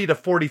 40 to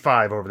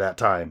 45 over that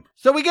time.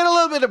 So we get a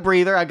little bit of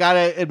breather. I got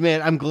to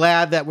admit, I'm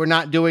glad that we're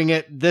not doing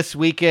it this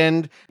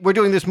weekend. We're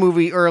doing this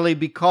movie early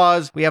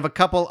because we have a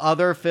couple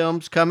other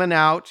films coming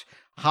out.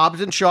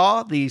 Hobbs and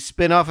Shaw, the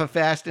spin-off of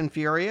Fast and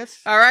Furious.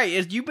 All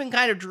right, you've been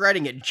kind of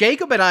dreading it.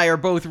 Jacob and I are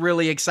both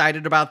really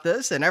excited about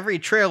this, and every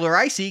trailer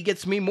I see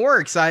gets me more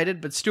excited.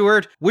 But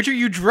Stuart, which are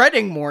you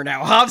dreading more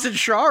now, Hobbs and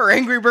Shaw or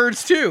Angry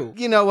Birds 2?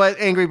 You know what?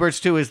 Angry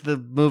Birds 2 is the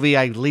movie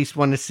I least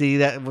want to see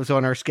that was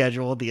on our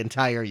schedule the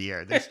entire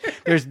year.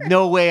 There's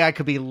no way I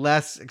could be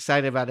less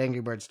excited about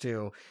Angry Birds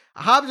 2.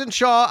 Hobbs and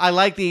Shaw, I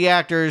like the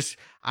actors.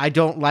 I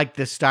don't like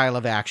this style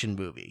of action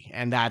movie,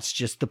 and that's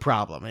just the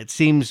problem. It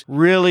seems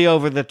really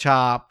over the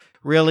top,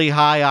 really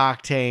high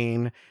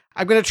octane.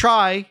 I'm going to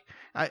try.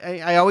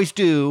 I always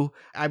do.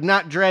 I'm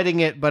not dreading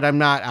it, but I'm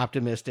not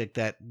optimistic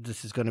that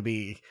this is going to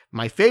be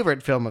my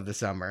favorite film of the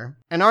summer.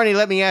 And Arnie,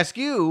 let me ask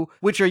you,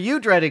 which are you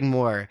dreading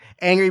more?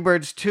 Angry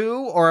Birds 2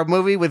 or a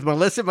movie with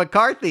Melissa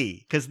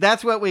McCarthy? Because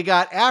that's what we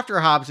got after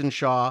Hobbs and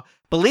Shaw.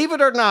 Believe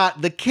it or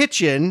not, The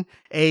Kitchen,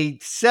 a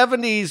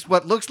 70s,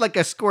 what looks like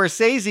a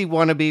Scorsese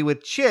wannabe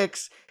with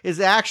chicks, is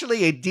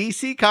actually a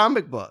DC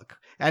comic book.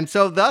 And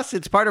so thus,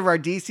 it's part of our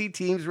DC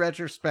Teams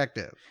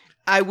retrospective.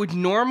 I would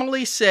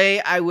normally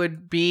say I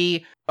would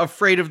be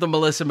afraid of the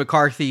Melissa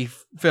McCarthy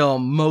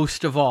film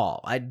most of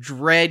all. I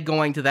dread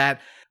going to that.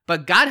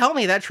 But God help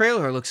me, that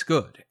trailer looks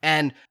good.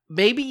 And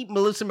maybe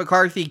Melissa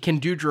McCarthy can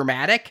do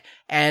dramatic,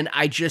 and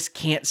I just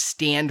can't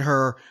stand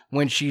her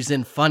when she's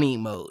in funny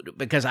mode,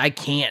 because I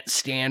can't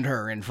stand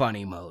her in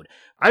funny mode.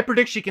 I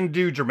predict she can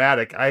do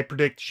dramatic. I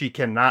predict she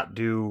cannot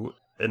do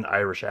an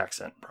Irish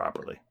accent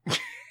properly.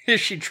 Is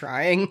she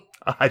trying?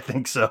 I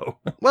think so.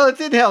 Well,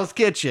 it's in Hell's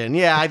Kitchen.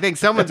 Yeah, I think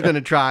someone's going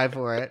to try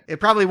for it. It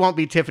probably won't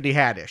be Tiffany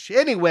Haddish.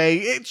 Anyway,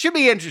 it should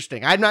be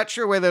interesting. I'm not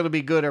sure whether it'll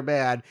be good or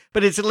bad,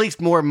 but it's at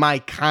least more my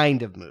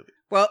kind of movie.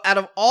 Well, out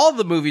of all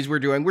the movies we're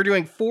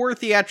doing 4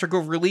 theatrical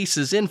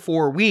releases in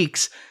 4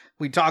 weeks.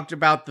 We talked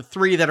about the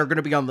 3 that are going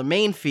to be on the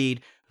main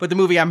feed, but the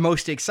movie I'm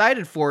most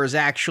excited for is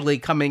actually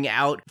coming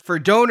out for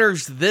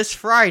donors this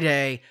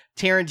Friday,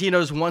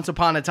 Tarantino's Once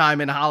Upon a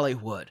Time in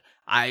Hollywood.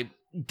 I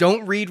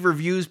don't read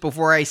reviews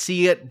before I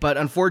see it, but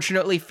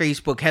unfortunately,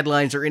 Facebook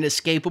headlines are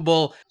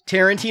inescapable.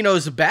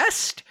 Tarantino's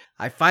best?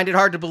 I find it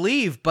hard to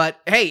believe, but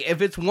hey,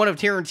 if it's one of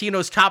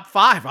Tarantino's top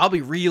 5, I'll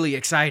be really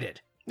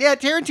excited. Yeah,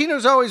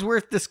 Tarantino's always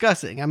worth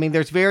discussing. I mean,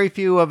 there's very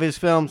few of his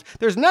films.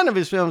 There's none of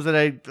his films that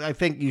I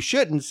think you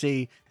shouldn't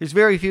see. There's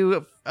very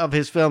few of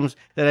his films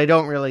that I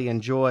don't really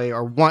enjoy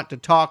or want to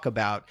talk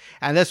about.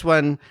 And this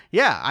one,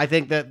 yeah, I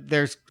think that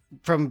there's,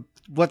 from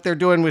what they're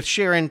doing with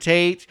Sharon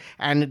Tate,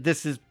 and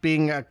this is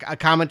being a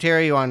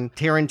commentary on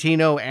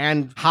Tarantino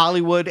and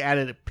Hollywood at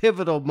a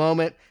pivotal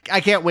moment.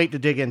 I can't wait to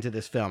dig into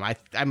this film.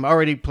 I'm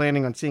already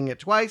planning on seeing it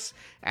twice,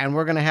 and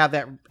we're going to have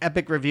that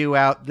epic review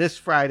out this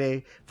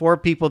Friday for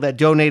people that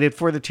donated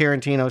for the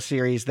Tarantino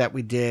series that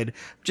we did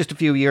just a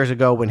few years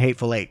ago when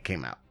Hateful Eight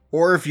came out.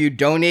 Or if you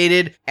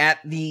donated at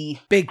the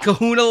Big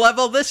Kahuna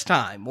level this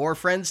time, or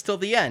Friends Till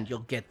the End, you'll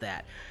get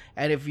that.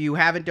 And if you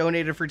haven't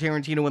donated for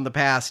Tarantino in the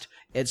past,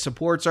 it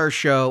supports our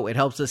show. It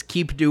helps us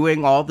keep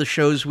doing all the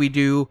shows we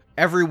do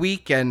every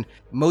week and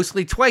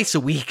mostly twice a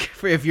week.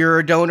 If you're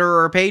a donor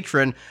or a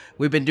patron,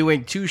 we've been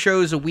doing 2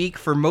 shows a week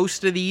for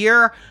most of the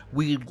year.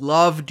 We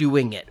love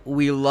doing it.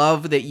 We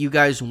love that you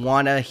guys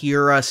want to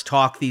hear us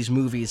talk these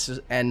movies,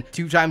 and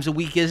 2 times a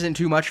week isn't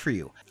too much for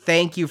you.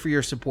 Thank you for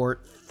your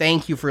support.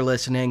 Thank you for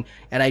listening.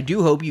 And I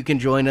do hope you can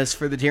join us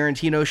for the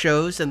Tarantino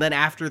shows. And then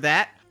after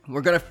that,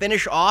 we're going to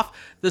finish off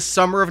the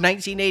summer of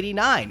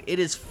 1989. It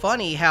is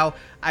funny how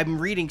I'm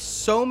reading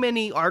so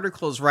many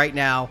articles right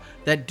now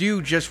that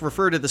do just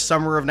refer to the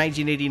summer of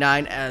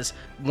 1989 as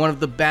one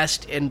of the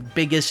best and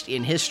biggest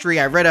in history.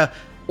 I read a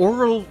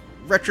oral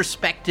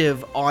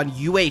retrospective on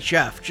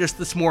UHF just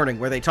this morning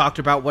where they talked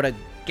about what a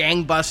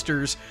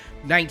gangbusters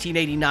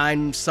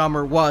 1989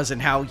 summer was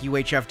and how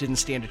UHF didn't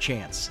stand a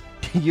chance.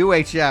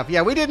 UHF.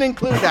 Yeah, we didn't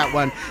include that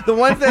one. The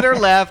ones that are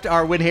left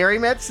are When Harry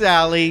Met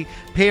Sally,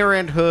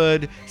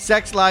 Parenthood,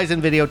 Sex, Lies,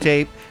 and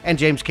Videotape, and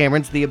James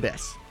Cameron's The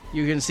Abyss.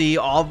 You can see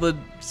all the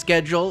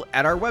schedule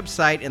at our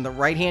website in the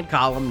right-hand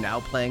column,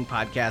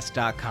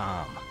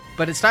 nowplayingpodcast.com.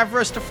 But it's time for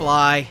us to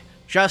fly.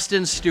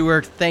 Justin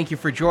Stewart, thank you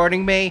for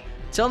joining me.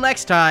 Till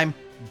next time,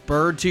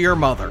 bird to your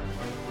mother.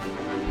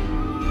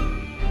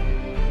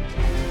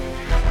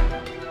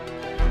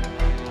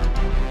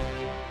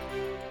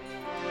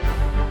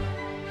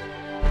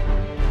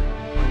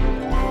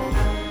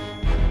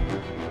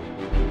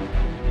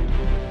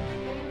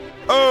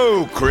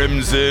 Oh,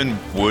 Crimson,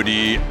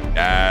 Woody,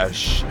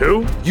 Ash.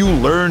 Who? You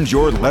learned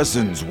your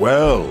lessons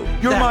well.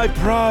 You're my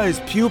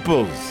prized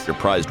pupils. Your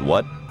prized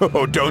what?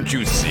 Oh, don't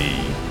you see?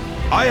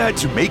 I had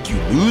to make you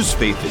lose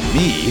faith in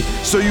me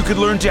so you could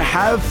learn to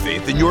have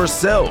faith in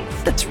yourself.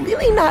 That's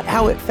really not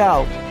how it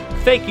felt.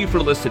 Thank you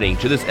for listening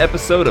to this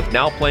episode of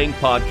Now Playing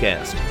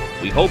Podcast.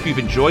 We hope you've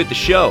enjoyed the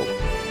show.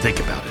 Think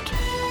about it.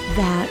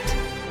 That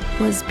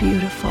was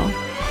beautiful.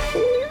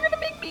 You're gonna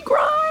make me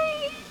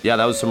cry. Yeah,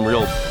 that was some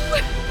real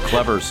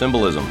clever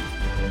symbolism.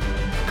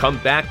 Come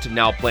back to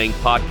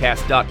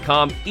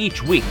NowPlayingPodcast.com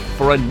each week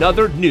for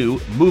another new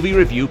movie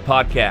review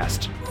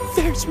podcast.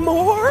 There's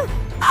more?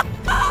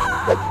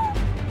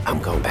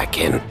 I'm going back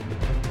in.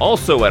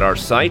 Also at our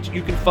site,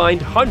 you can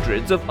find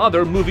hundreds of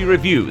other movie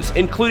reviews,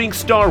 including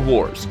Star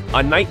Wars,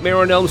 A Nightmare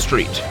on Elm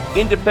Street,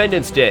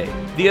 Independence Day,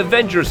 the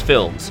Avengers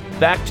films,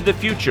 Back to the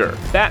Future,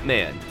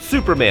 Batman,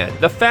 Superman,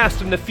 The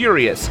Fast and the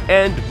Furious,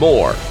 and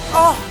more.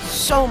 Oh,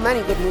 so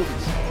many good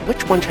movies.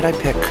 Which one should I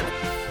pick?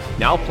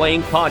 Now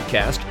Playing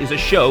Podcast is a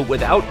show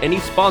without any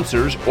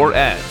sponsors or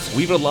ads.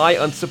 We rely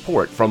on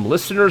support from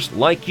listeners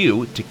like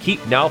you to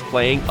keep Now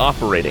Playing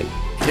operating.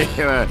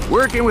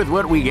 Working with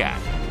what we got.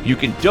 You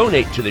can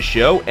donate to the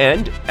show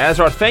and, as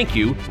our thank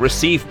you,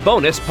 receive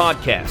bonus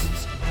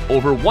podcasts.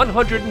 Over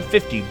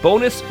 150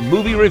 bonus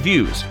movie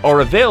reviews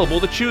are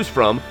available to choose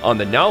from on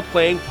the Now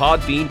Playing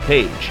Podbean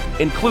page,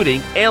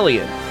 including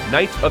Alien,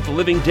 Night of the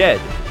Living Dead,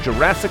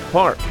 Jurassic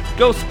Park,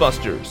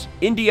 Ghostbusters,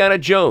 Indiana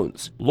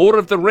Jones, Lord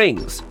of the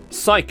Rings,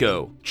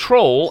 Psycho,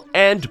 Troll,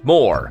 and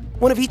more.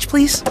 One of each,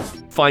 please.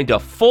 Find a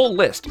full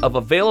list of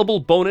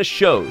available bonus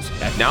shows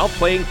at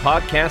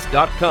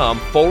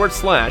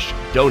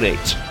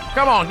nowplayingpodcast.com/donate.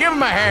 Come on, give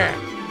him a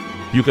hand.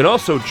 You can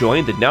also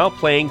join the Now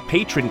Playing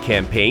Patron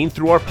campaign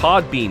through our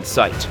Podbean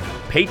site.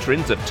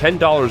 Patrons of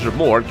 $10 or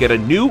more get a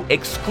new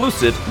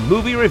exclusive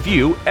movie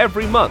review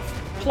every month,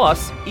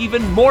 plus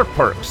even more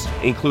perks,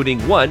 including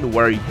one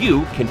where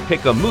you can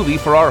pick a movie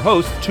for our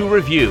host to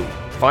review.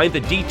 Find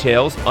the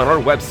details on our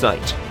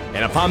website.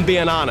 And if I'm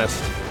being honest,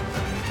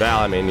 well,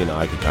 I mean,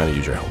 I could kind of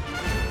use your help.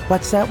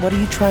 What's that? What are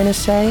you trying to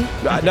say?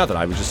 Nothing.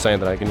 I was just saying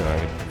that I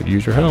could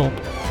use your help.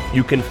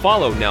 You can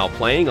follow Now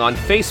Playing on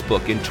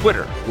Facebook and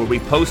Twitter, where we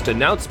post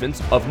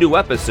announcements of new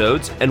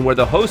episodes and where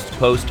the hosts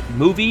post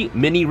movie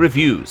mini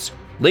reviews.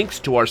 Links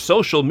to our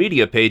social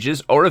media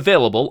pages are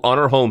available on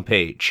our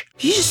homepage.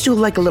 You just do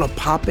like a little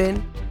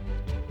pop-in?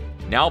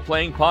 Now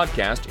Playing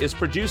Podcast is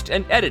produced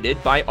and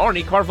edited by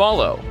Arnie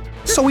Carvalho.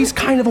 So he's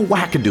kind of a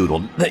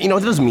wackadoodle. It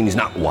doesn't mean he's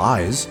not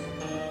wise.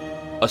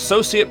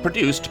 Associate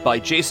produced by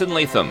Jason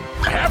Latham.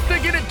 I have to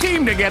get a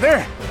team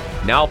together.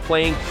 Now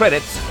Playing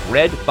credits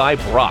read by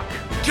Brock.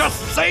 Just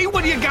say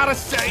what you gotta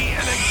say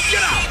and then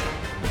get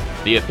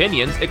out. The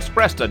opinions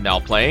expressed on Now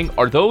Playing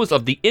are those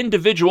of the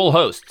individual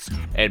hosts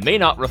and may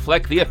not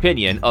reflect the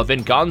opinion of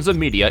Venganza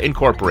Media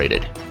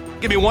Incorporated.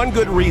 Give me one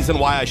good reason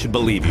why I should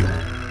believe you.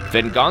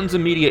 Venganza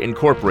Media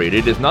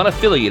Incorporated is not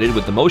affiliated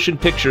with the motion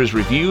pictures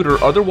reviewed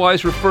or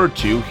otherwise referred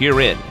to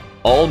herein.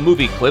 All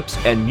movie clips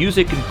and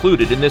music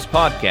included in this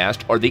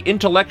podcast are the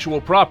intellectual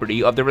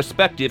property of their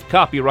respective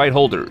copyright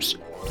holders.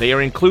 They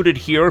are included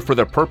here for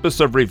the purpose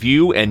of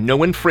review and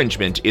no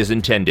infringement is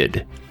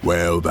intended.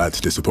 Well, that's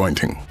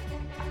disappointing.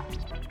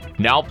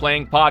 Now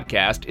Playing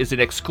Podcast is an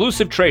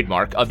exclusive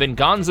trademark of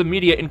Venganza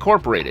Media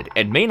Incorporated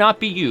and may not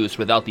be used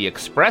without the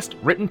expressed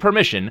written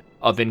permission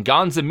of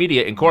Venganza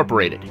Media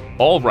Incorporated.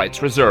 All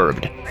rights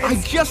reserved. I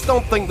just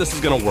don't think this is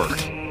gonna work.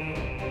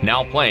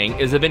 Now Playing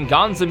is a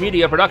Venganza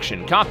Media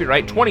production,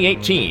 copyright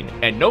 2018,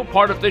 and no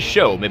part of this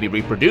show may be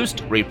reproduced,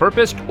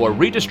 repurposed, or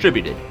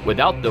redistributed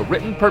without the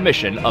written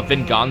permission of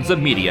Venganza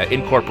Media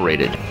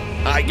Incorporated.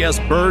 I guess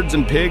birds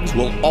and pigs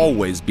will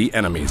always be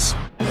enemies.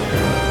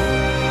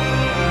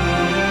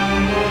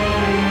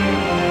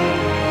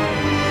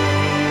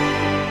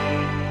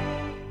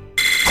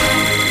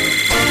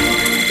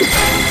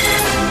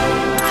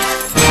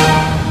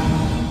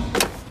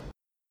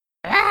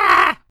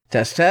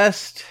 Test,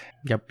 test.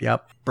 Yep.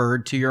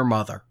 Bird to your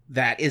mother.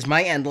 That is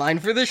my end line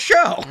for the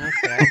show.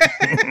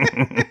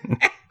 Okay.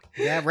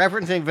 Yeah,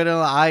 referencing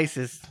Vanilla Ice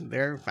is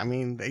there. I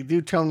mean, they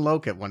do Tone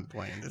Loc at one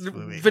point in this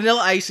movie.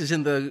 Vanilla Ice is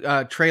in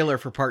the trailer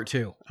for part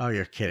 2. Oh,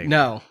 you're kidding.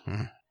 No.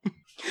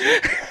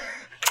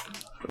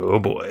 Oh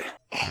boy.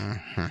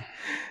 Mm-hmm.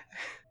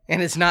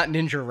 And it's not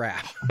Ninja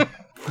Rap.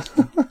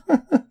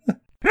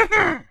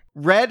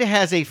 Red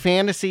has a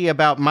fantasy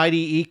about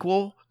Mighty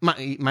Equal.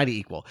 Mighty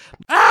Equal.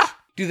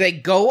 Do they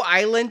go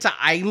island to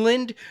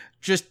island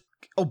just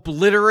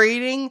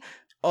obliterating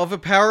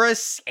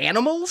oviparous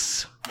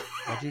animals?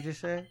 What did you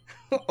just say?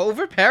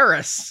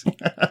 Oviparous.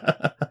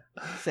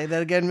 Say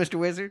that again, Mr.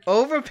 Wizard.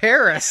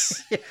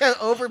 Oviparous. Yeah,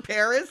 over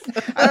Paris?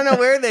 I don't know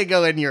where they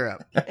go in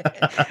Europe.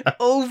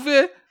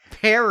 Oviparous.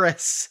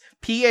 Parous.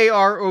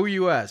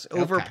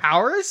 Over Okay.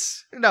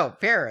 Paris? No,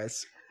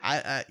 Paris.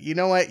 You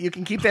know what? You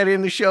can keep that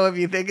in the show if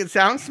you think it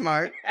sounds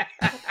smart.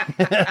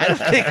 I don't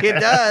think it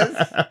does.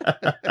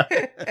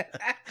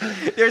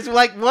 There's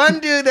like one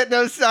dude that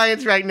knows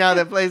science right now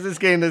that plays this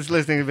game that's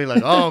listening and be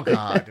like, oh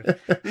God,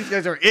 these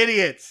guys are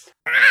idiots.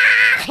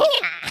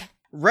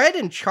 Red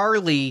and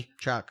Charlie.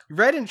 Chuck.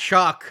 Red and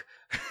Chuck.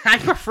 I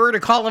prefer to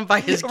call him by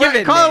his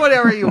given Call it name.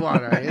 whatever you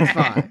want. All right? It's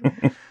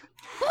fine.